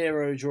had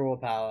 0 draw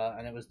power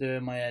and it was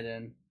doing my head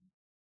in.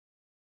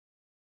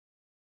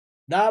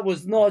 That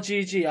was not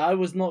GG. I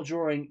was not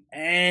drawing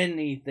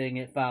anything,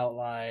 it felt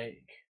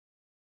like.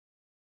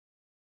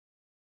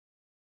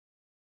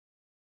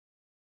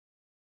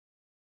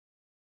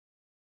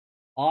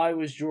 I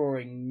was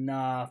drawing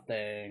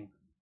nothing.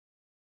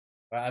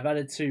 Right, I've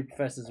added 2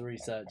 Professor's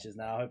researches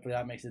now. Hopefully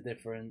that makes a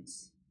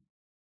difference.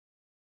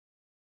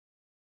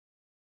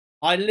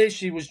 I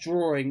literally was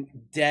drawing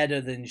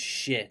deader than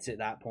shit at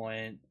that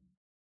point.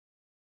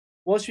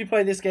 Watch me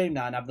play this game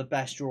now and have the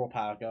best draw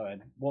power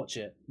going. Watch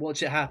it.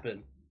 Watch it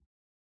happen.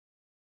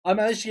 I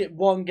managed to get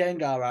 1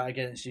 Gengar out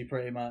against you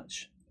pretty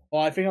much.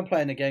 Well, I think I'm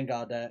playing a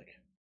Gengar deck.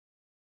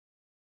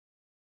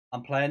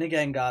 I'm playing a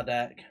Gengar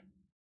deck.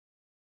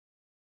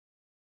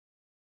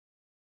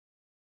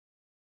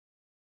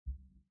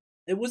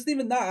 It wasn't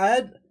even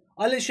that.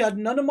 I literally had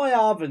none of my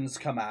Arvens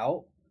come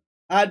out.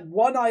 I had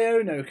 1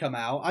 Iono come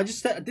out. I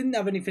didn't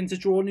have anything to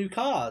draw new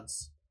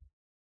cards.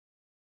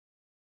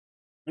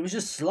 It was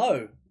just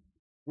slow.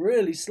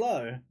 Really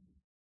slow.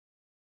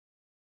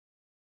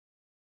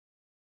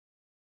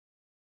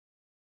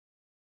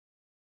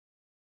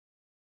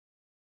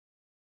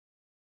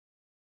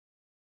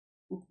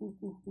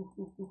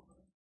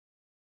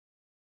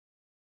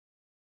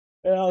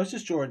 Yeah, I was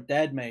just drawing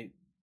dead, mate.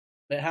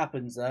 It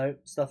happens though.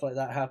 Stuff like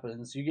that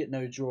happens. You get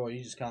no draw,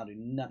 you just can't do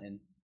nothing.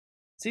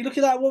 See, look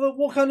at that.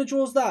 What kind of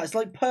draw is that? It's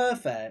like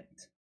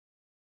perfect.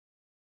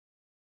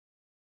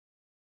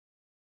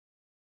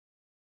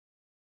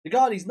 The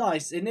Guardian's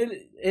nice.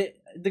 The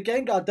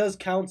Gengar does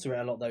counter it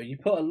a lot though. You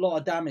put a lot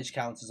of damage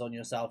counters on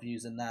yourself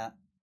using that.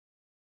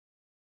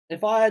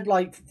 If I had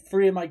like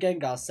 3 of my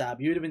Gengar set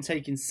up, you would have been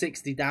taking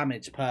 60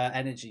 damage per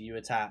energy you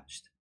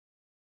attached.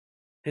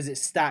 Because it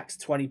stacks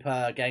 20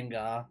 per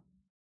Gengar.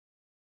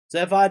 So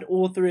if I had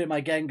all 3 of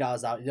my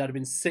Gengars out, you'd have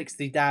been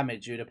 60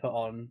 damage you'd have put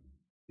on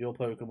your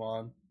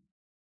Pokemon.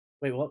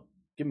 Wait, what?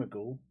 Give him a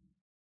goal.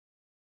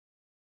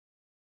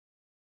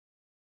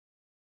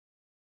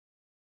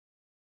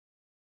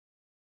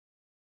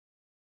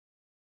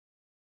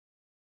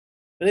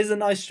 It is a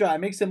nice strat.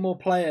 It makes it more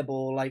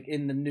playable, like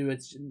in the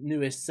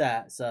newest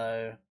set.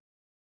 So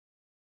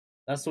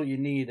that's what you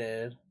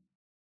needed.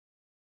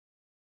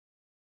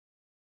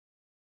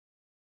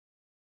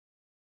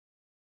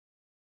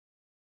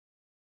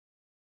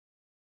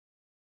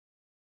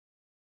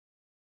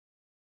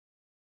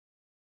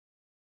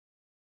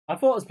 I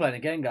thought I was playing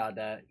a Gengar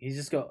deck. He's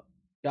just got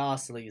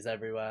Ghastlies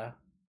everywhere.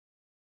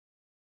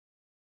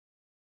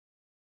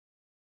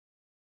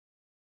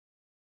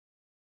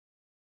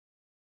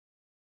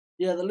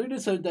 Yeah, the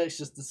Lunatone deck's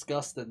just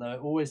disgusting though.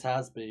 It always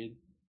has been.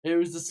 It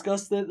was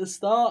disgusting at the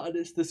start and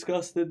it's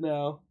disgusting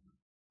now.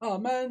 Oh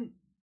man,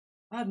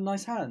 I had a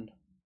nice hand.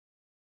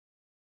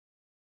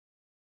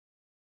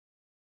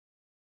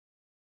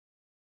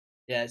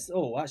 Yeah, it's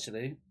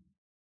actually.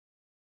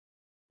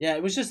 Yeah,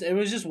 it was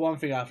just one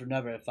thing after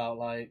another, it felt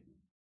like.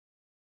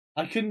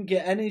 I couldn't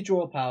get any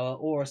draw power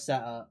or a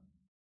setup.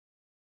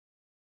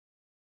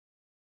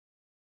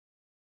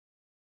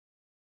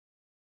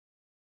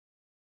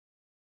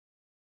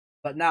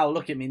 But now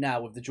look at me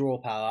now with the draw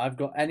power. I've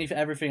got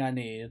everything I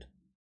need.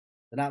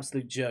 An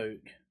absolute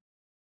joke.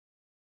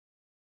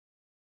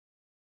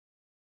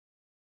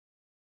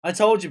 I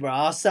told you, bro.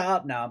 I'll set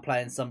up now. I'm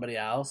playing somebody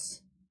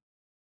else.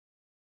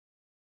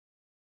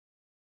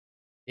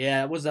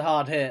 Yeah, it was a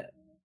hard hit.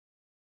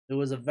 It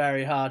was a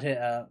very hard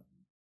hitter.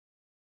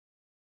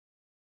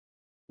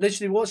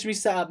 Literally, watch me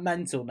set up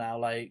mental now.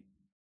 Like,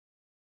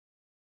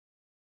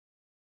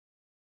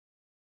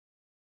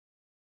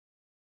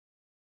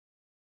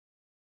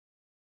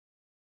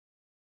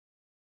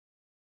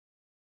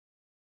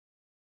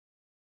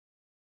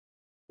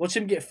 watch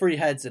him get 3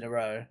 heads in a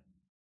row.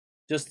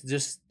 Just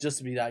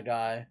to be that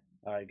guy.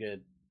 All right,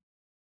 good.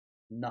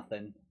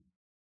 Nothing.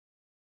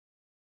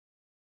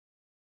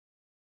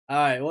 All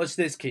right, watch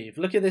this, Keith.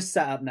 Look at this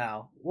setup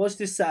now. Watch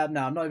this setup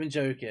now. I'm not even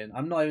joking.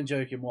 I'm not even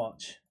joking.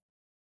 Watch.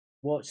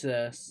 Watch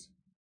this.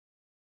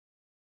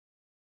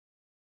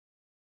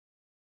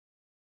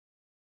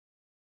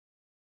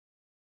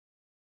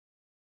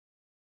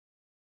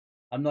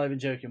 I'm not even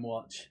joking.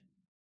 Watch.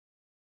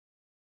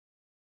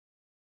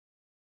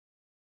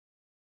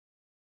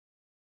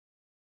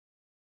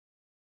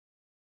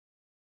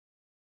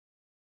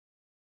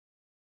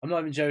 I'm not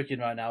even joking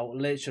right now.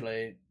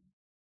 Literally.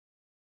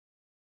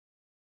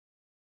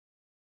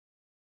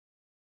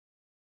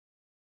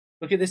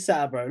 Look at this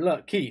setup, bro.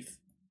 Look, Keith.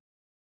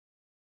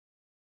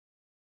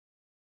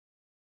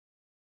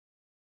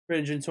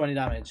 320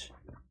 damage.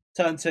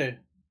 Turn 2.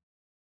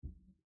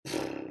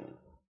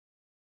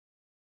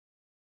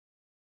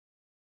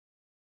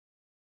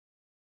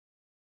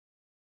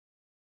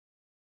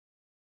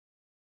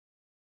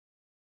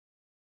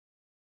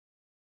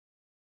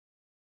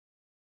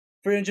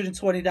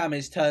 $320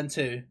 damage, turn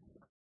 2.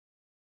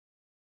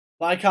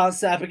 But I can't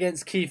set up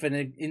against Keith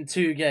in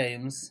 2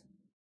 games.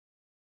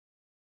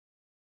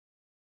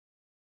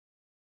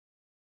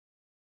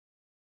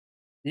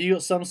 You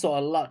got some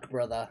sort of luck,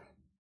 brother.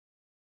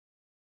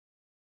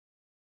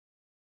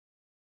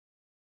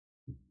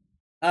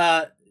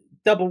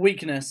 Double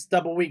weakness.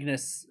 Double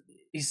weakness.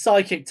 He's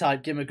psychic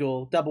type,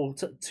 Gimmighoul. Double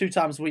 2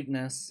 times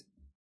weakness.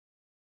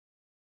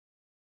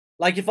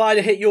 Like if I'd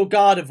have hit your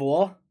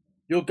Gardevoir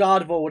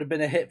would have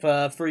been a hit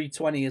for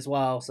 320 as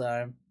well,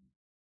 so.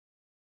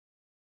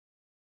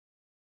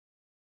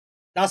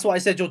 That's why I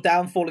said your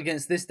downfall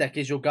against this deck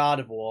is your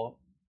Gardevoir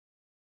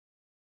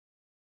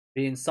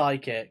being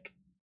psychic.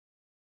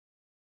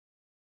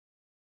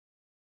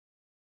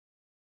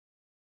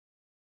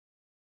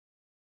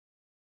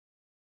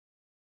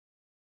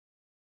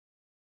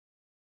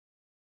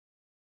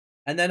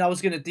 And then I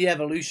was going to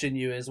de-evolution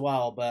you as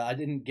well, but I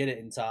didn't get it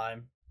in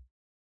time.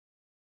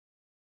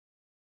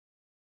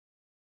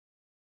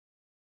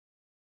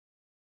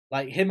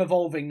 Like, him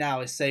evolving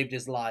now has saved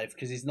his life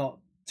because he's not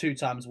 2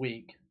 times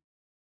weak.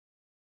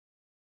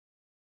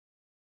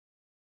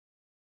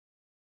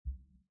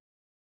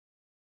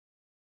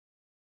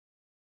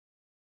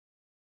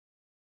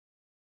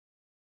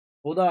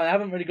 Although I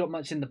haven't really got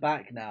much in the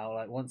back now,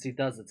 like, once he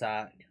does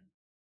attack.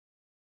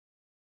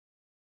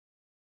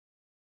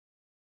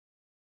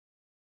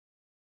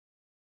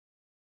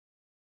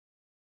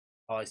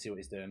 Oh, I see what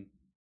he's doing.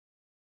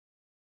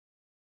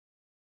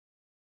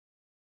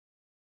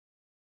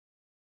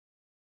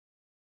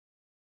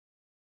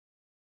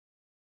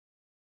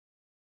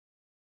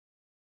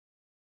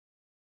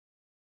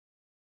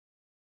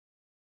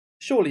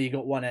 Surely you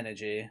got one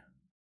energy.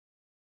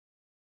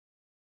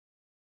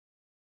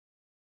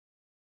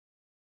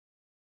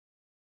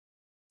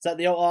 Is that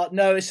the old art?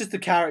 No, it's just the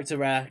character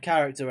rare.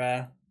 Character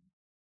rare.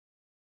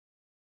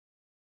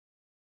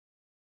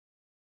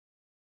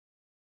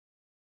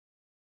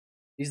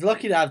 He's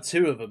lucky to have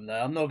 2 of them,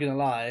 though. I'm not gonna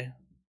lie.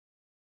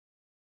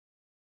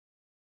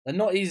 They're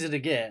not easy to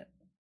get.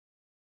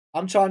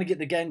 I'm trying to get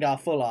the Gengar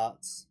full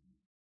arts.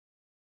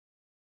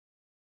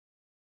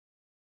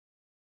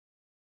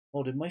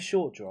 Oh, did my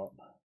short drop?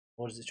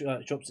 Or does it,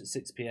 it drops at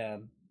 6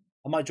 PM?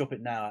 I might drop it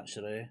now,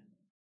 actually.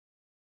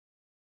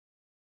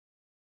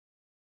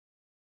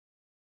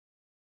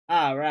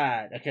 Ah,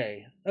 right.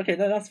 Okay. Okay,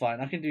 no, that's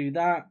fine. I can do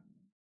that,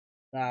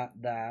 that.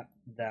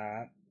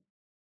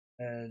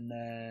 And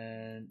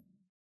then...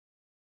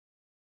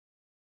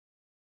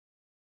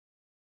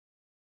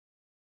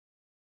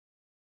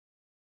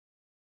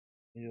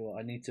 You know what,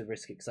 I need to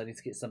risk it because I need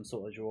to get some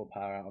sort of draw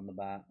power out on the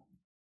bat.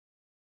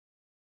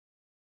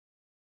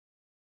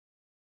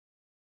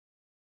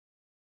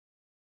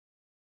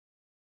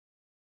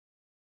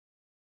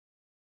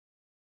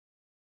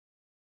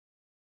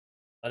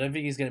 I don't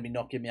think he's going to be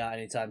knocking me out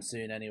anytime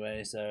soon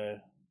anyway, so...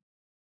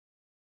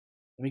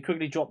 Let me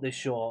quickly drop this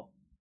short.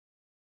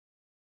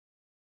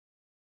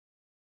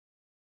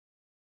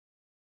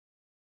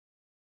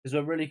 Because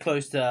we're really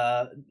close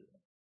to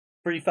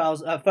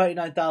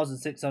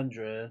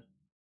 39,600.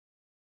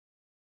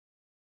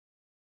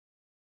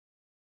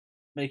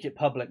 Make it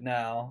public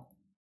now.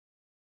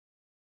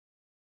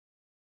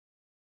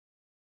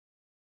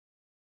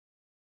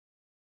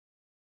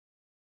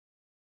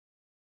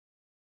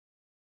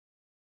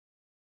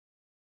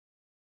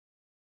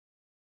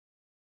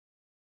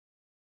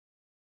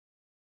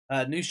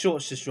 New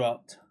shorts just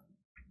dropped.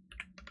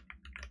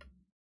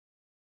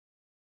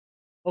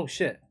 Oh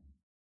shit.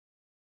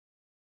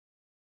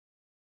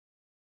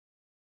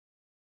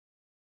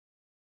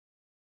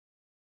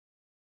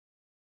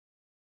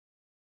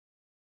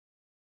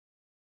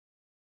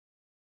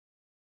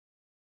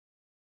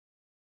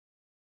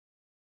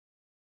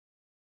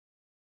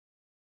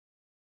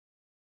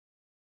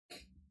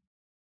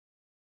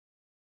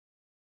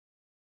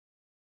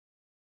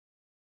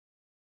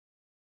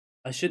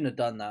 I shouldn't have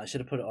done that. I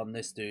should have put it on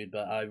this dude,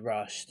 but I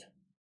rushed.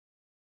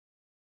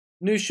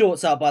 New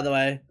shorts out, by the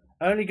way.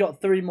 I only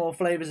got 3 more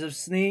flavors of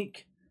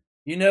Sneak.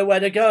 You know where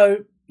to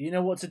go. You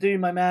know what to do,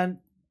 my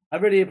man. I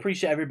really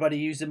appreciate everybody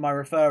using my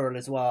referral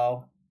as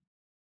well.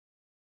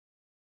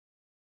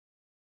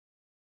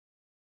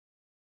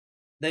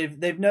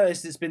 They've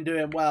noticed it's been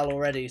doing well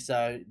already,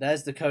 so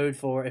there's the code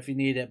for it if you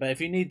need it. But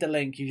if you need the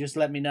link, you just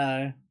let me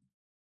know.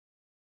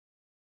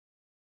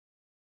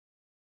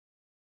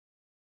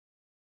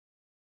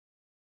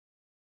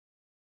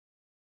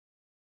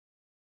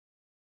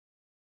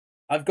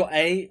 I've got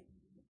 8.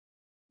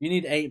 You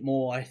need 8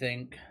 more, I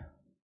think.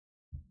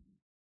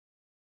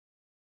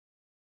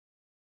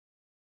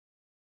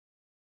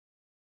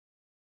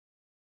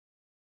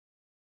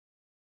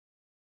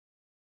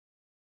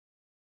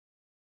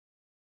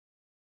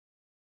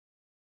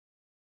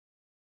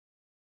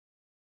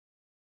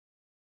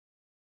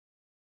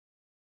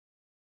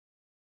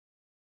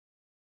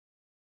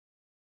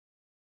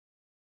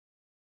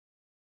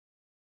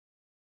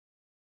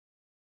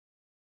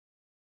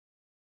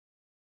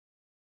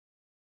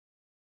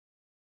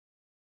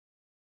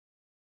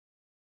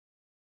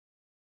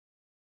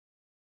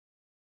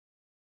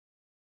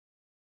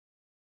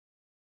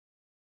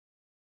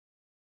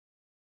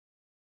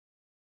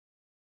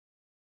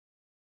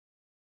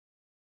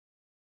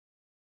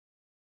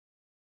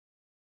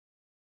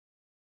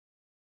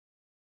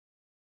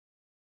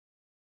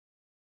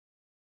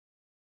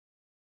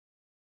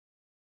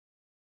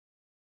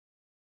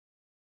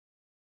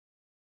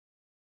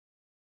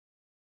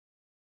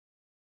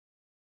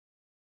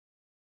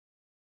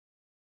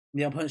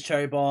 The Punch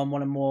Cherry Bomb,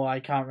 one more I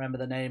can't remember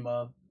the name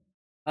of.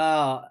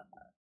 I'm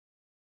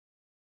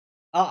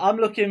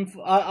looking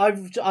for,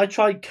 I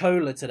tried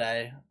cola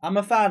today. I'm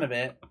a fan of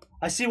it.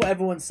 I see what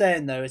everyone's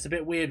saying though. It's a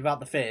bit weird about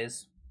the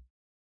fizz.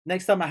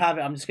 Next time I have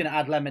it, I'm just gonna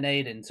add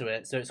lemonade into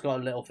it, so it's got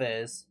a little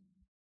fizz.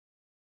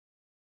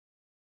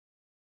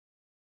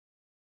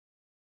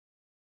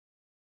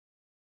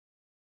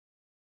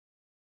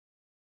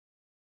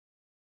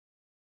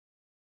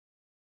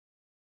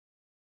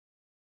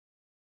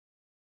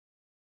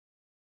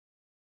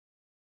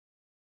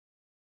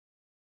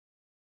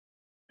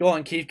 Go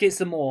on, Keith, get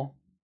some more.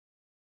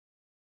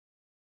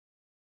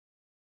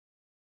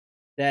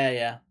 There,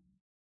 yeah.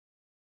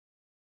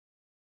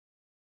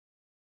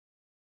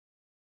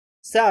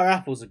 Sour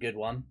apple's a good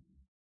one.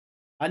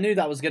 I knew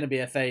that was gonna be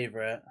a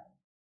favourite.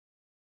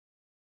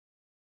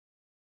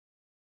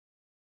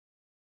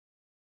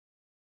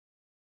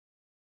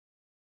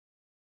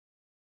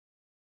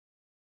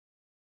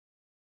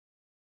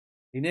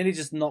 He nearly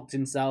just knocked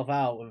himself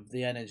out with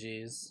the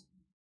energies.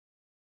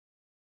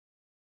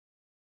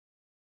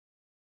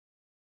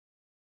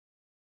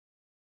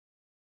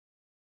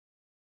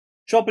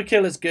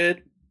 Tropikilla's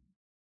good.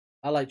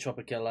 I like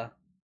Tropikilla.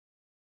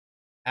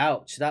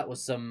 Ouch, that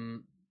was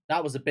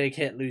a big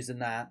hit losing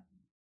that.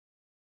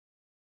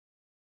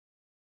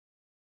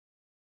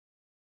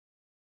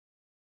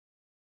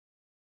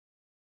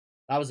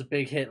 That was a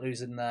big hit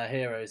losing the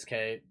hero's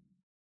cape.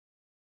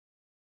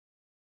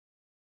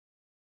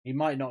 He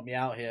might knock me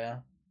out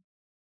here.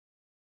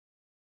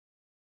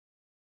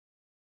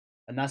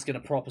 And that's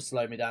going to proper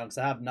slow me down because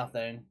I have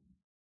nothing.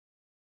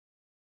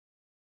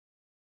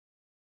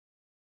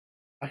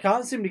 I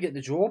can't seem to get the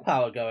draw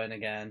power going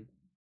again.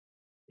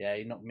 Yeah,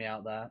 he knocked me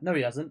out there. No,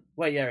 he hasn't.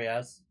 Wait, yeah, he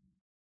has.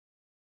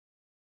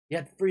 He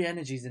had 3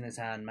 energies in his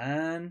hand,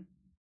 man.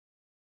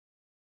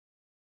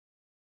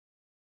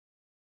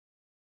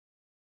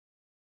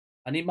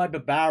 I need my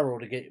barrel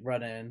to get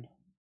running.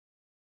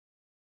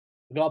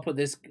 I've got to put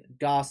this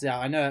ghastly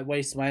out. I know it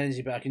wastes my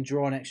energy, but I can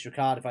draw an extra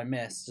card if I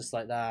miss, just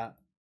like that.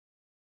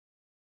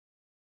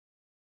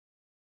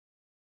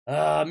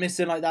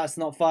 Missing like that's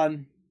not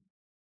fun.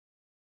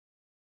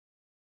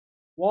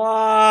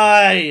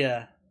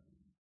 Why?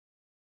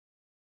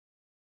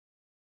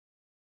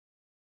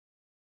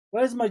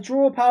 Where's my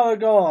draw power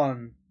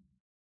gone?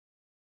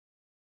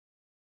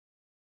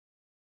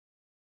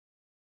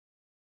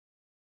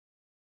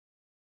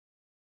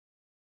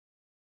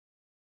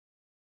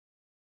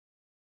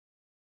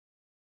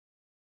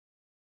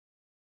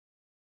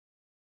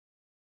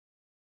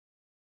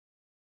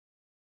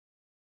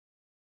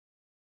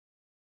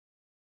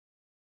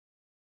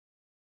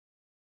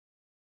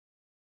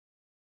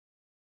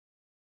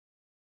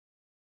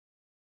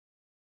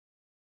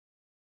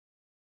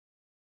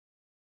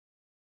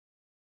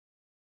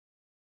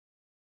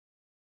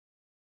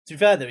 To be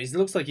fair though, he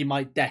looks like he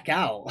might deck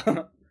out.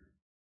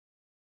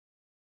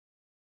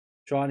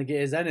 Trying to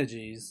get his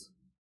energies.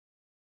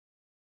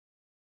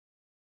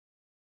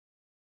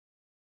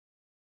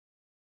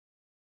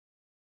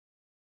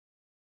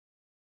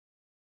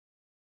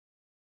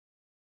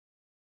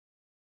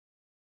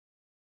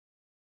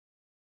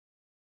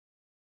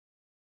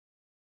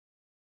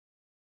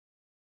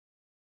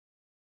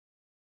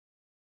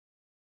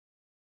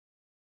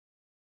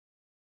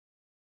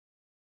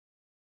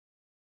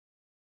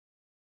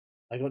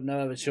 I got no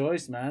other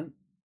choice, man.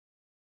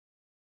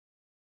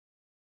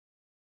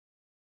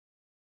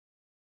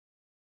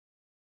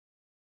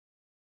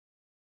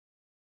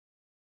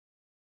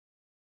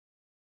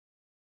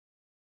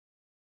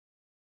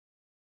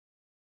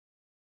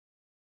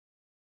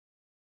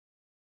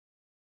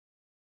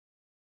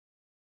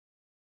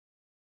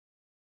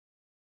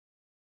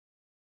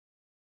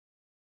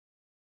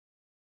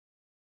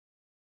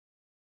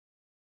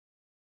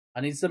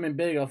 I need something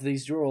big off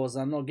these draws.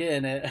 I'm not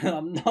getting it.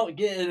 I'm not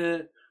getting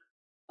it.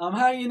 I'm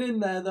hanging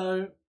in there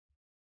though.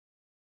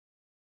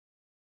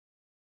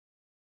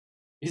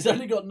 He's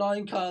only got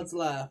 9 cards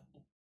left.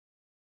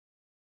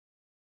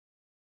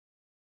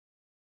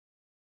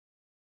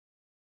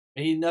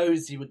 He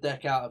knows he would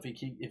deck out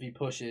if he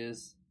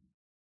pushes.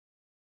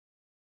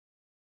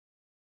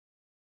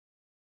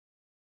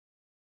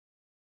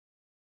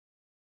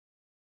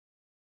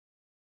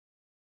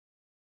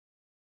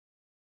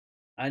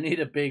 I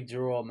need a big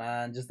draw,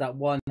 man. Just that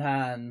one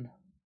hand.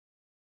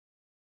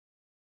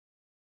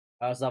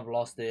 Or else I've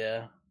lost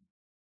here.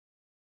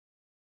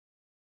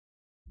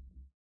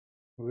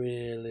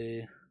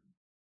 Really?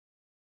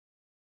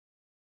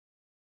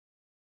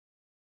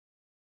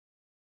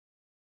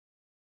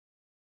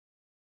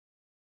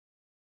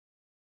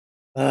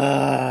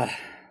 Ugh.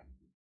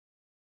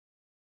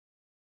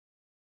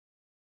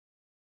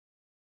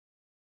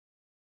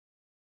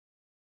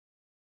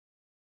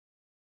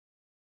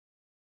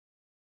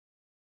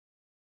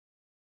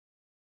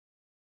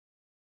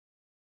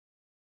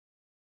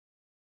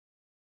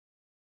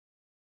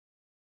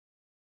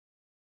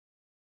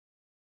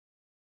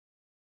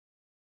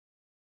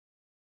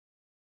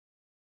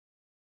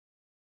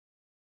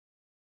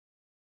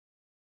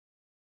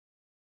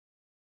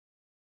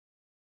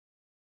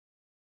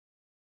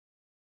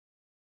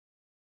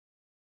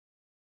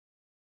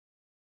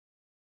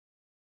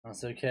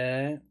 That's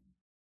okay.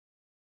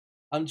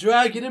 I'm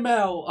dragging him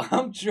out.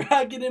 I'm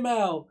dragging him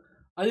out.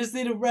 I just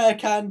need a rare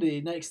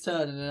candy next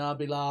turn and then I'll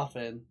be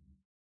laughing.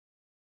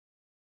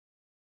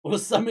 Or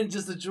something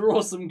just to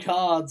draw some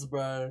cards,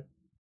 bro.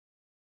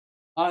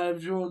 I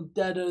have drawn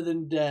deader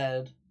than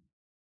dead.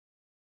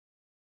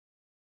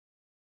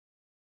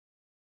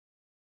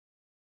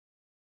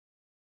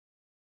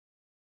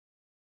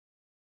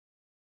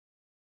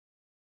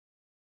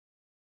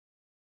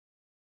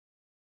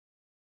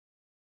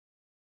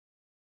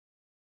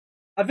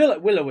 I feel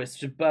like Will-O-Wisp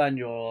should burn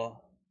your...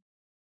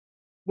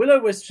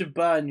 Will-O-Wisp should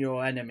burn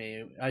your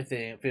enemy, I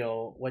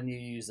feel, when you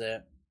use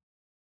it.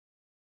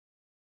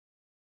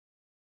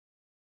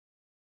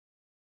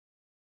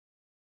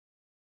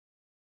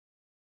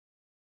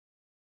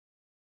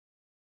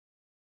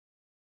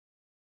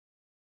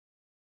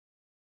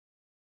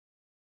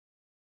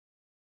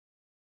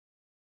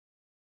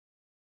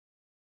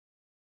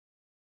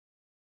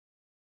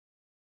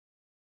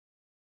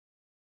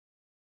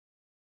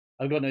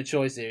 I've got no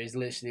choice here. He's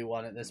literally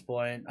won at this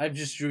point. I've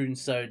just drawn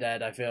so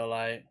dead, I feel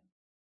like.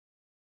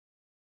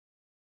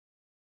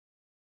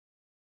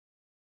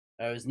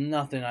 There was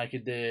nothing I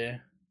could do.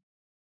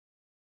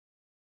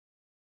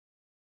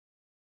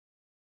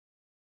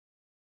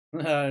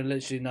 No,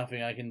 literally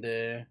nothing I can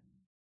do.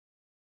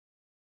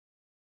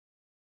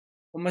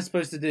 What am I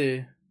supposed to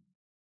do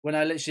when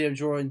I literally am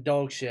drawing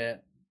dog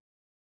shit?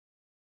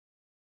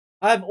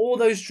 I have all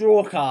those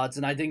draw cards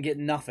and I didn't get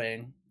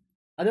nothing.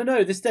 I don't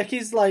know. This deck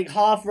is like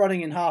half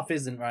running and half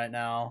isn't right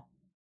now.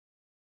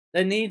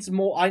 There needs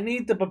more. I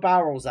need the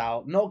barrels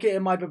out. Not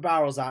getting my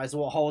barrels out is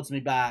what holds me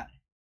back.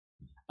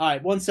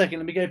 Alright, 1 second.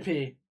 Let me go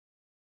pee.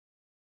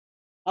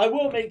 I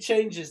will make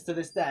changes to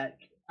this deck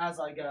as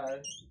I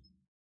go.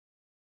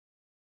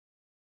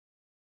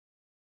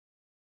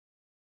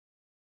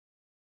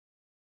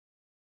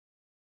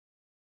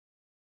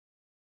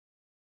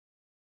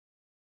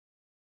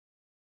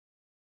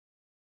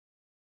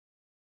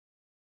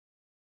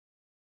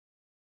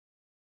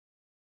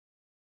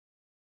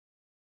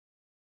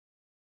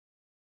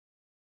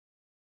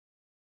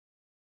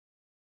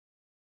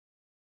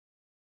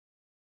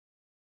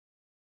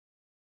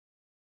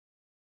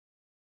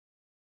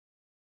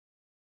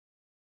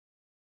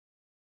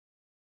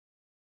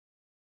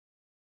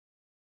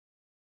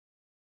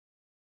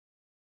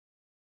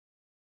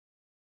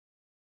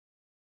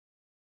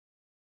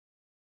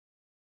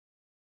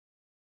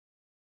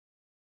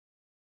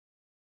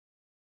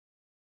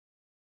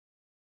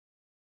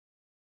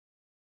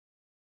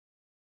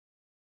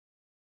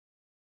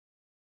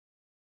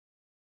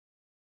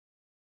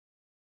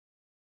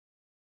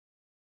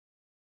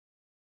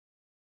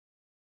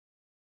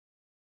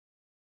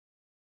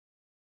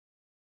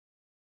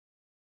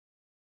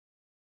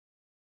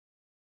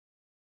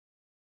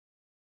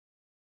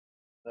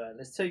 But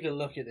let's take a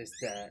look at this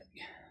deck.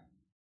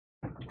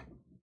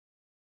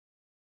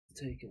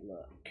 Take a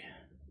look.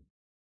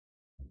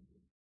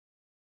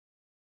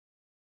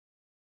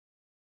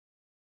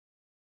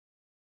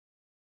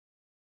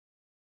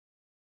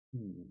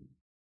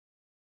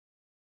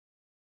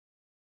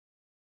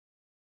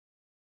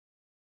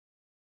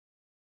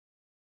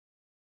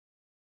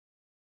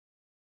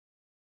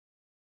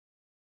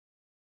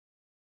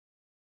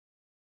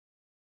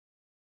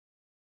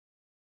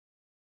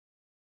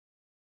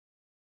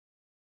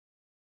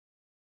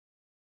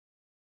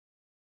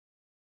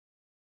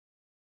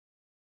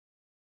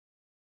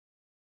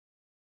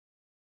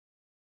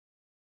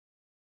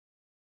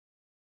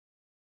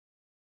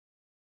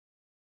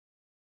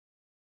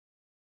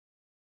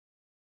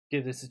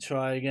 Give this a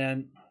try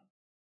again.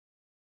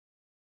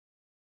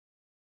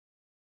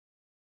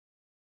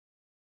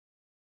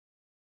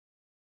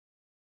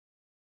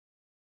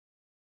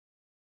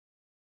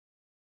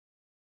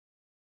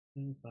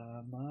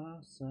 By my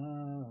side.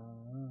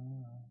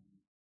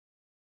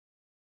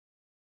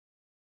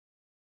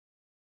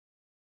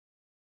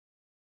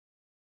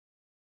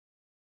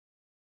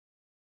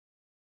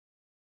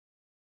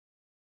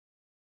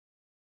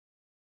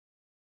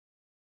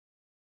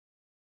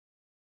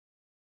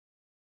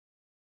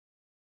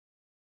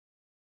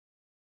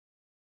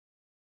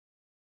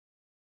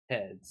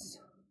 Heads.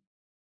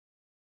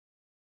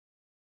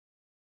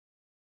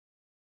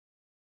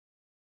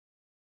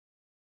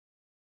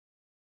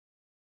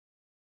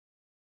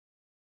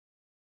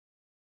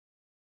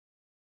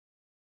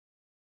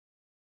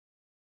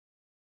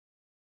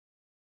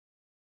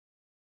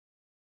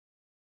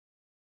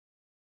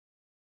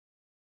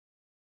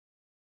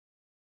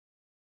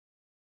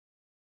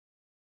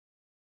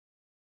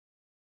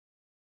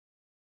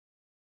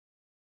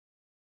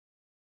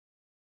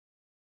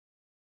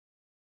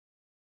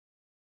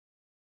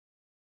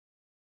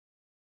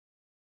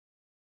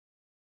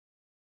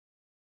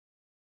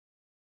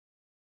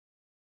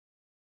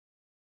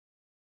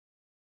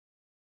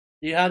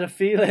 You had a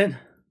feeling?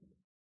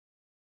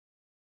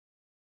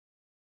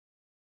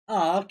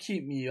 Ah,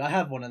 cute Mew. I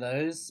have one of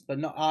those, but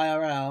not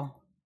IRL.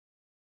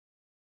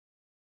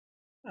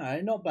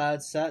 Alright, not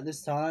bad set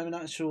this time. An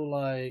actual,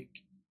 like,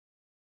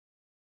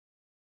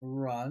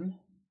 run.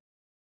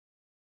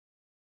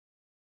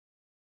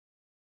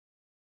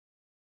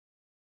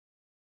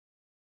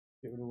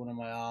 Get rid of one of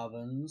my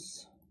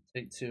Arvens.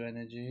 Take 2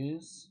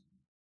 energies.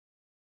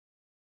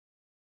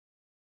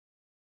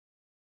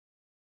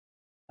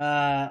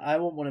 I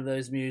want one of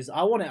those Mews.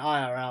 I want it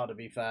IRL, to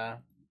be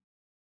fair.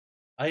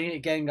 I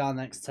can get Gengar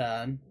next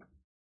turn.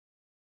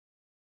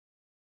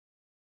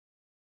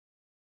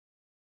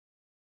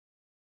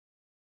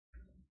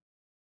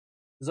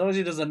 As long as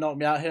he doesn't knock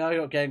me out here, I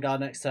got Gengar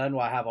next turn,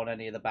 where I have on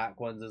any of the back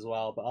ones as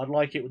well. But I'd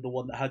like it with the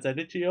one that has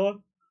energy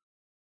on.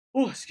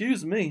 Oh,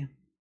 excuse me.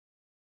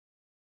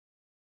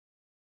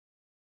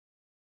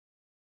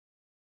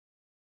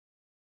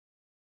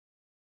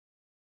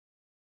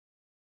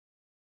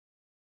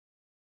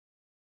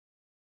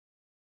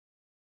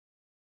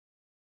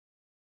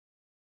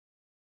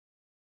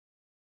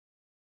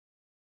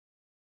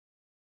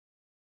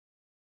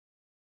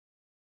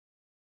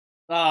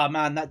 Ah,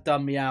 man, that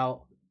dumbed me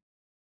out.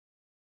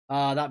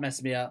 Ah, that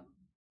messed me up.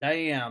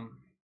 Damn.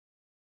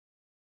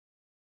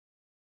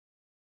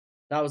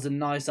 That was a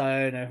nice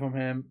Iono from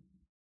him.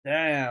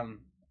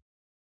 Damn.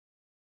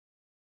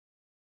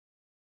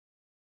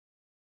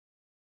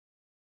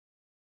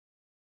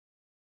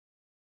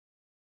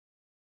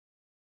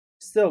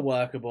 Still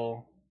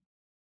workable.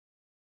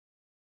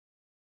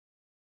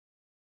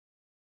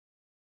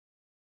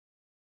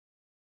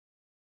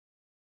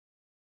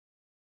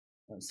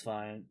 That's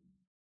fine.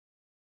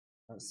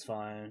 That's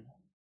fine.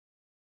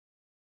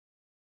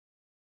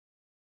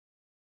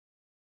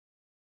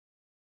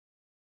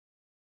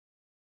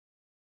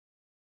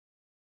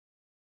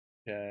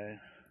 Okay.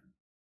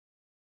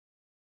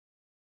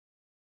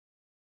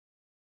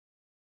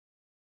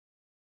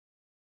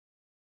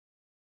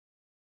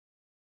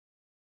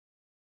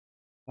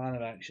 Plan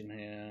of action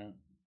here.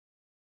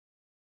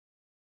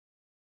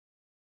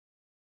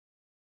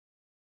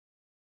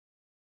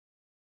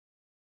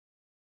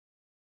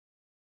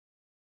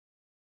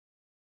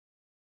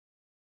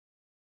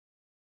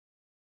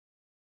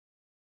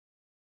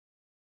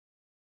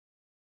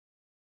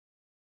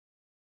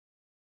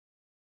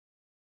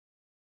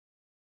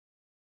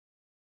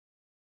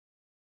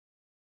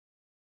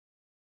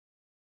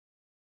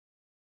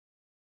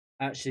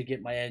 Actually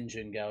get my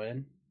engine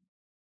going.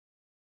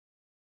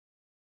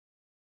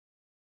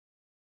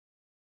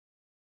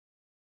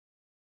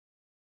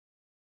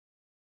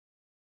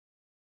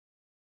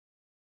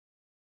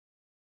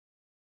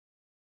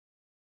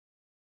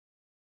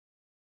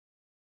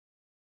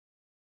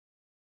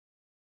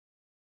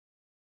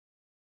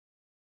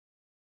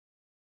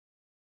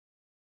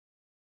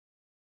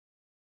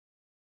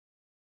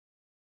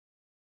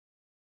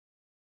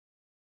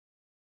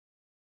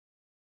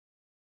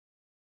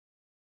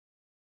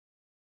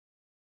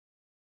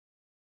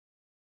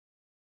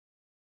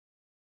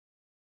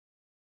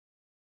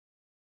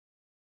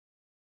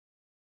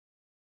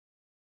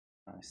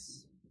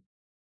 Nice.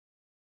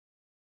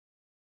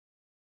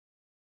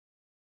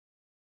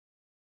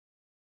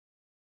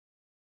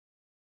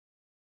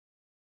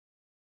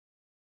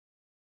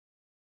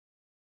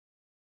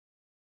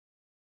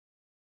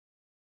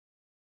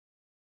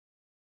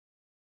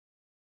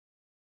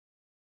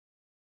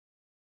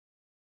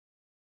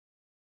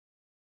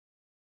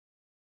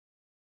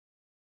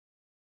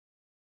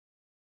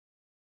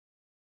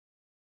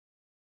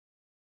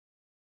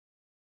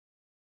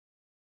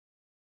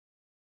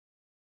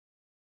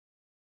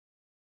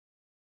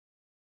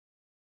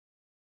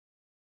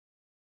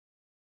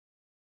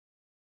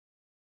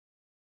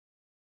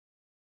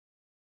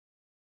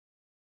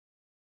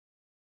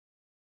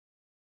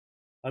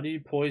 How do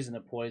you poison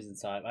a poison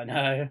type? I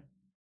know.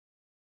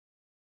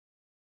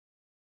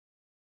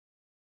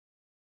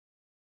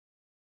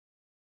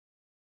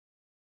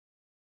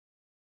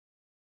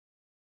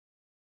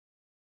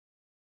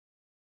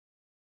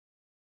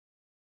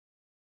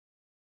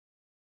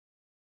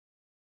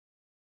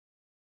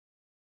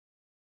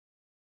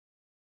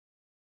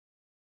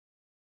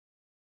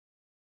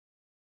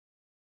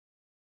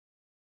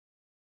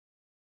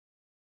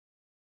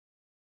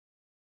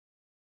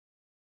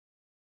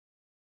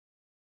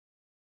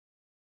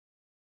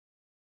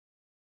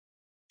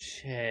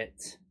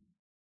 Shit.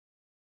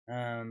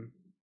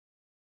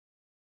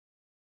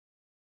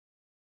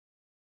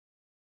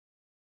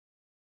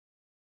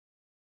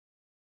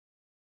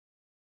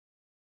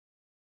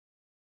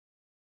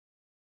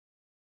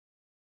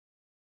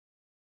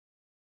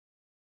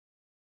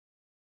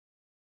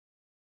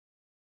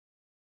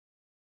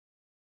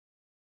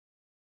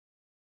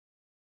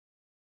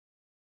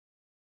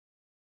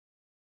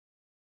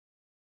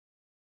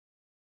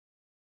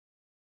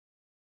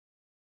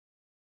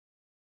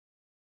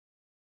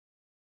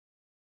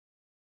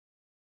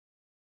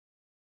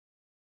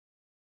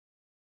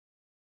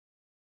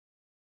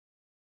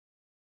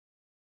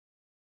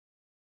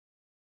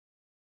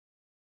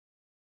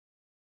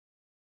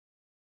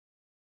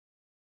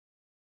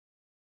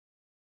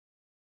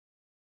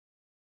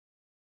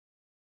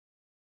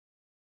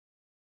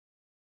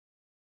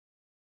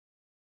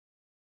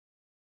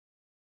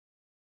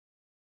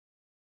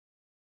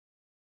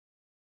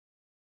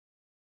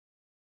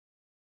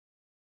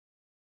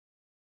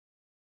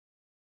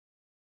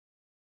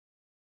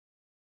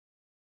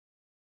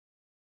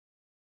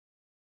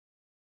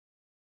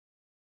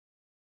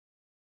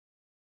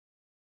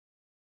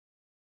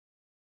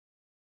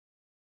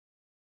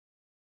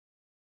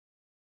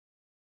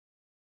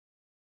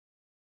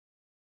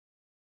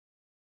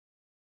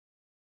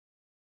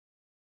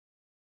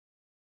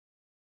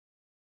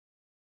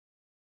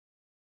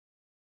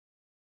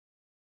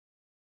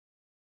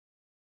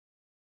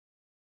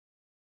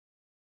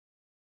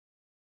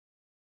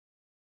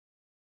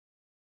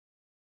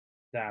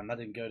 Damn, that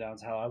didn't go down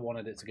to how I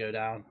wanted it to go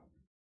down.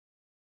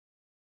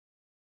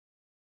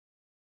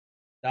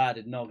 That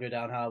did not go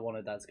down how I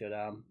wanted that to go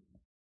down.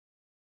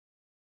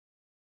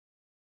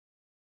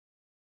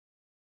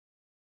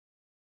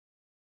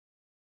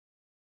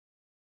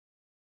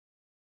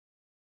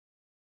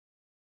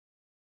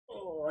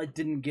 Oh, I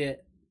didn't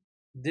get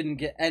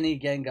any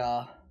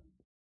Gengar.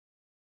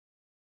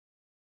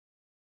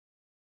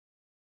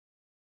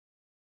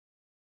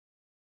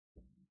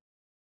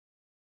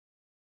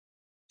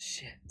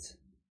 Shit.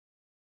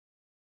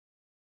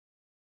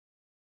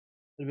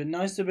 It'd have been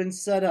nice to have been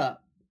set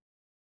up.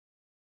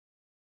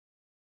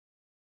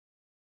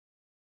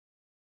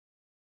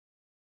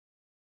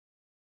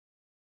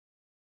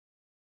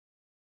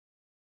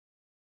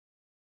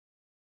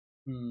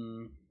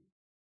 Hmm.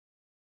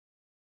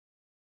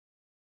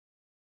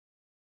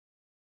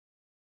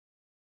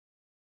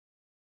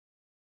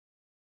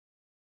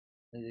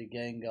 Need a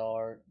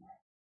Gengar.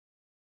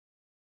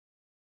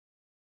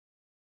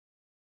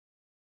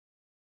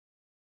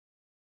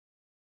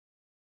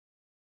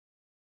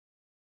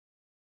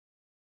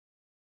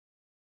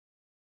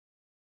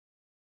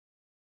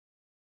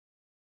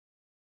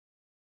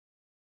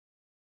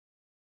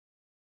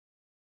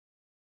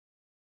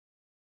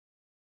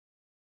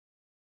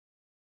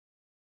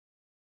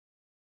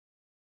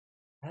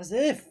 As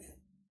if.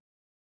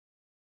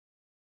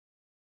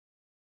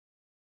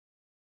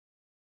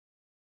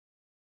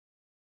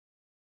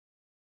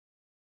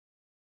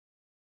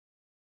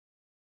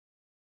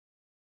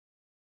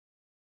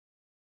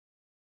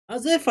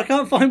 As if I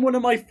can't find one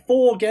of my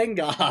 4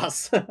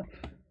 Gengars.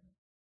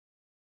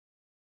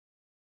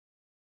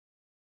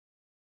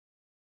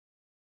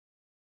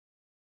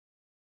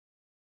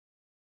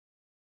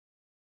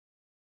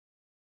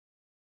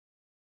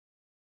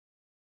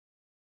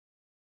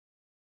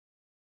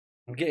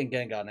 I'm getting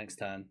Gengar next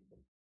turn.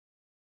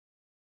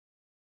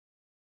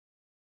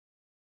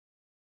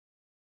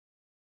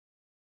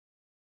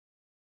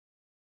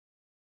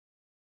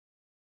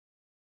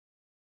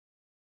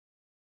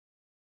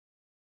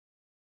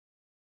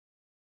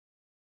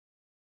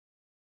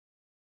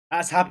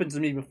 That's happened to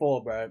me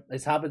before, bro.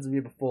 It's happened to me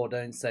before.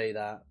 Don't say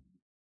that.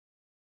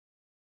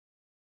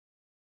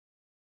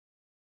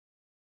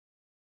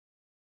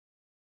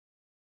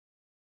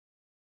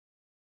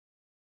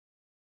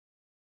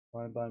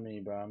 Fine by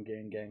me, bro. I'm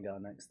getting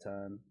Gengar next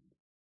turn.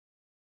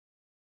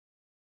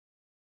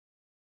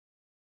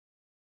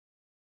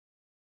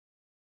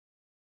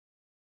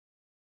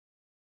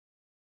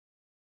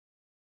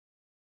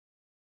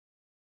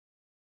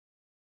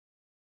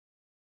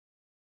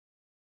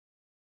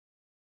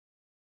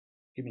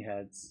 Give me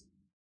heads.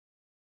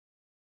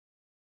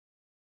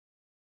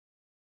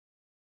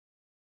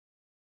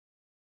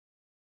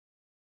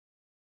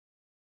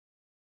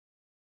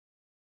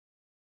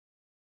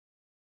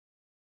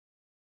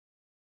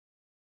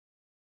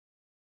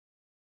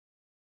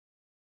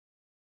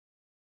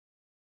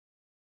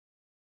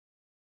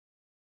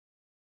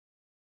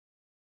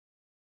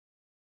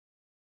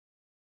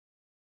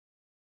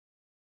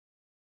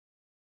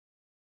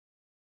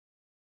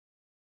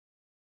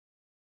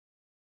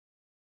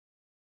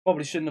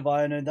 Probably shouldn't have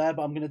Ionoed there,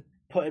 but I'm going to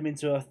put him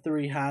into a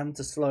 3-hand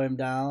to slow him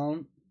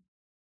down.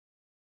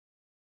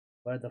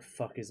 Where the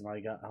fuck is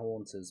my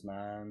Haunters,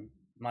 man?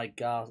 My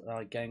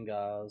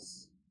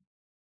Gengars.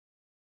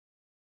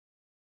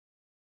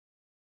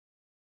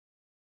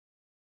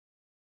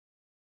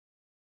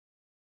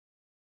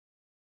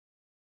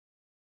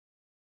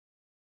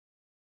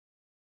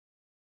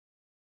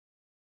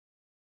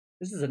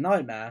 This is a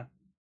nightmare.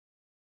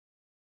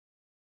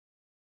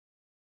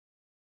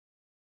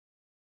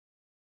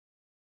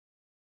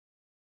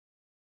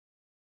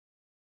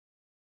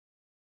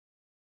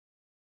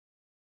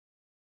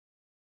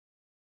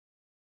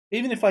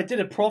 Even if I did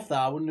a prof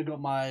that, I wouldn't have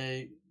got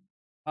my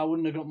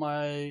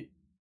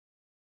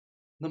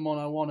the one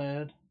I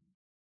wanted.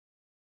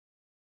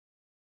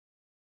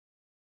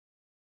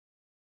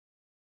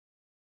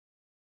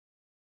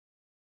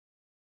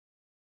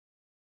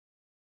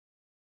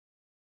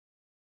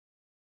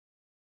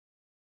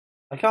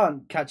 I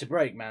can't catch a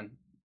break, man.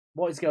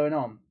 What is going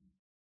on?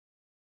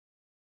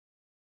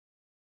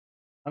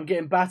 I'm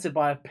getting battered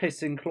by a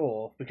pissing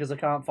claw because I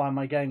can't find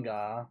my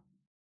Gengar.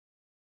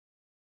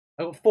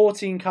 I've got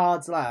 14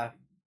 cards left.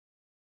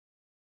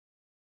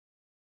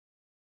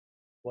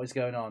 What is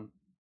going on?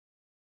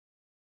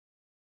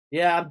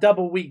 Yeah, I'm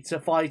double weak to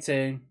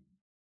fighting.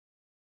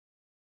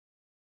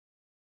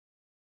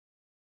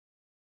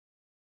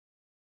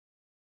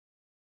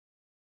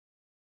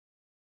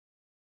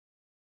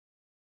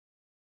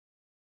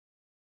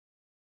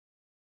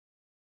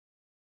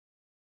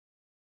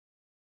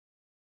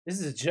 This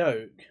is a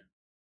joke.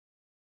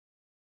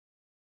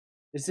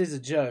 This is a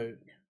joke.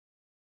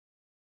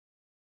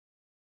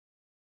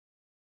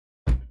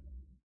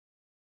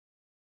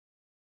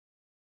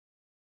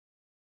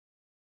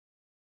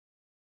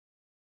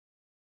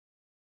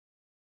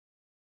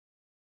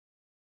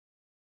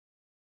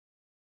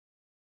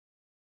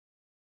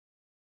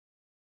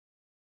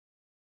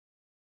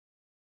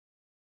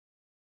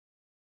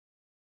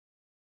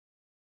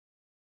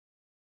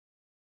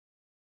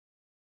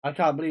 I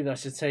can't believe that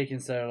shit's taking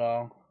so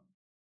long.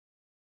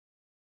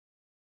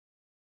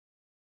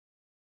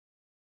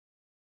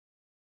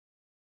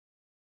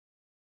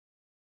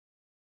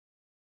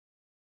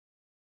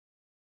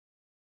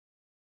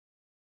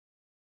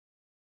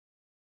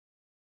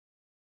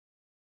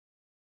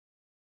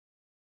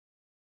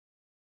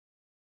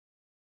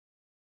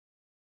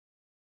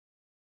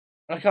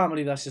 I can't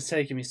believe that's just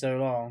taking me so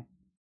long.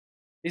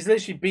 He's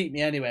literally beat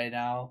me anyway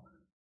now.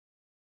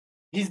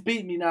 He's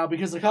beat me now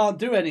because I can't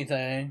do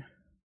anything.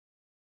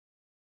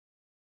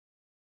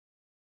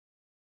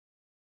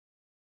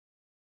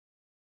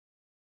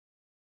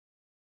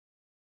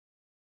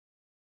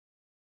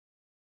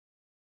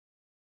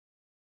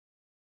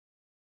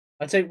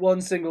 I take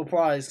one single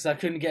prize because I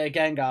couldn't get a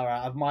Gengar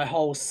out of my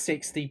whole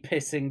 60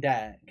 pissing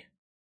deck.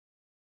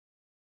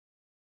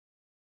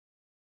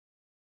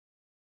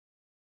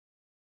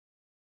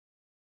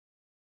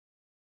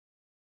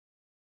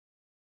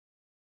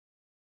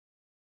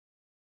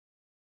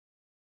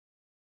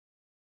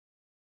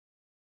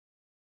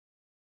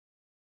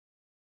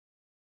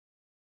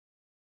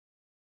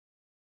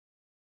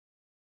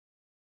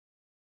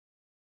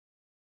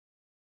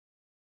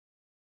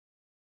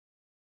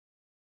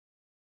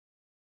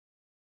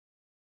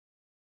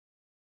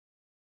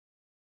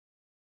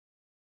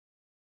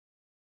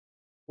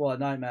 What a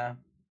nightmare.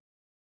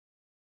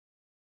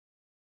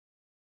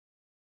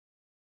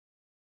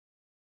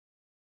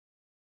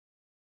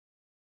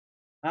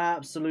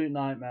 Absolute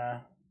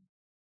nightmare.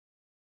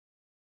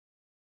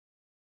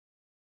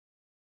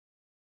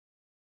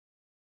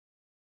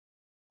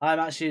 I'm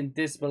actually in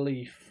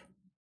disbelief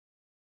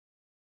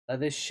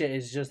that this shit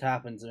has just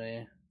happened to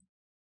me.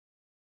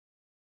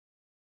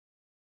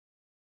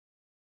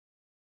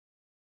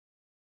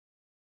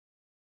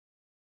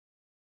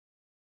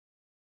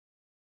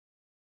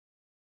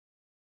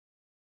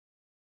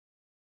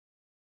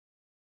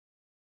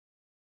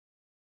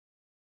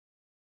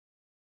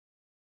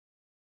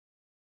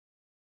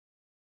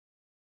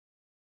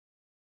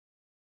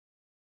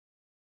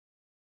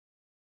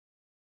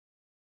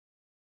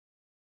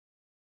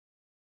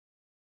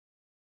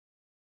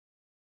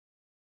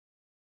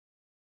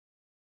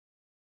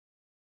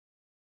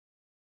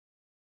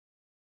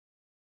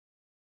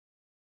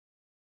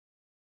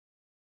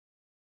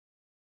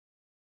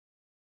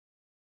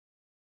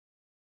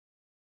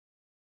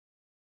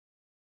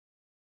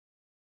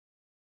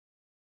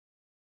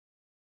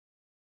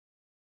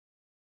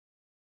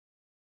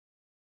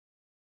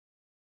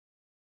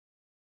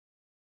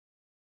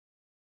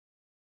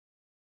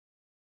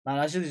 Man,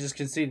 I should have just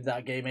conceded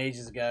that game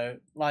ages ago.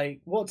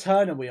 Like, what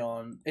turn are we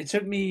on? It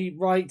took me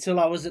right till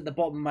I was at the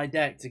bottom of my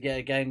deck to get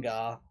a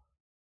Gengar.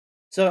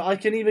 So I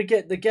can either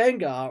get the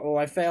Gengar or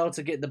I fail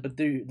to get the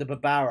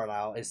Babarrel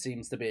out, it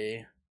seems to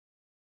be.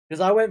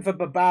 Because I went for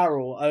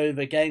Babarrel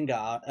over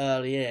Gengar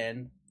early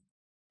in,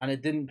 and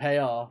it didn't pay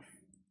off.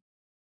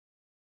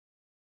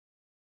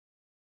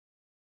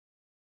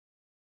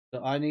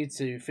 So I need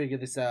to figure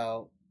this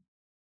out.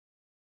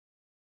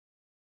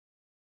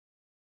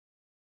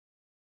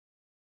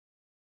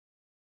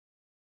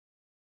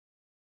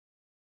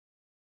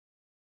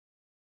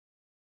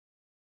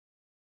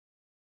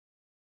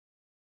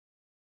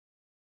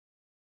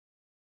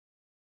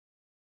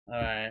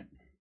 Alright.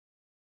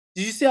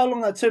 Did you see how long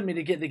that took me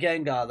to get the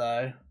Gengar,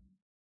 though?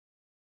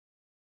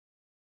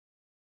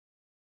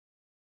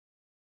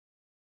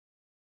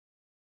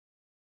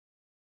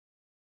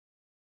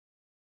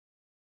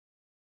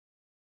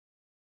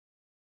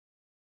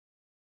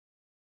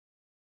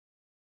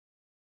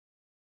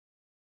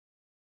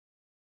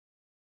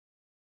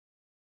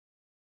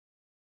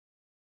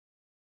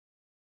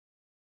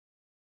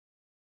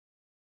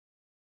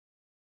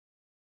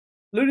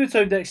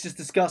 Lunatone deck's just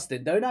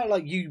disgusting. Don't act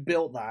like you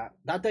built that.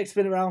 That deck's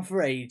been around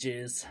for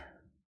ages.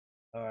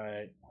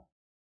 Alright.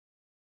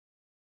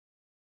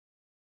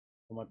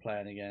 What am I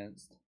playing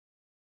against?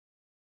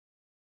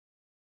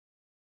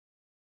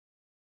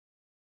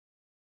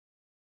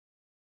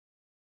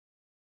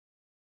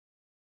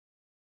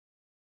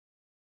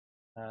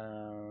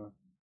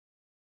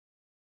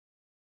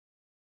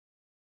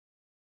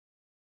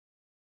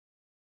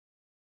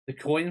 The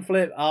coin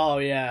flip? Oh,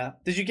 yeah.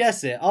 Did you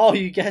guess it? Oh,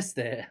 you guessed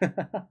it.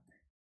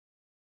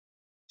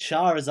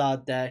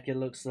 Charizard deck, it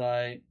looks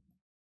like.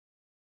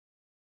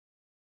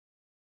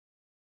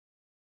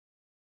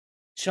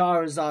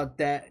 Charizard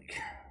deck.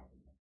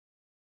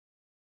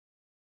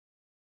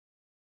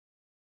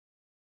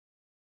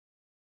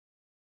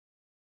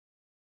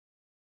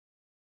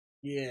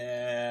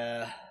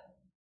 Yeah.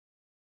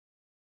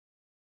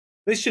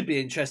 This should be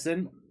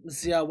interesting. Let's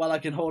see how well I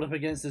can hold up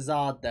against the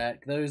Zard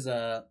deck. Those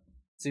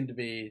seem to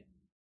be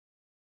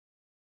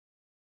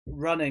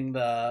running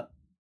the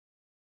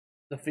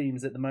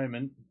themes at the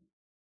moment.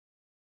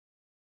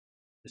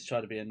 Just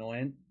try to be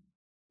annoying.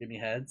 Give me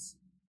heads.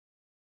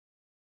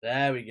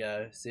 There we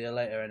go. See you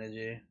later,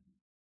 energy.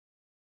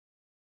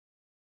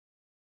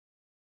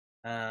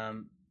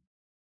 And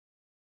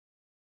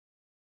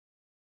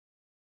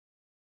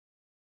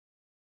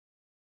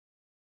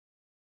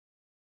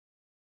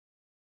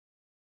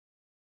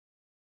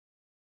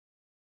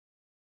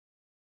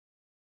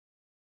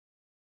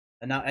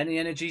now any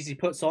energies he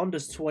puts on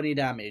does 20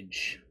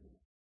 damage.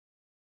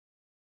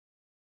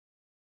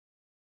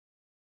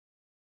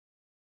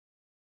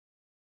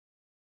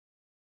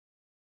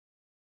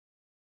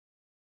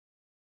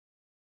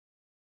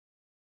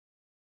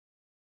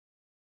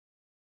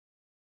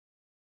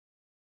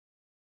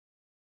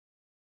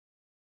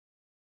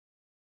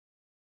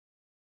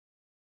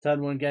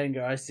 Turn 1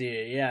 Gengar, I see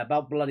it. Yeah,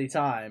 about bloody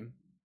time.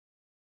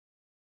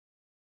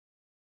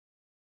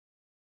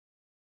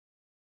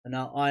 And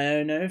now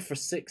Iono for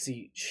 6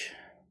 each.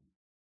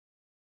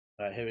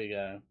 Alright, here we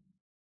go.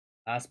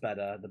 That's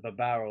better. The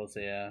Babarrel's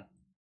here.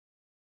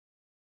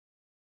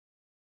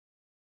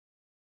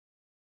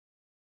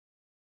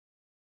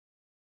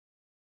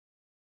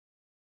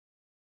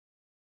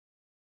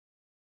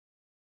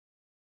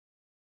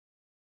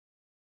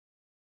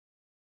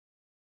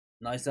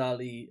 Nice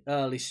early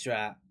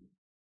strat.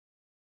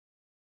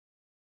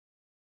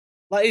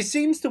 Like, it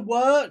seems to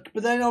work,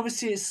 but then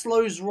obviously it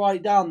slows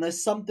right down.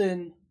 There's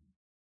something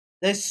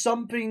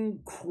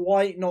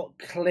quite not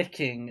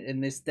clicking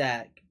in this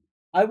deck.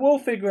 I will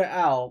figure it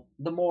out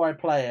the more I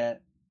play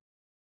it.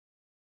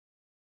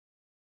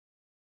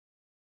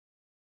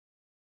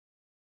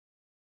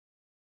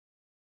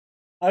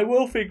 I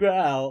will figure it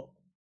out.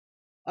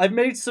 I've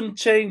made some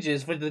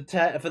changes for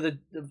the.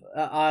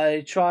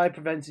 I tried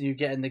preventing you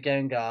getting the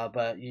Gengar,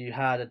 but you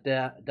had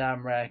a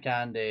damn rare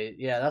candy.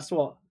 Yeah, that's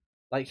what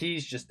like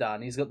he's just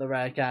done. He's got the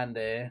rare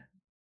candy.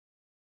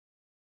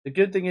 The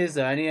good thing is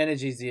though, any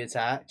energies he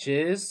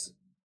attaches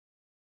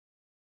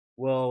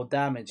will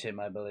damage him,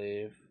 I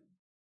believe.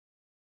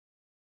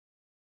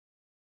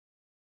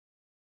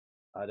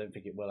 I don't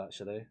think it will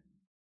actually,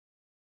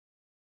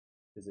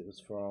 because it was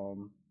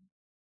from.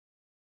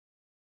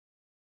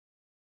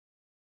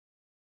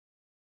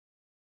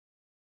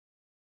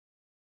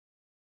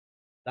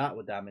 That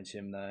would damage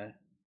him though.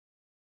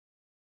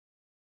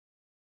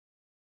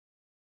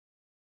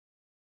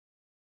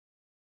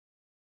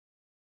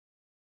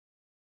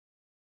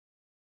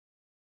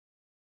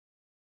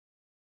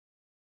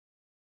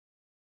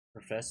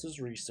 Professor's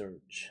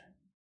research.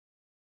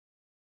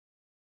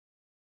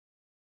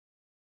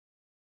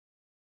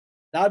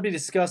 That would be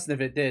disgusting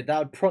if it did.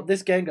 That would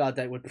this Gengar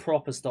deck would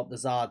proper stop the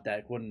Zard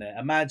deck, wouldn't it?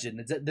 Imagine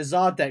the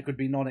Zard deck would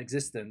be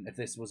non-existent if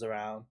this was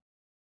around.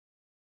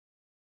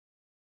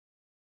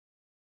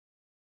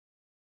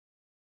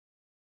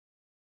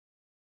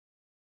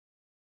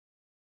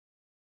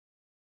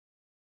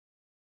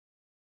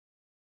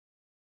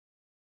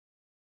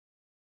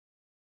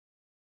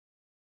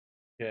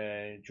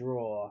 Okay,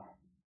 draw.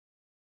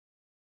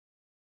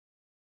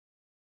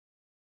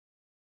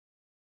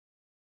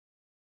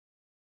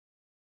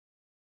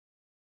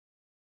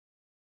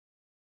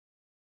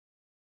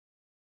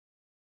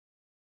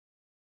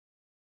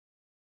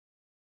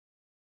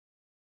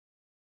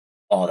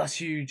 Oh, that's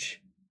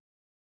huge.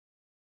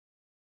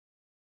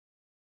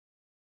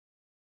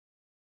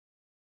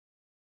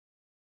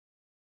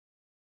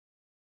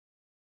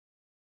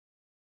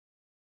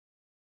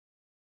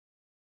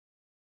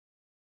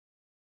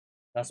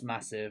 That's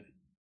massive.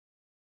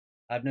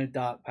 I have no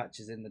dark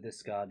patches in the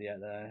discard yet,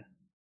 though.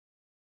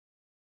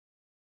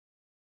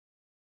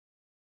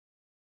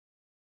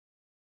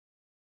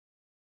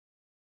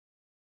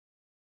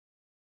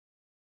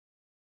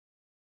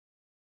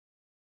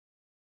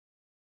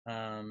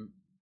 Um.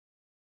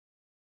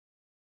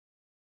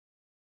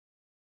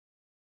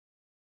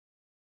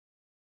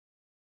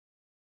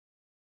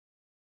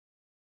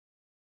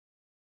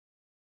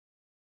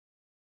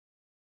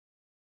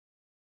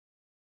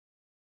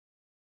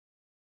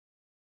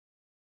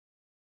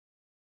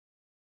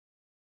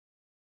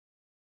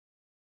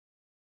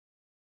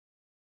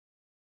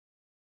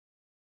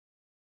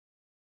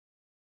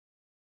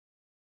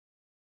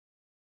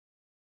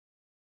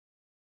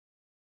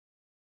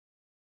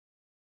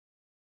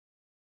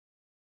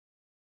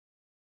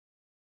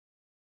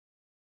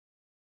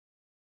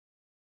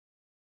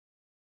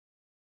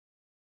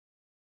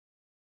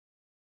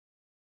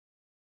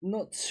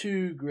 Not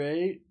too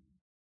great.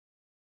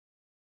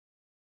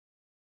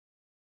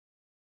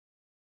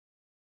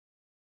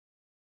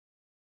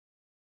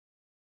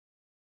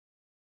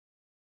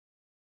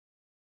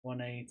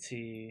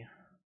 $180.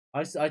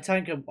 I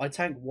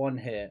tank one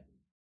hit.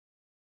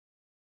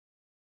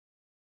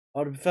 I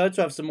would prefer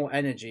to have some more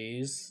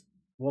energies.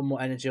 One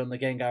more energy on the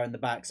Gengar in the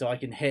back, so I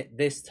can hit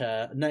this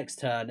turn, next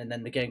turn, and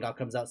then the Gengar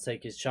comes out to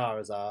take his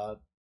Charizard.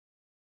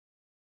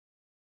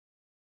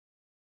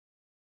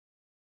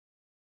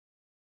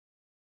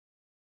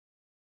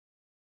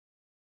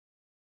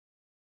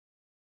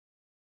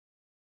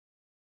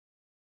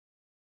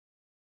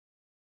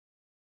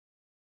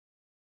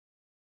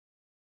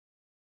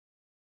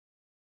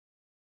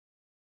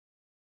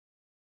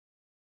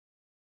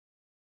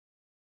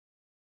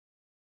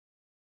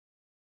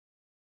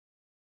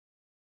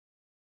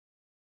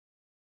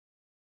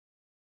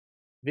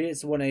 If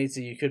it's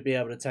 180, you could be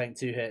able to tank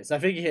 2 hits. I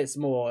think he hits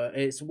more.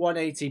 It's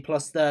 180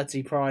 plus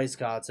 30 prize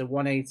card, so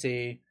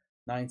 180,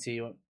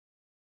 90.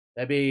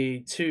 There'd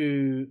be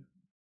two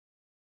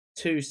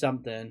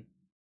something.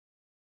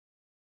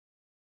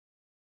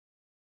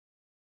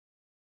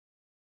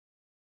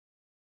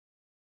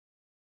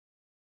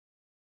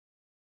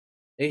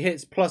 It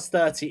hits plus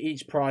 30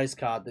 each prize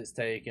card that's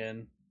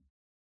taken.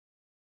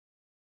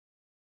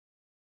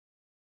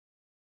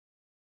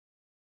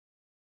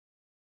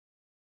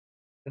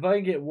 If I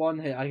can get one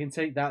hit, I can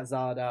take that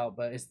Zard out,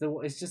 but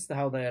it's just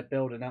how they're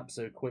building up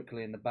so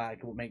quickly in the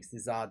back what makes the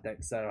Zard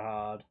deck so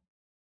hard.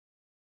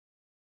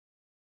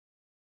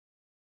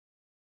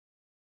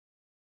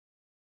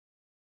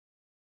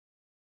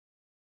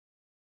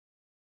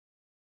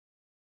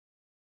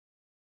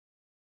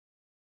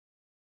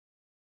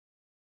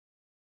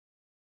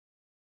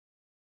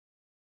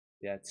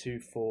 Yeah,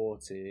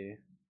 240.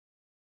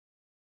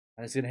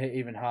 And it's going to hit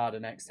even harder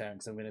next turn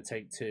because I'm going to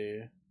take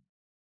 2.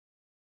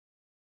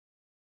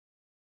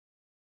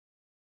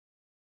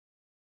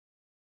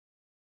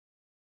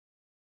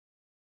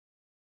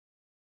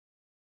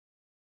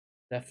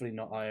 Definitely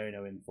not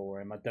Iono in for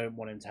him. I don't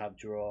want him to have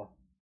draw.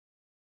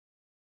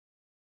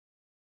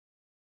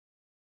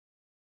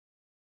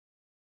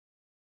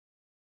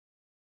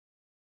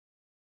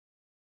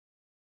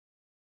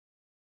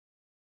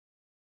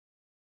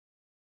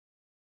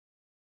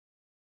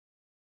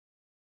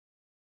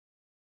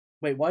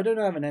 Wait, why don't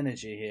I have an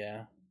energy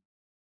here?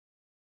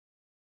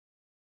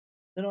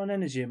 Turn on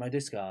energy in my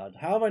discard.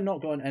 How have I not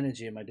got an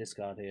energy in my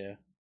discard here?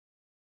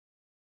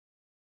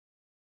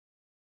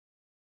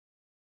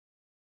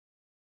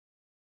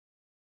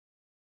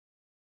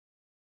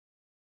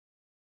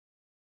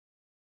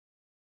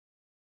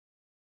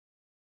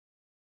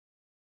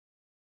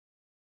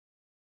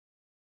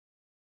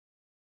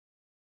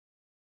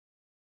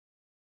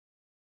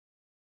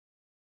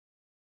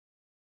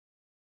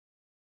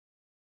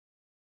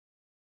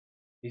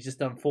 He's just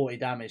done 40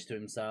 damage to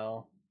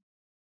himself.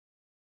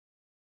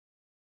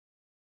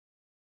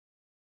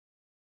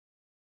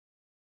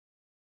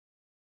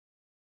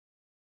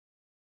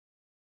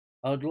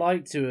 I would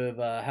like to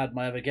have had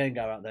my other Gengar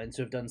out then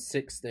to have done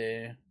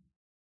 60.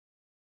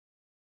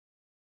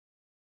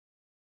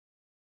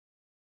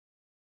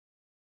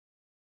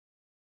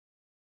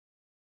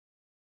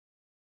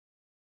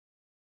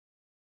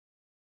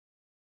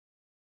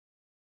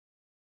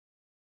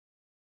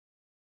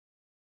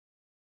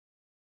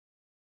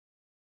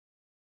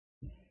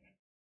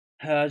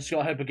 Just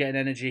gotta hope I get an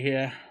energy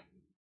here.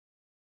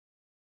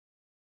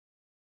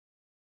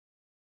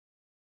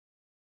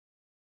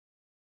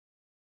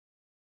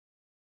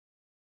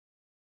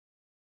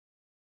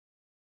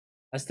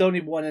 I still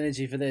need 1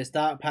 energy for this.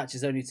 Dark Patch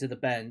is only to the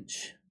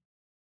bench.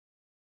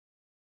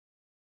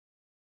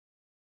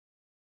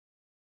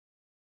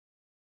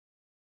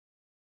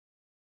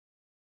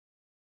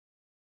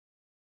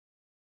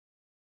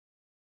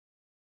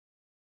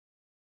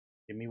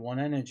 Give me 1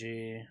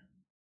 energy.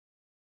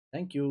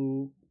 Thank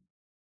you.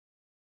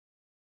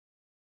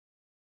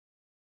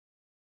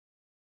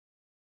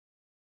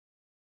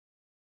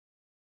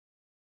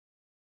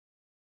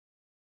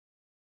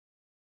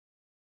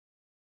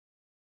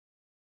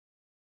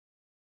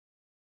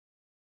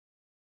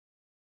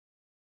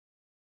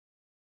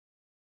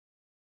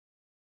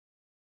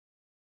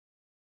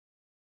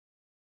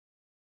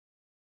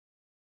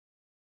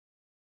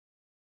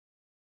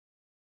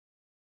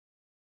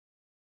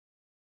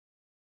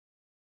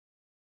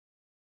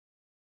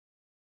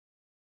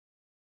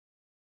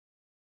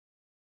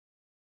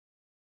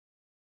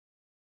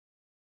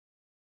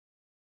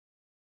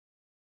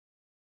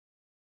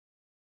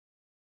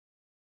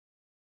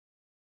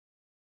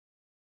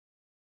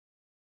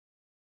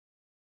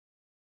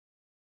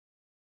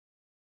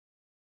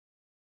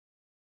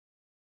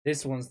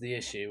 This one's the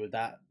issue with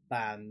that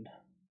band.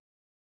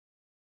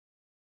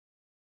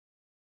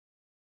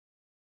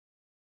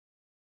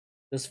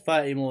 Does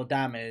 30 more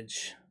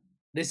damage.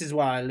 This is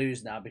where I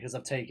lose now because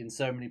I've taken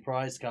so many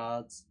prize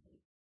cards.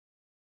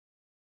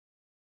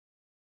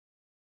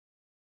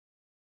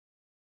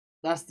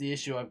 That's the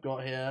issue I've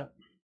got here.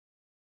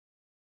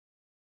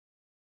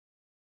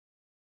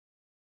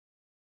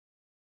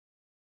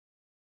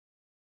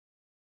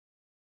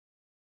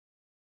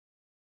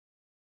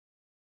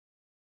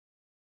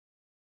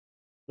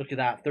 Look at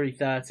that,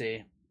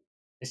 330.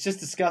 It's just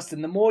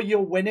disgusting. The more you're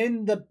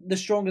winning, the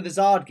stronger the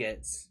Zard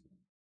gets.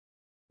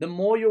 The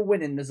more you're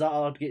winning, the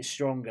Zard gets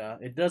stronger.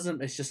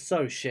 It's just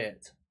so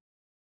shit.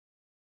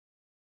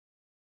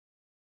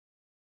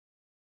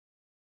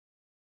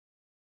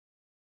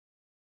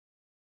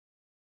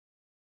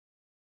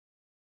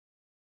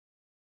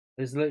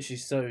 It's literally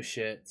so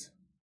shit.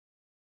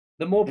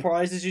 The more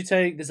prizes you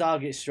take, the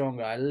Zard gets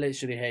stronger. I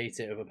literally hate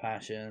it with a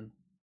passion.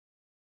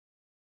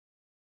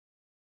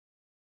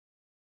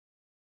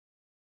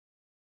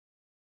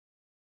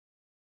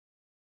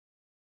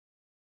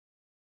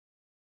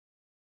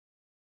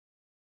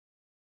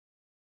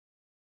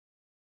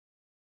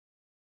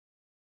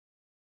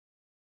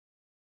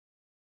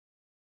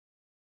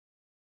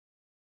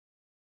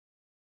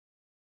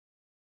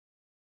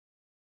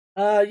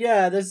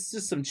 Yeah, there's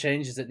just some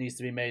changes that needs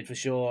to be made for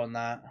sure on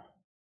that.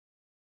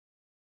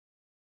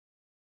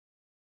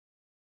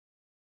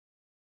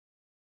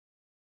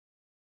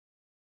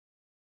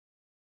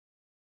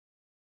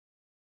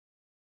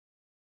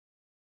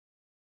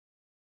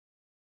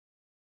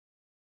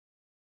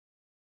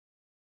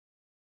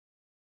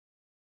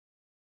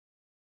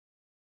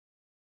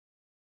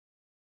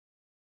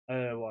 I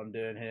don't know what I'm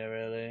doing here,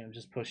 really. I'm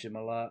just pushing my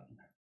luck.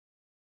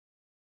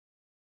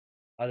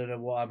 I don't know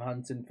what I'm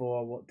hunting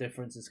for, what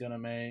difference it's going to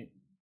make.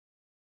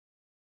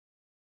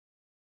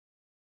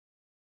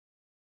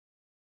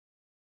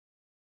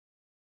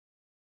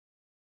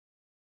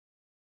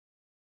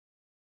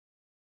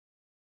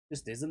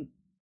 Just isn't.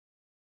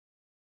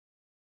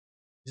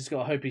 Just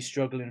gotta hope he's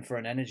struggling for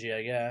an energy,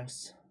 I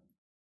guess.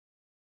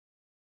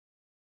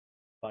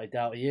 But I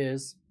doubt he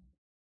is.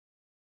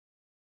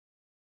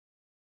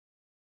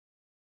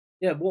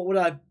 Yeah, what would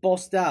I have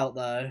bossed out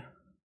though?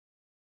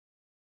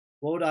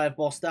 What would I have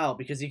bossed out?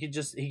 Because he could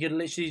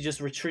literally just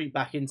retreat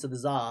back into the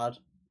Zard.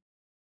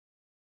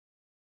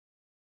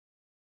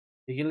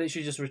 He can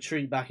literally just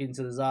retreat back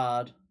into the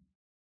Zard.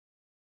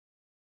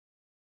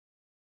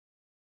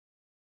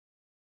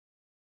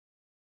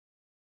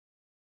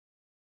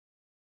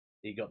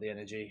 He got the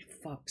energy.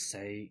 Fuck's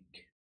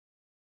sake.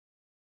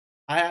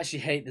 I actually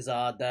hate the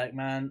Zard deck,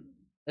 man.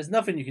 There's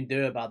nothing you can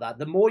do about that.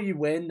 The more you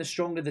win, the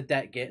stronger the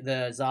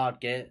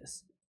Zard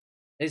gets.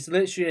 It's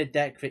literally a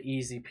deck for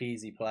easy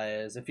peasy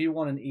players. If you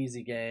want an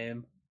easy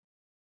game,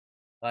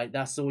 like,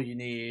 that's all you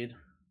need.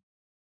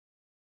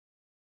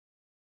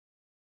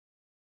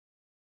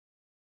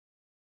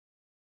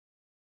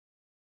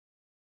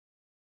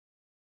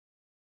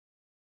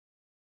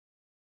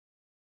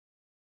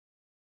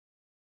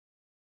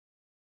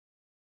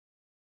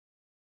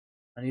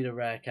 I need a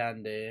rare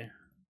candy.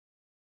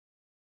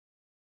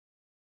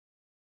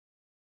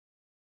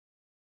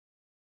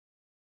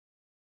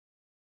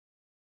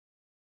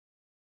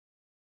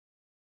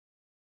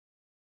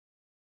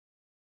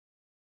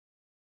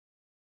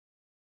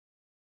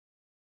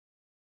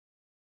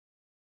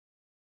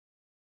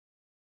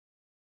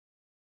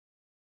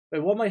 Wait,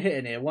 what am I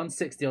hitting here?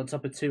 160 on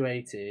top of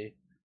 280.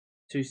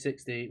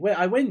 260. Wait,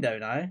 I win,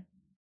 don't I?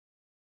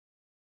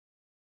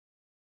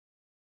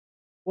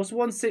 What's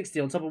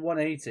 160 on top of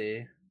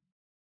 180?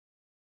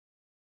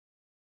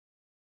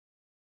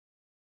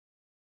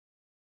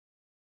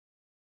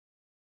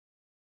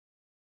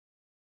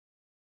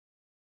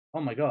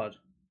 Oh my god.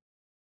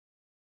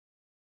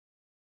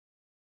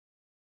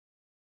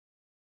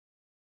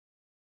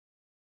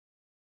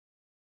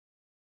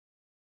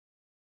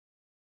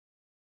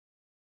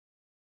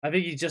 I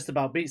think he just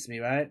about beats me,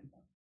 right?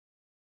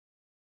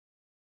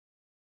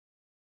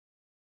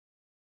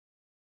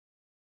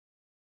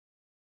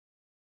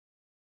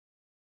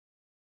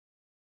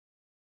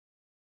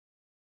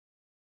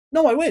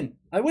 No, I win.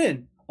 I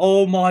win.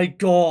 Oh my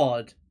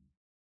god.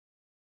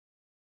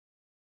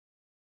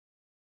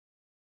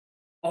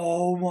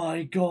 Oh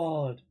my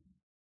god.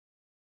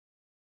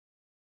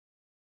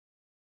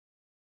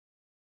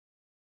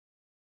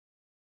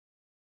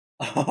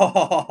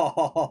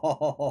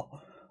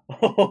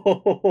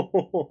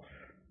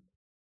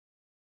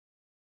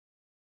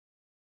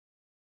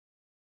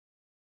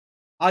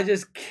 I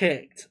just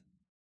kicked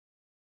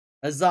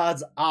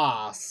Azad's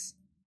ass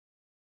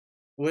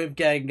with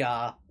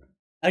Gengar.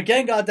 A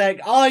Gengar deck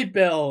I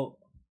built.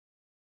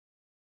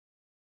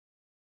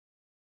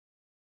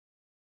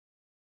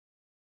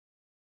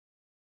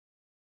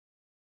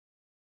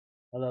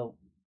 Hello.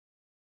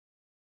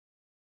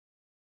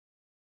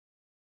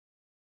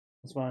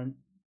 That's fine.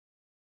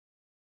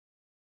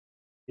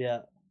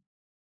 Yeah.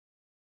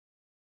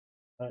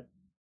 Right.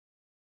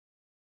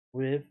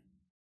 With.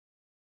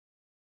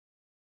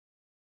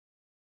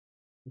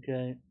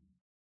 Okay.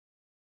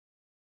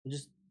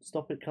 Just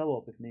stop it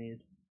co-op if need.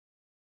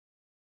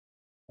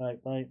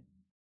 Right, bye.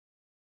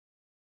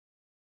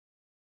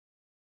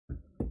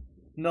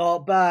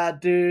 Not bad,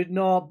 dude.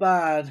 Not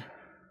bad.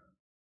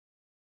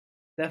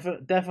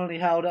 Definitely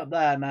held up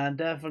there, man.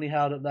 Definitely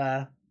held up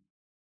there.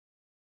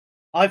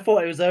 I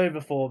thought it was over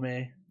for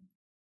me.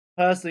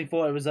 Personally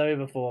thought it was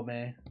over for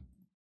me.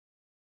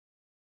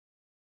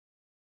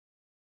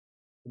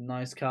 Some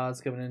nice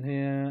cards coming in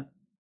here.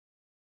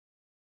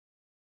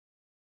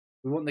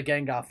 We want the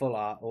Gengar full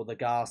art or the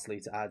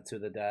Ghastly to add to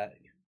the deck.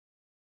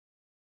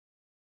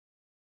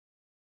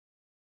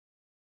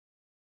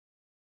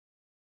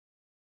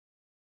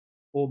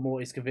 Or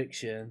Morty's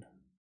Conviction.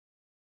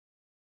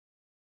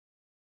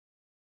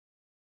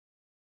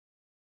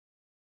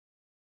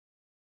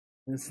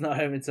 It's not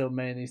over until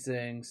Many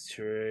Sings.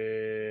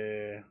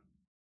 True.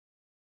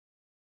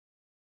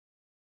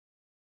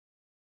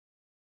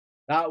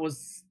 That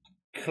was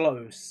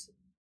close.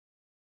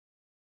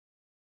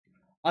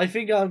 I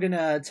think I'm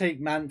gonna take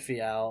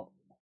Manphy out.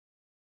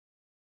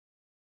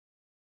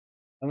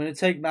 I'm gonna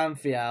take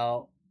Manphy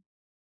out.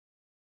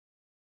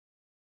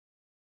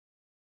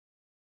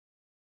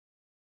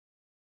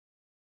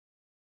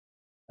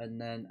 And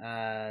then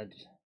add.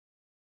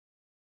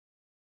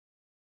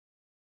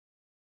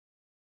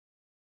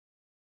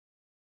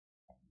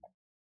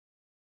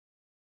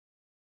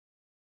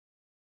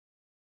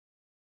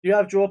 Do you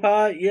have draw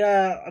power?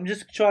 Yeah, I'm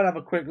just trying to have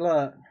a quick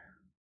look.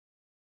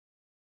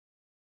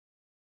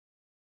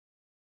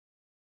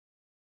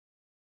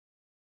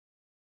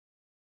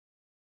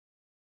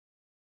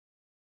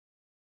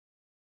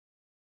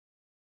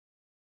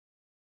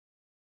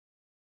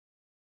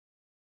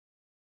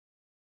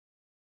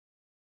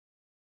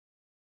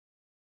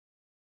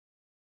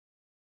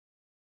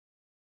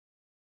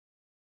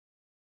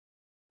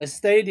 A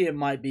stadium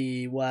might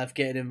be worth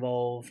getting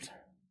involved.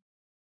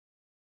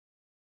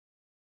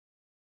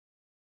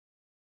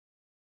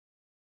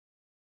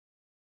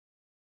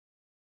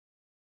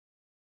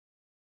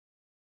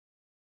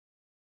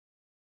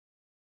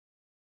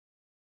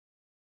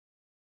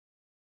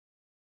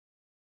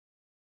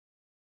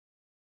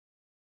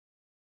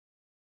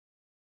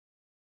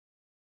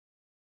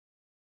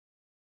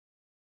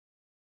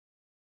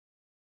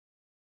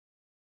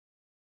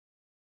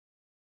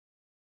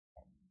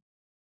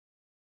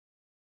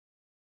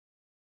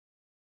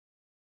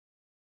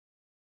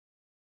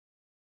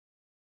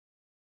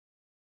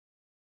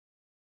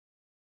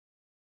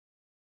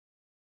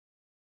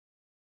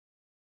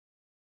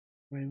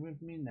 Bring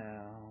with me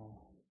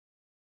now.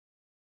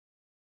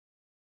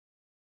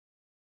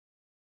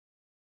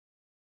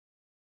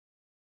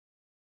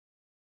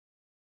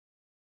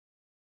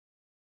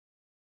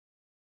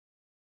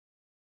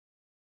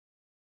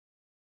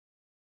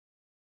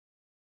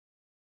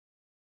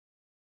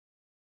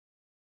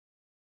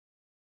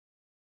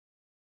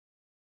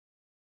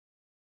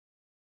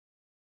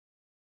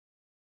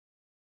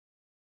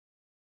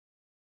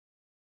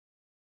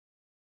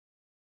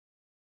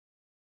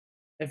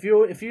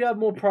 If you have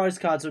more prize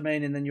cards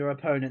remaining than your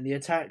opponent, the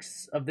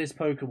attacks of this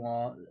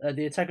Pokemon,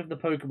 the attack of the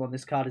Pokemon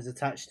this card is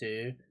attached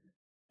to,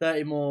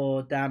 30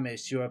 more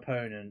damage to your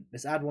opponent.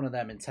 Let's add one of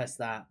them and test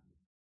that.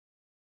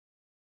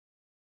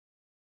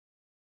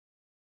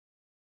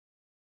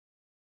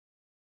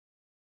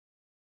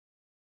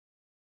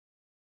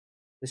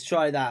 Let's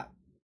try that.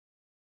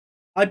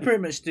 I pretty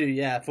much do,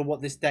 yeah, for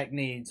what this deck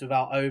needs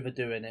without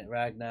overdoing it,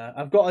 Ragnar.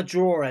 I've got a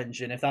draw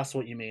engine, if that's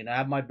what you mean. I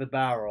have my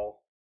barrel.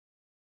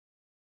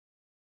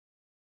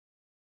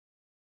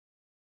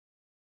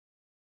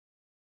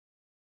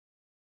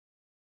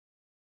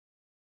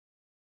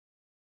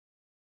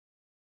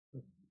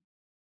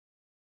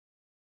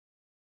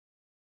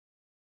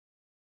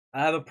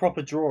 I have a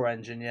proper draw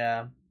engine,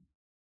 yeah.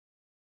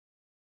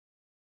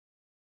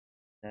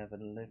 Never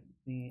lift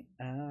me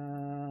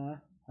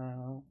out.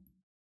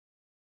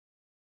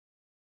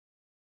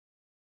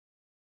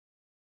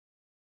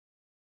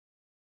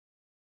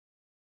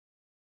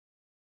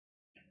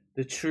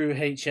 The true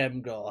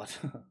HM god.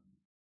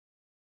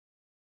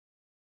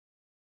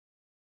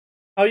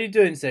 How are you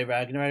doing today,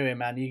 Ragnar? Anyway,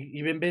 man,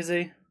 you been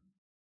busy?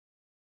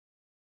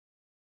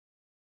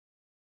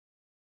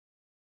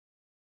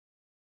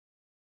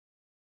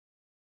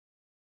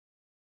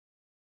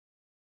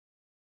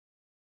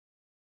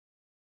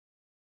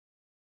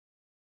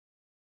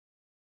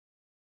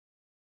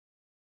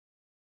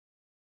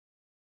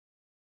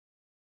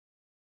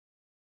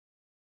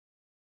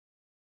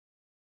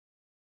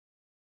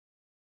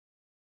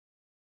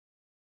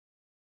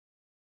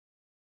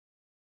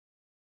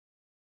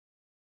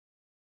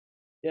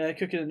 Yeah,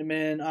 cooking them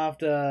in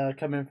after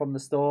coming from the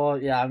store.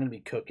 Yeah, I'm gonna be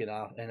cooking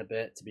out in a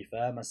bit, to be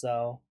fair,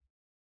 myself.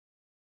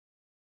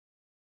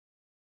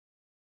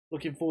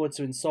 Looking forward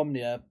to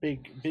Insomnia.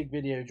 Big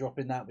video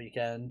dropping that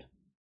weekend.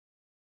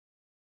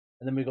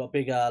 And then we got a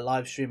big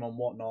live stream on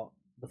Whatnot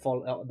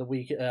the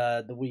week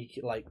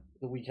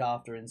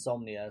after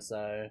Insomnia.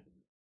 So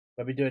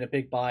we'll be doing a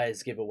big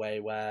buyers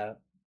giveaway where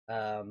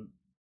oh,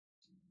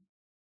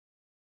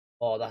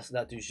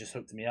 that dude's just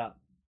hooked me up.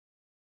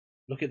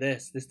 Look at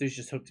this. This dude's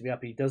just hooked me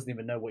up. He doesn't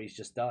even know what he's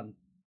just done.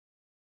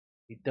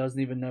 He doesn't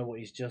even know what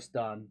he's just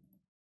done.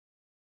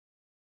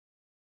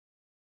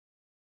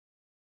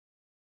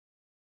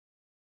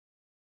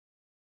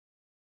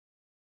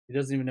 He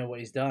doesn't even know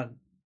what he's done.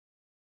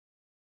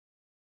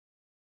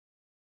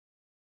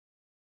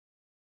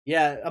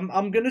 Yeah,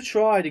 I'm gonna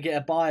try to get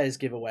a buyer's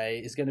giveaway.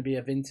 It's gonna be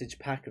a vintage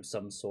pack of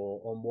some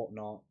sort on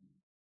Whatnot.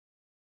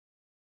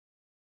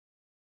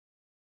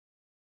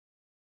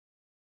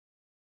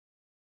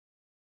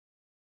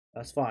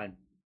 That's fine.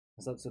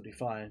 That's absolutely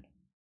fine.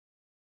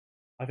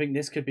 I think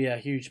this could be a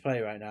huge play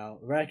right now.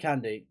 Rare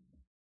candy.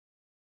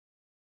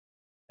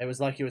 It was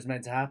like it was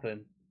meant to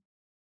happen.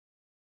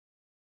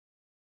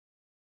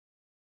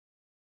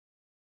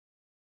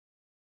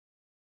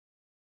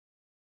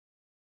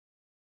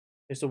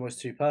 It's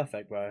almost too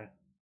perfect, bro.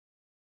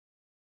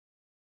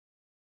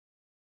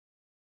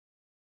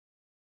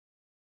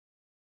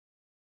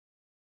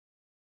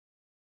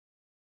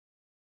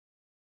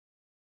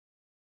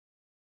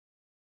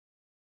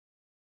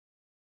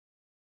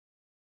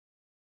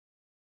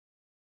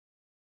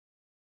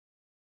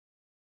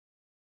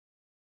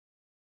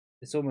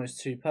 It's almost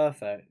too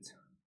perfect.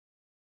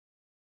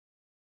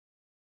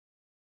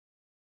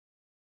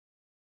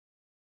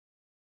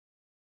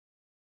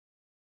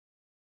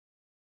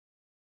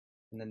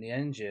 And then the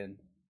engine.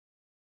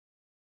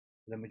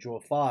 And then we draw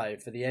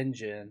 5 for the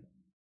engine.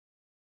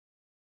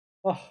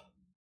 Oh.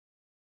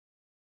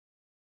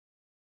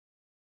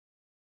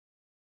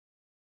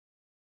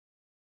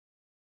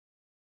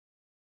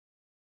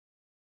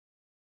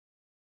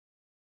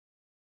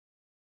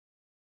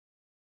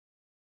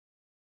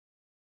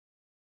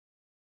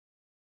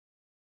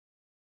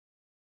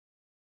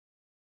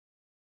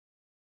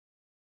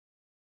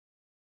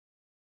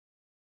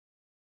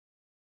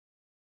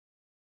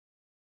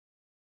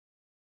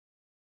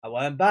 I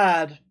weren't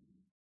bad.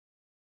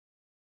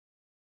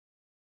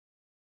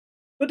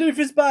 Bidoof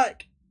is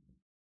back.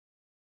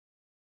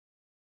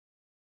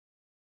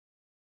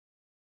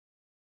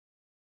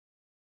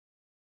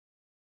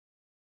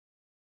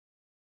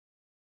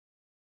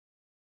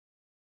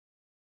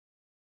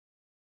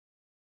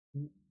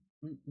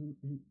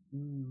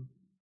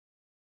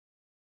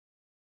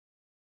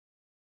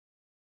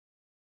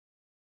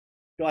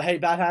 Do I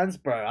hate bad hands?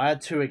 Bro, I had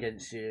 2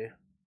 against you.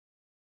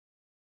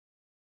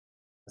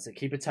 So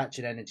keep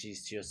attaching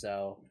energies to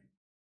yourself.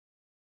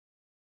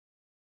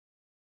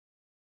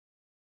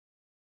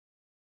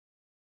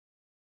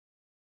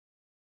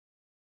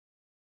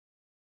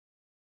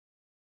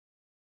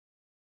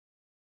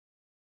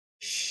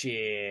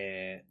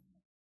 Shit.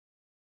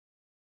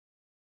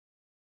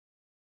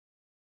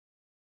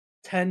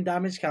 10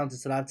 damage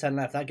counters till I have 10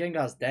 left. That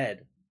Gengar's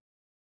dead.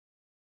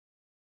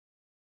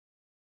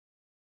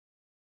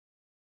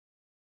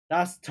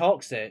 That's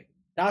toxic.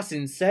 That's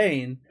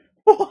insane.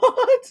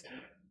 What?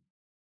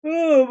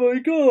 Oh my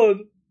god.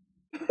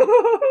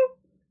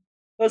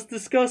 That's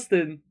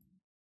disgusting.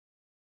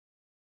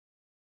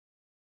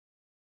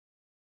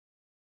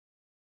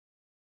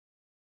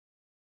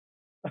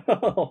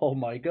 Oh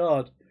my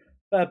god.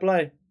 Fair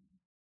play.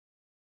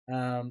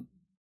 But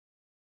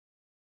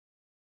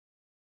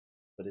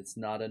it's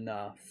not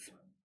enough.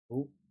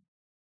 Ooh.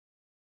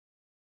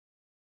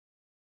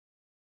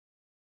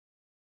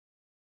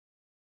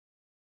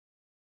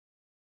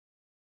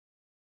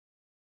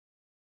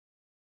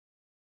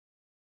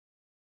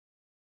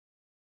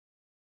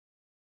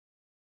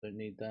 Don't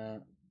need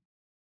that.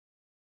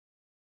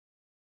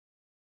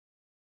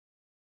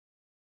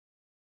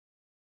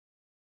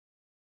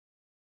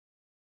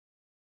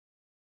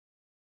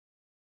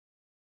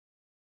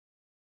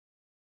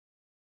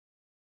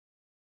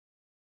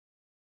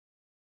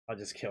 I'll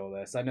just kill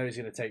this. I know he's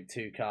going to take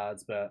 2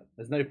 cards, but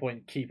there's no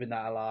point keeping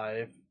that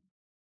alive.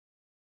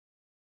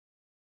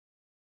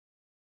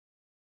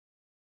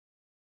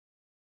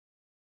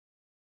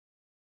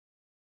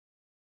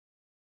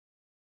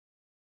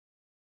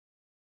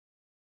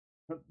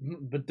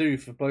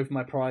 Bidoof for both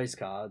my prize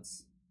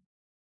cards.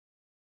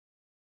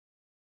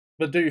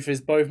 Bidoof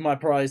is both my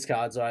prize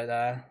cards right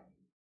there.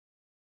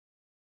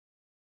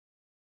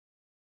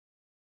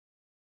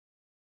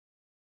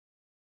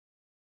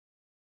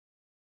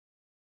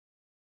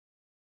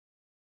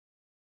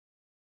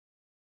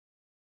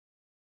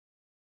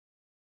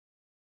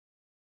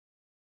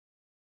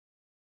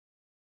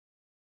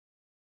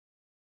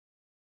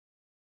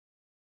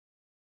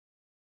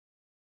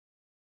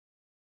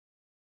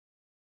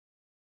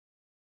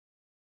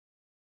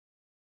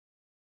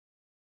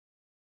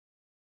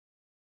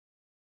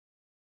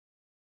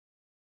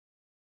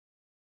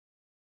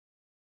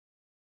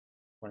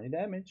 $20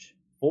 damage.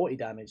 40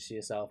 damage to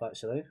yourself,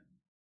 actually.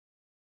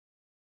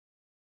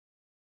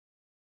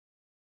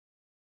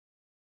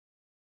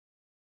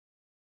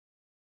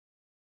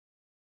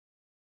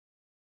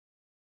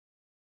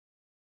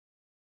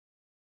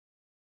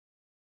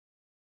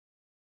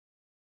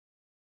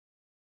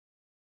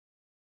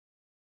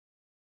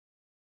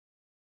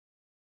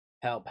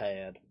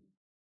 Hellpad.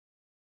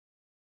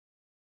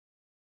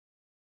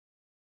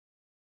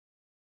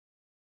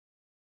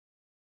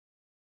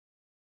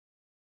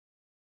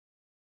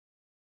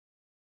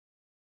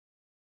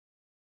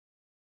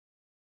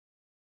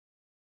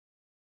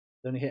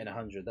 Only hitting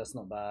 100. That's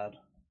not bad.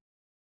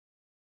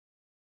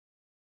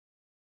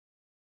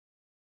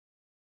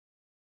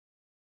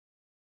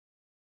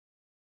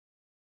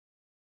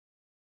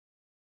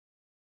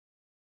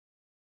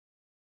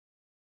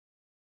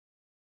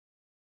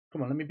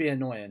 Come on, let me be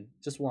annoying.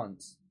 Just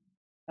once.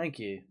 Thank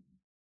you.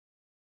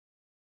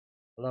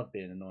 I love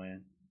being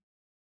annoying.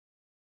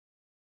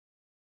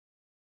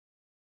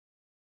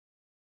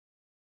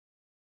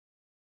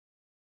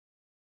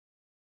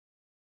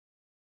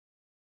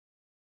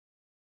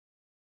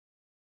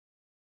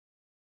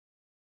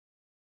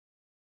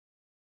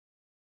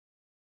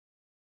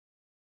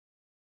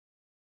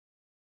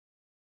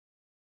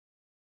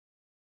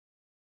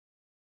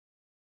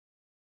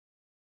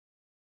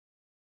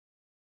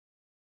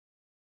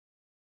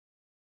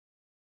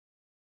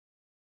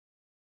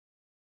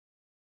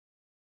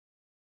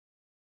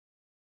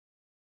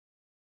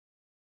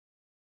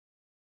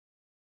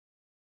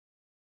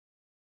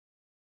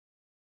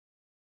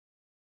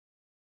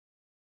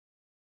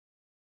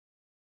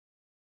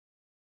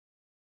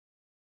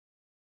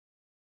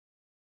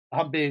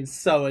 I'm being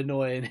so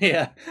annoying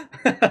here.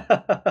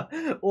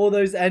 All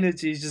those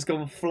energies just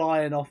gone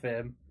flying off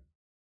him.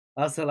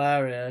 That's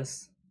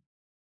hilarious.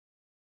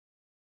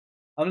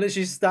 I'm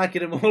literally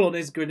stacking them all on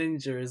his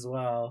Greninja as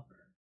well.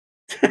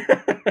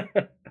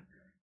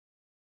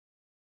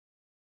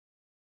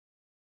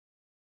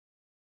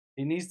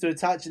 He needs to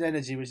attach an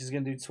energy which is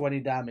going to do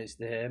 20 damage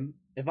to him.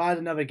 If I had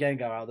another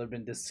Gengar out, that would have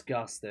been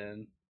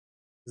disgusting.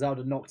 Because I would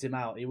have knocked him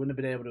out. He wouldn't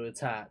have been able to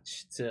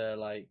attach to,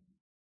 like,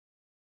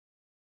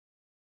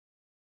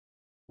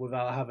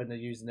 without having to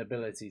use an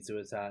ability to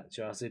attach,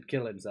 or else he'd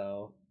kill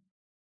himself.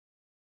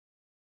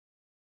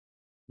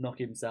 Knock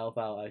himself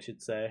out, I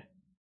should say.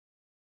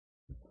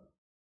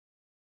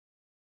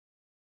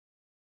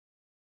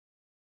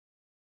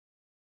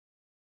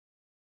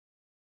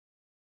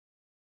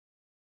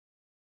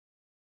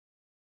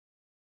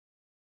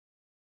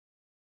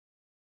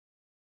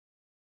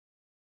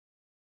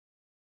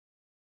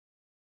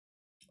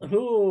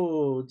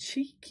 Oh,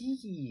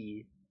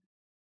 cheeky.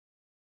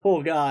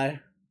 Poor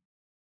guy.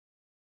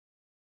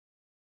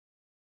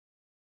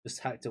 Just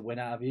hacked a win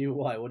out of you.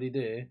 Why? What did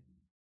he do?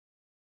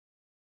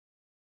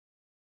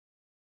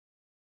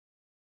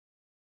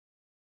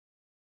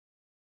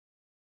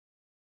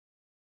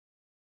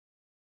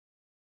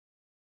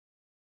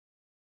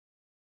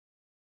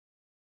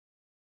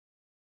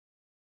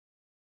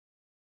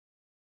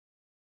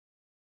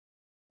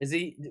 Is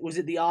he? Was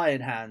it the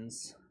Iron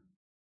Hands?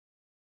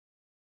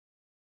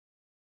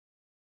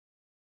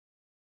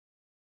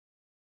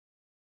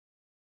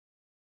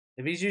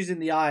 If he's using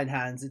the Iron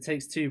Hands, it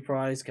takes 2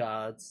 prize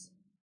cards.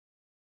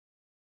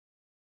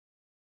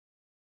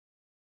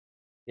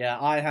 Yeah,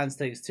 Iron Hands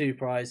takes 2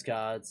 prize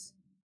cards.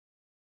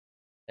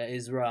 It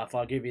is rough,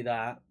 I'll give you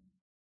that.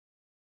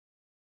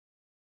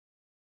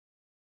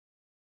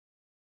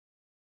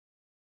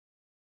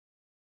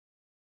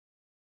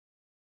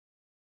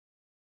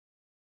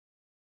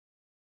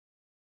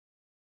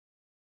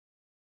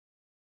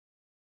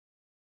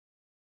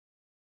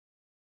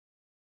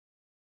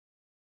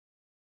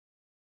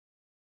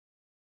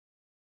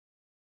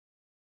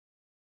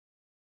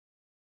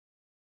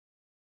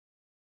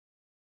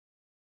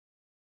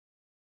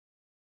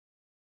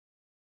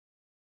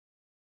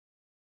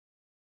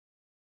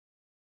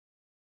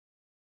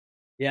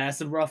 Yeah,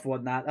 it's a rough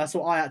one, that. That's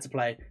what I had to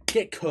play.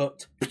 Get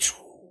cooked.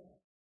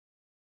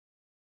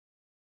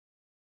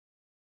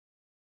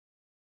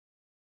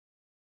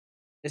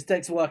 This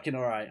deck's working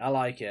alright. I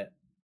like it.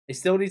 It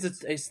still needs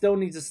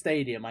a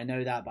stadium, I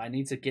know that, but I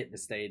need to get the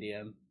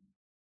stadium.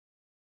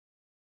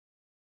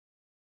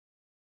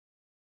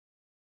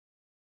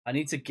 I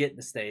need to get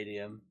the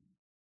stadium.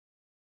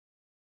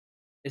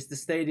 It's the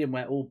stadium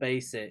where all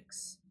basic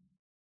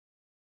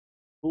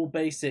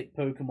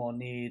Pokemon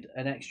need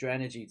an extra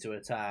energy to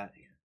attack.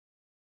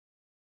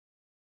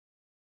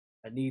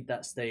 I need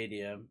that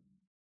stadium.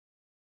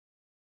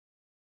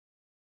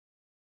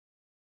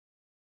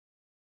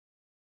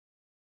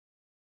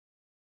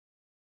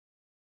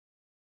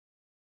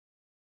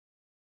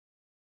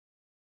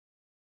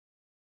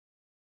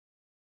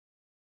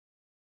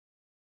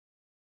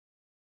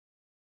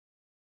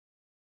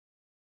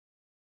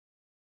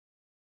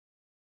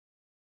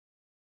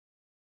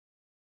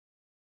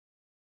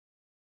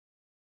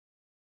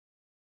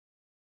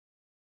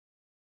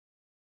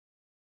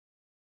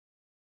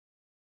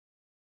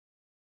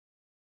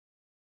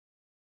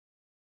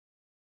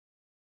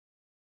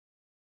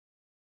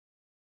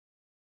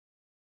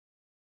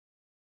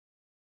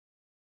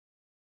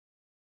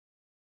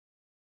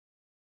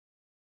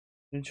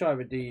 I'm gonna try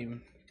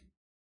redeem.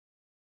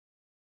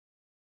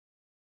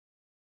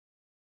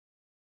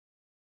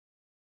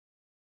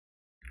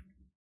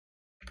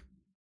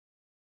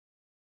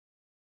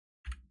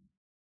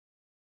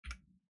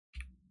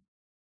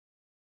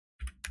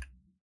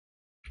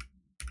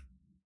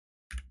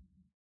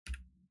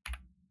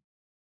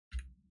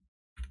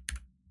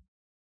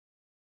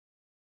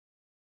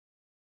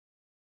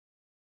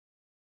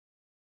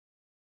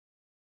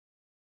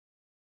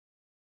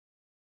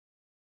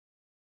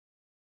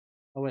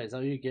 Oh wait, is that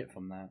what you get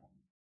from that?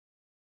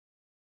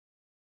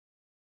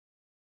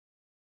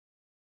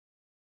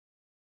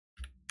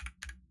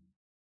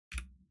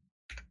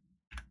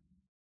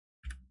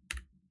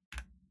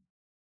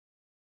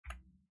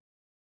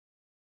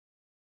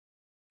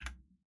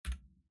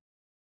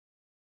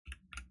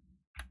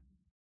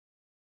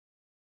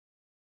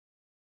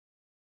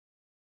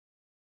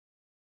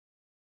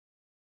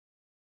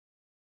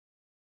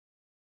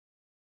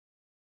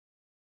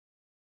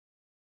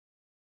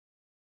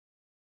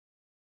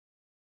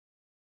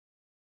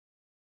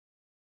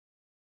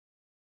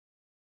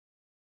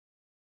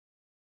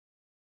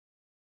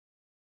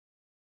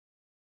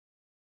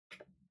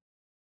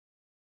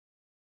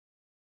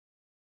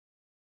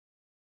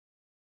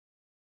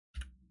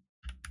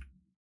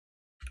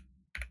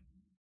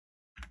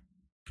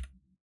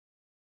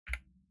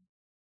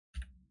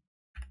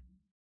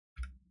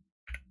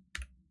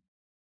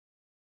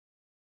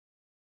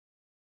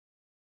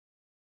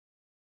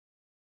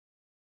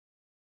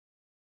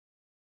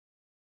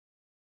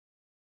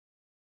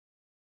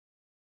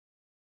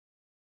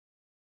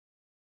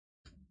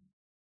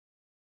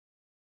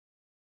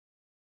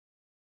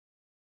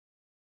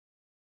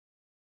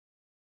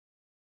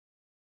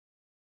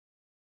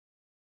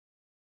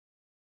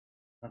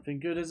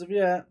 Nothing good as of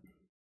yet.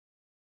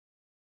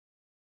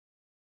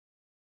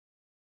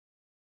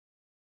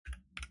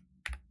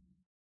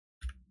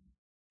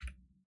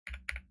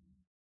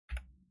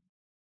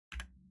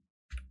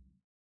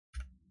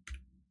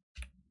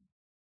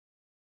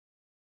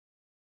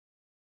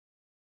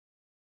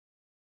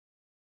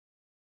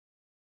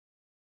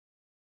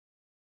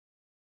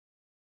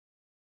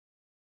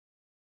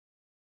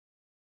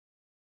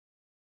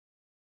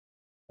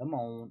 Come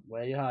on,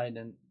 where you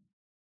hiding?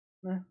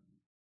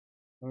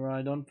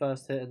 Alright, on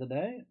first hit of the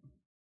day.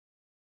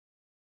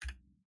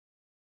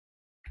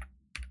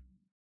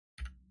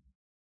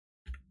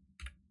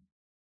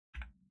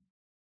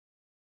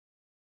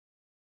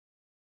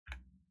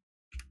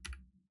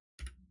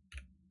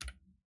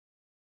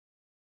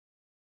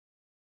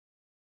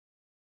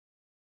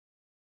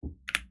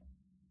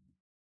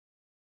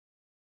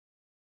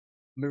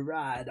 Me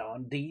ride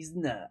on these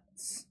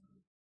nuts.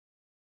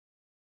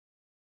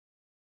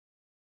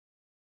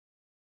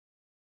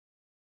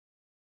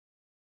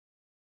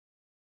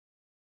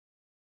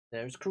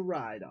 There's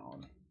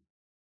Coridon.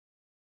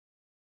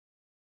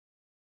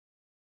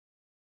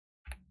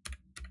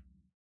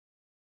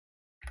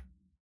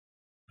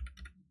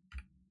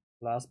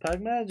 Last pack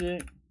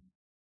magic.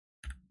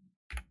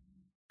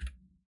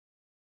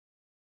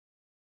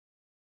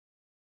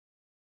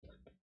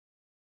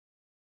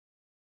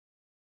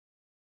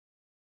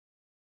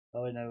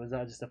 Oh wait, no, was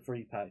that just a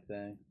free pack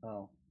thing?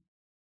 Oh.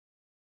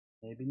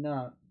 Maybe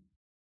not.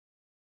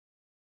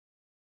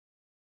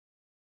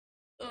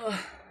 Ugh.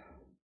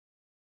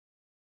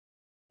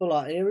 Full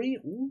art Eerie?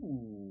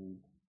 Ooh.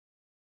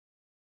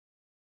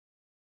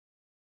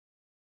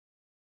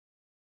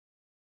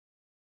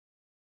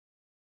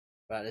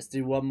 Right, let's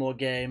do one more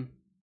game.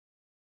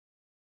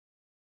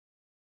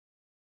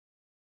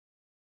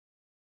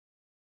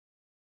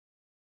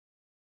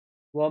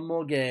 One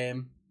more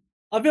game.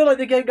 I feel like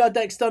the Gengar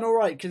deck's done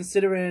alright,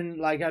 considering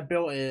like I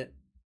built it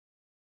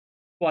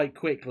quite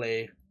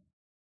quickly.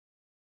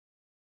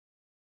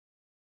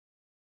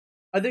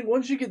 I think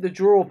once you get the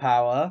draw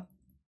power,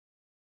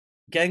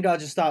 Gengar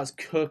just starts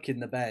cooking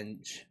the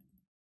bench.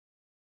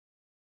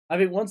 I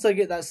think once I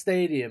get that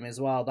stadium as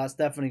well, that's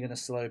definitely going to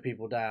slow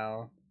people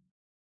down.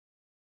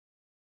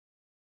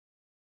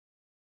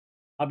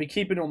 I'll be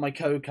keeping all my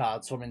code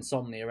cards from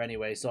Insomnia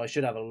anyway, so I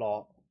should have a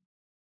lot.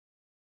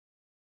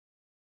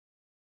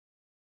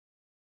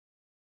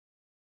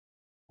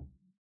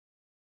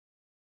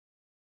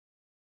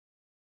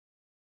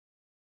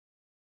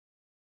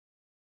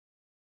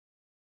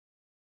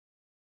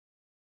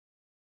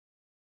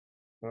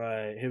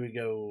 Right, here we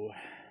go.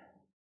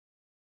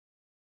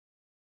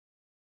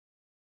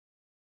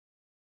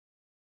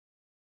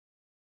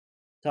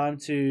 Time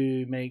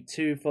to make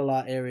 2 full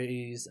art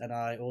Aries, and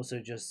I also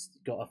just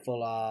got a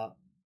full art.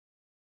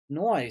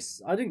 Nice.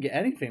 I didn't get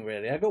anything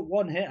really. I got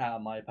 1 hit out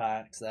of my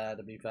packs there,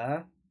 to be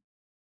fair.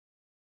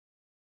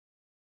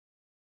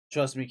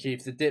 Trust me,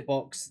 Keith, the dip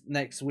box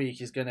next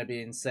week is going to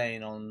be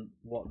insane on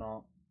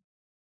whatnot.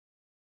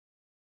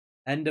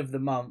 End of the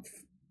month,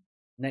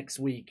 next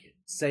week.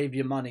 Save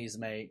your monies,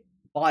 mate.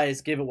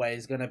 Buyer's giveaway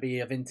is going to be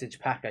a vintage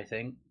pack, I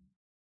think.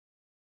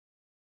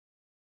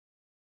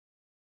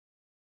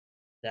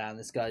 Damn,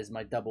 this guy's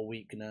my double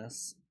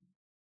weakness.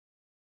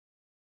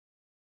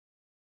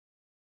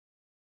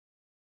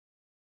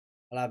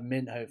 I'll have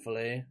mint,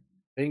 hopefully.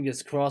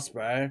 Fingers crossed,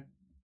 bro.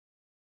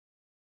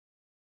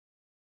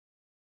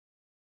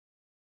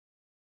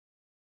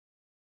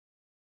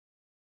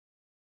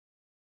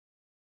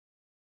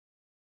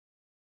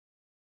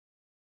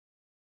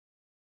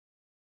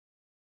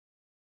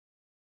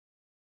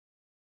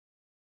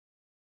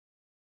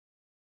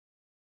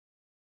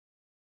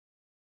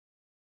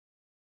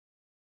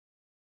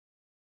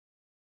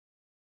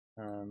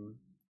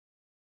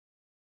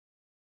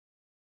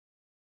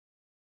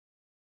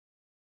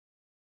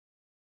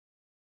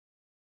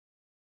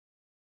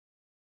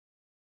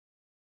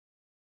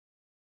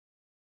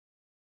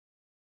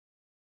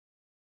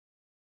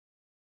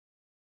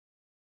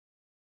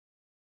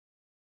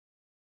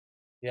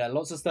 Yeah,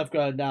 lots of stuff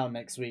going down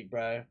next week,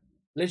 bro.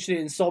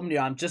 Literally, Insomnia,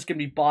 I'm just going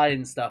to be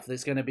buying stuff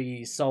that's going to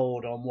be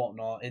sold on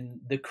whatnot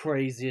in the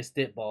craziest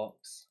dip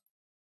box.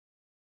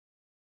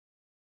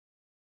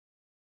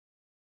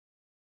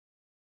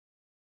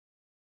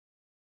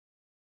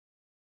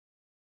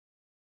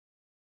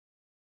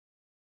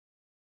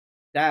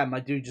 Damn, my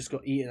dude just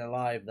got eaten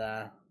alive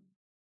there.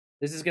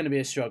 This is going to be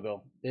a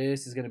struggle.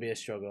 This is going to be a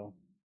struggle.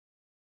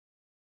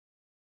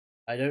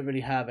 I don't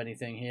really have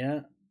anything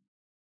here.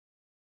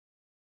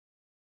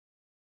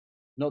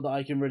 Not that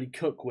I can really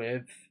cook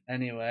with,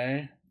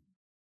 anyway.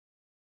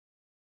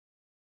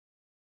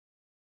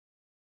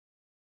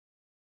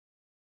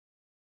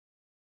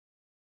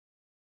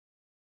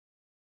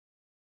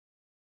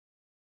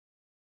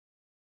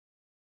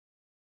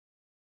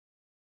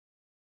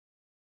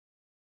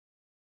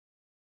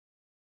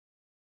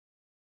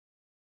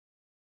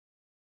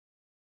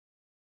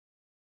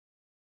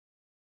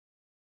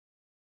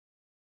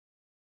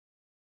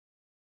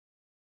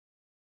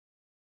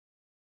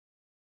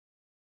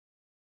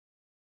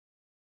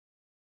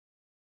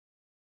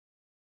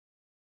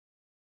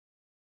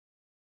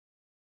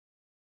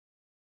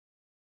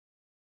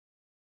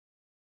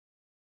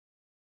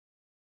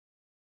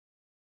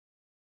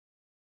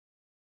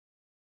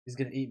 He's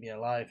going to eat me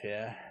alive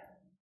here.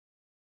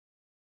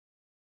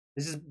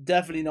 This is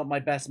definitely not my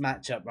best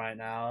matchup right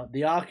now.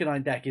 The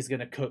Arcanine deck is going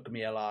to cook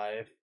me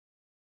alive.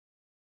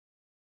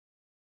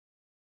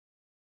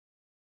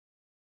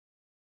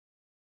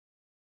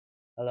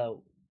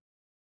 Hello.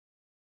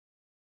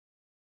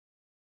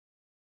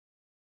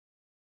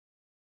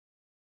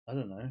 I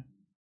don't know.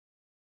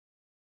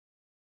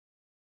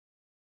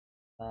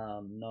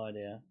 No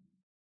idea.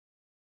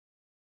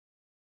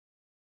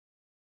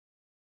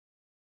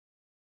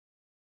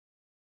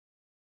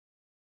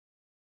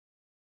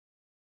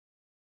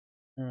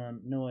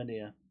 No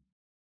idea.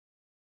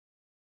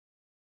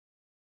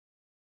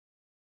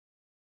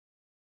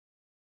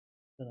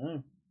 Don't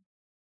know.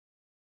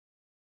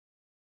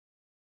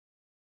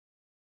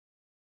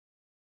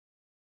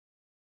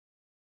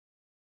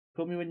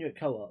 Call me when you're at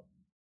co-op.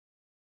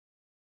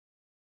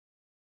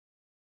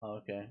 Oh,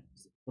 okay.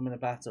 I'm in a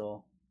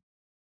battle.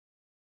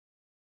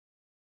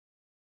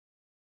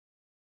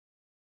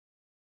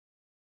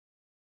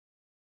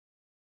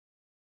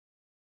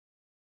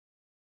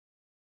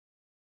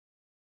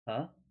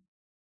 Huh?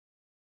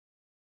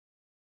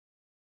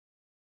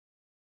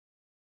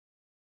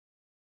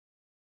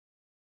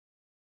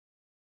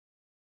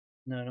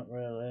 No, not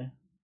really.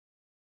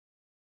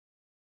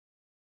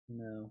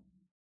 No.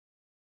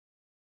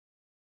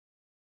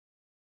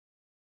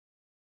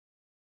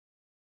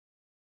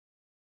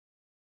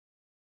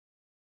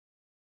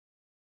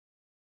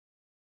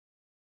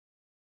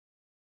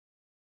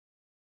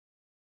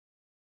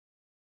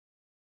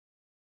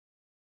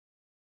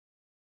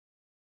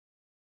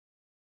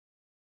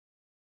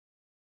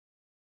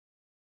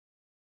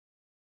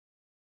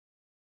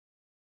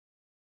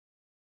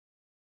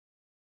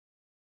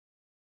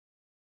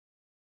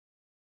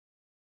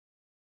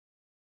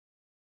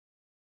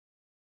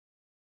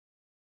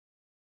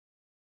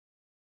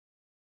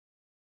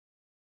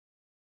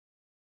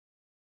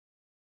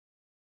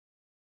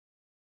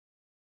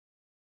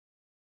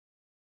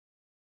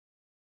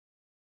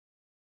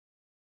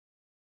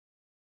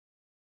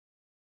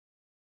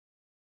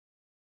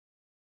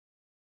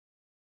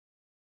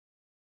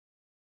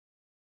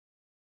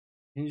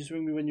 Can you just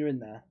ring me when you're in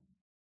there?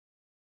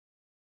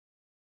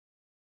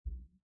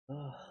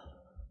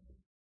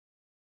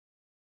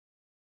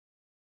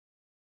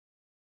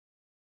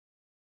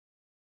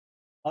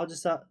 I'll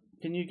just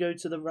can you go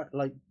to the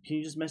like? Can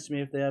you just message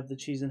me if they have the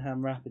cheese and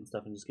ham wrap and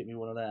stuff, and just get me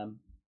one of them?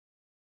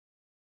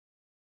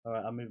 All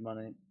right, I'll move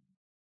money.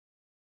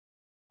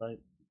 Right.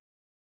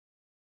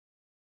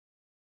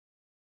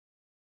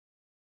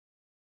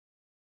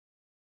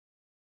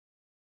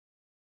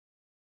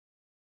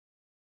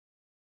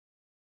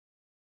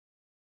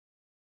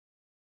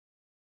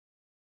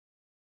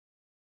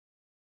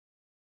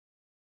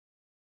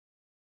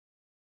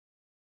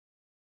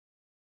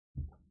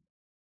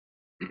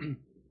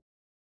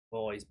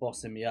 Oh, he's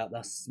bossing me up.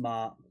 That's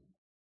smart.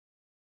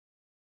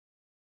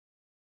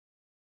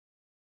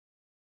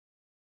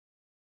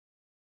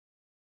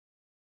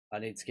 I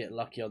need to get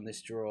lucky on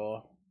this draw.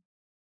 Of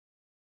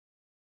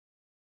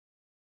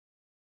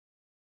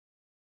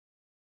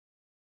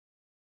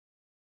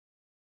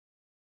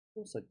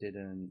course I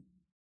didn't.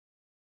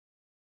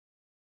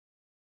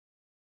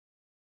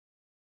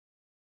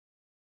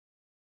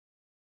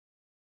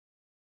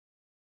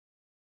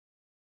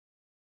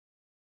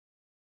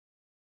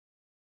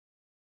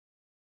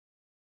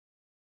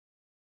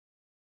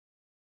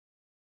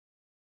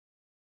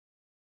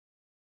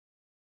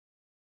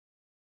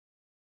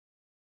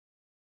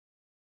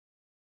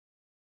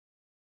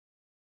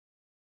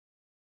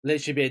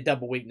 Literally be a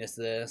double weakness,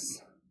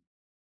 this.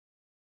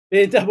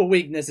 Being double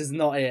weakness is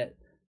not it.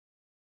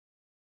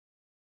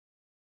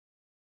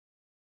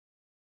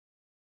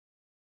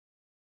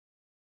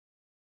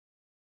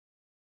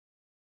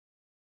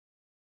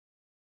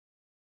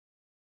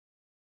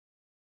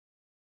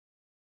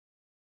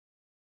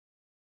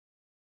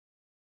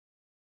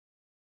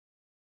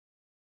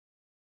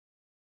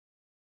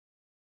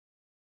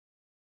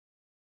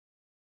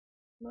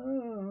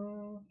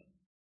 No.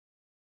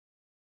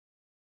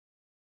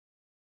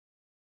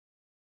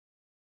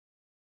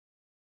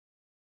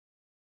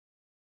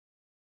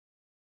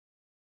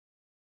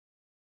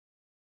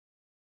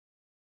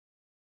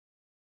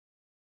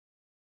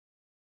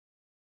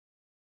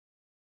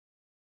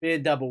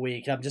 Being double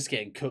weak, I'm just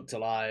getting cooked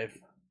alive.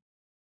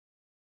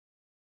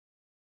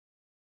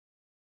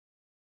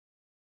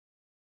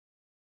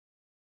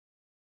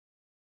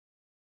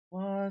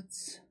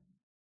 What?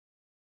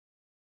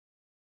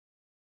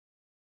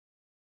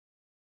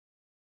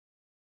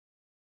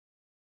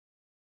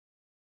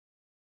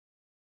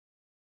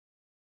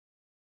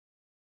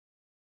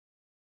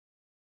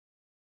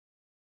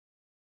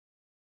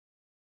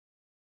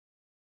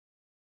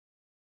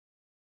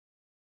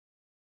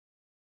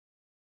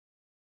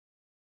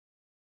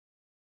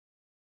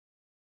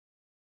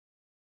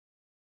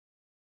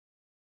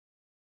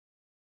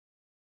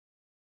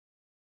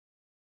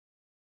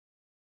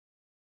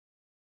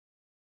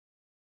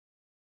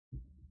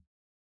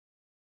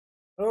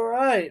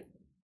 Alright.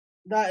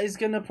 That is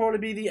going to probably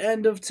be the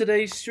end of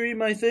today's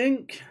stream, I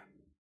think.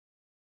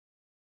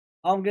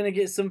 I'm going to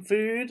get some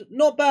food.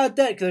 Not bad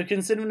deck, though,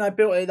 considering I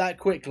built it that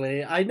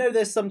quickly. I know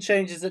there's some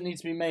changes that need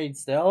to be made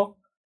still.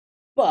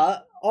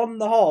 But, on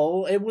the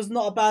whole, it was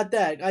not a bad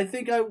deck. I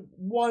think I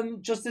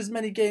won just as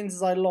many games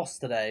as I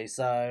lost today,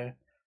 so...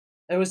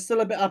 It was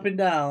still a bit up and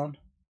down.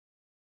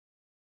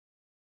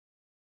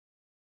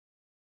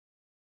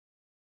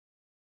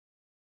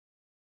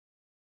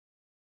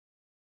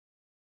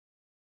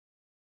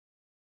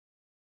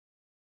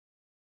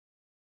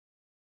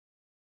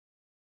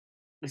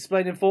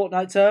 Explain in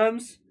Fortnite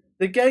terms.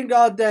 The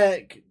Gengar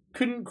deck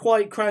couldn't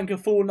quite crank a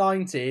full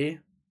 90,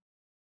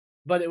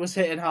 but it was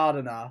hitting hard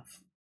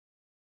enough.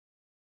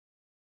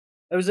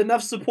 There was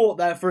enough support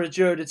there for a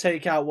duo to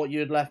take out what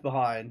you had left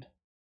behind.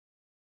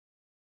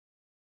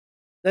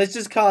 There's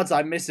just cards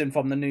I'm missing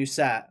from the new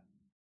set.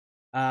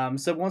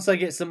 So once I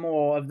get some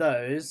more of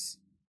those,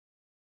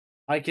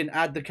 I can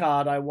add the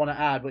card I want to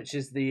add, which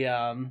is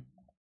the...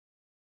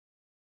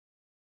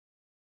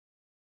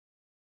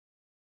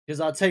 Because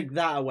I'll take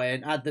that away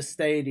and add the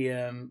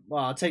stadium.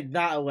 Well, I'll take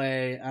that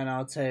away and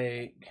I'll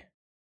take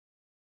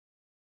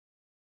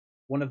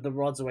one of the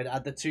rods away to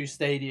add the two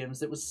stadiums.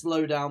 That would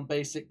slow down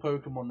basic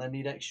Pokemon. They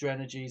need extra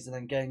energies, and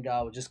then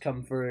Gengar will just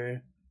come through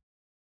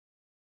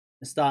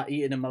and start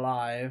eating them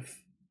alive.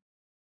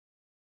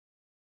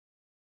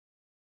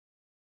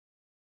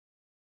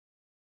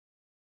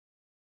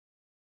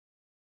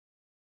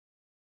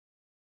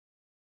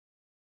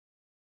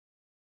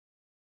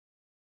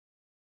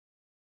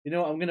 You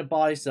know what? I'm going to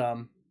buy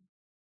some.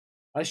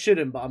 I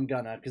shouldn't, but I'm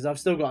gonna, because I've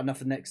still got enough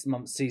for next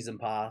month's season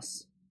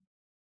pass.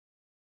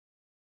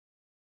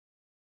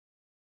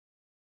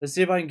 Let's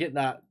see if I can get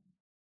that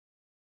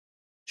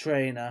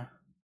trainer.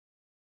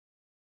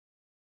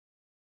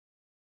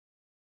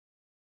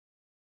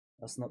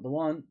 That's not the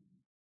one.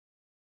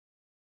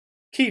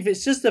 Keith,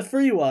 it's just a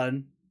free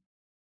one.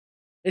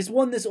 It's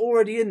one that's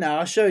already in there.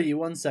 I'll show you.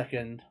 1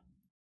 second.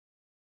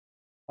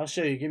 I'll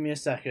show you. Give me a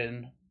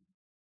second.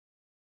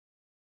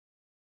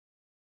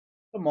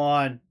 Come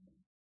on.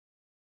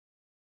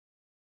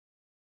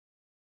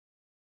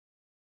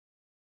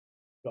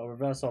 Got a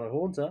reverse hollow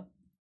haunter.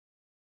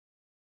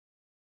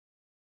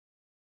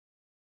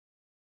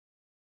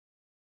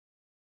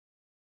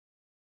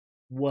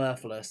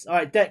 Worthless. All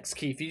right, Dex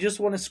key. If you just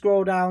want to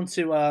scroll down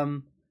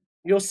to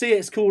you'll see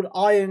it's called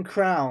Iron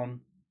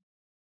Crown.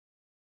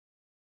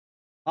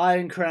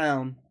 Iron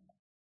Crown.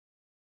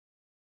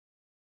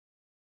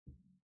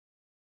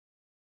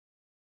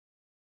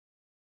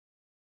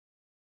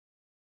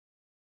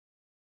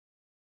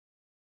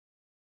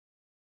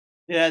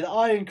 Yeah, the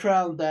Iron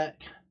Crown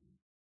deck.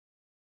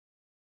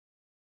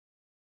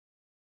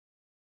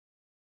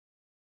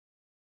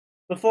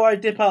 Before I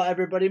dip out,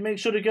 everybody, make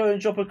sure to go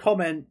and drop a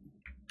comment.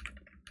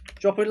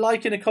 Drop a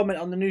like and a comment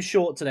on the new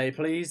short today,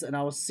 please. And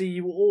I will see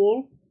you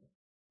all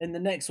in the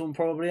next one,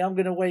 probably. I'm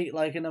going to wait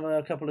like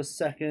another couple of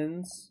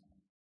seconds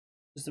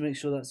just to make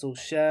sure that's all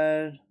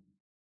shared.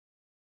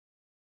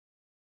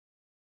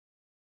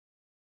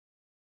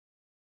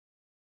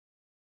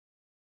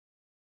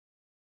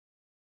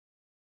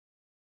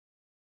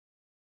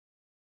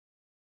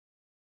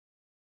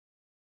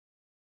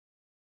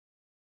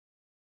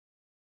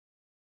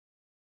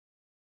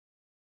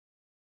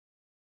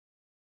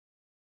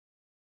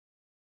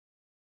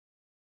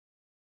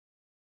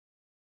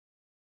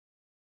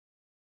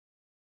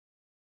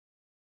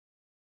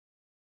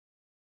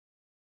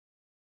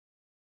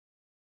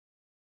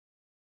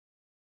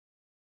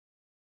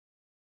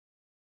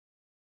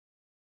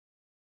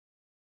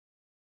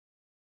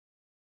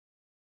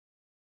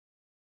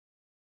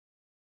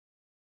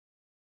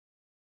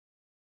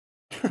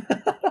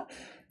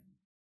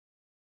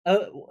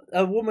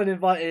 A woman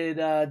invited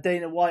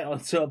Dana White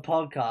onto a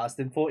podcast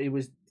and thought he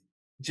was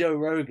Joe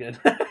Rogan.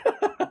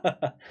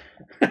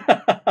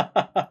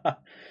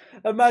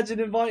 Imagine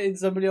inviting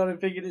somebody on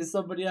and thinking it's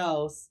somebody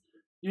else.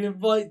 You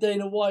invite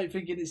Dana White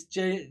thinking it's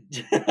Jay.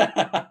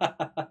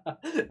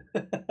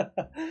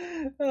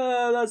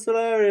 Oh, that's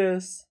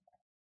hilarious.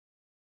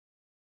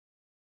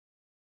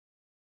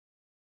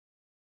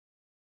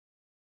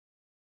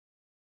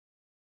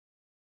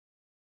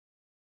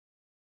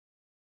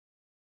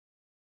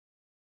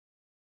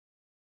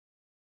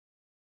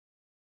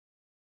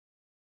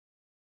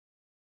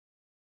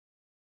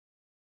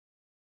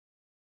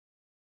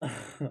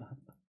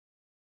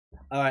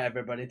 Alright,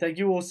 everybody. Thank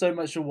you all so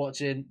much for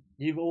watching.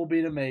 You've all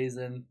been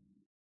amazing.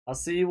 I'll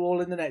see you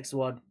all in the next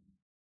one.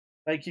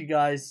 Thank you,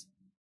 guys.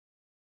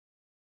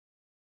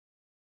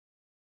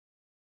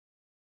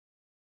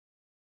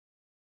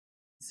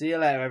 See you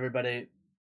later, everybody.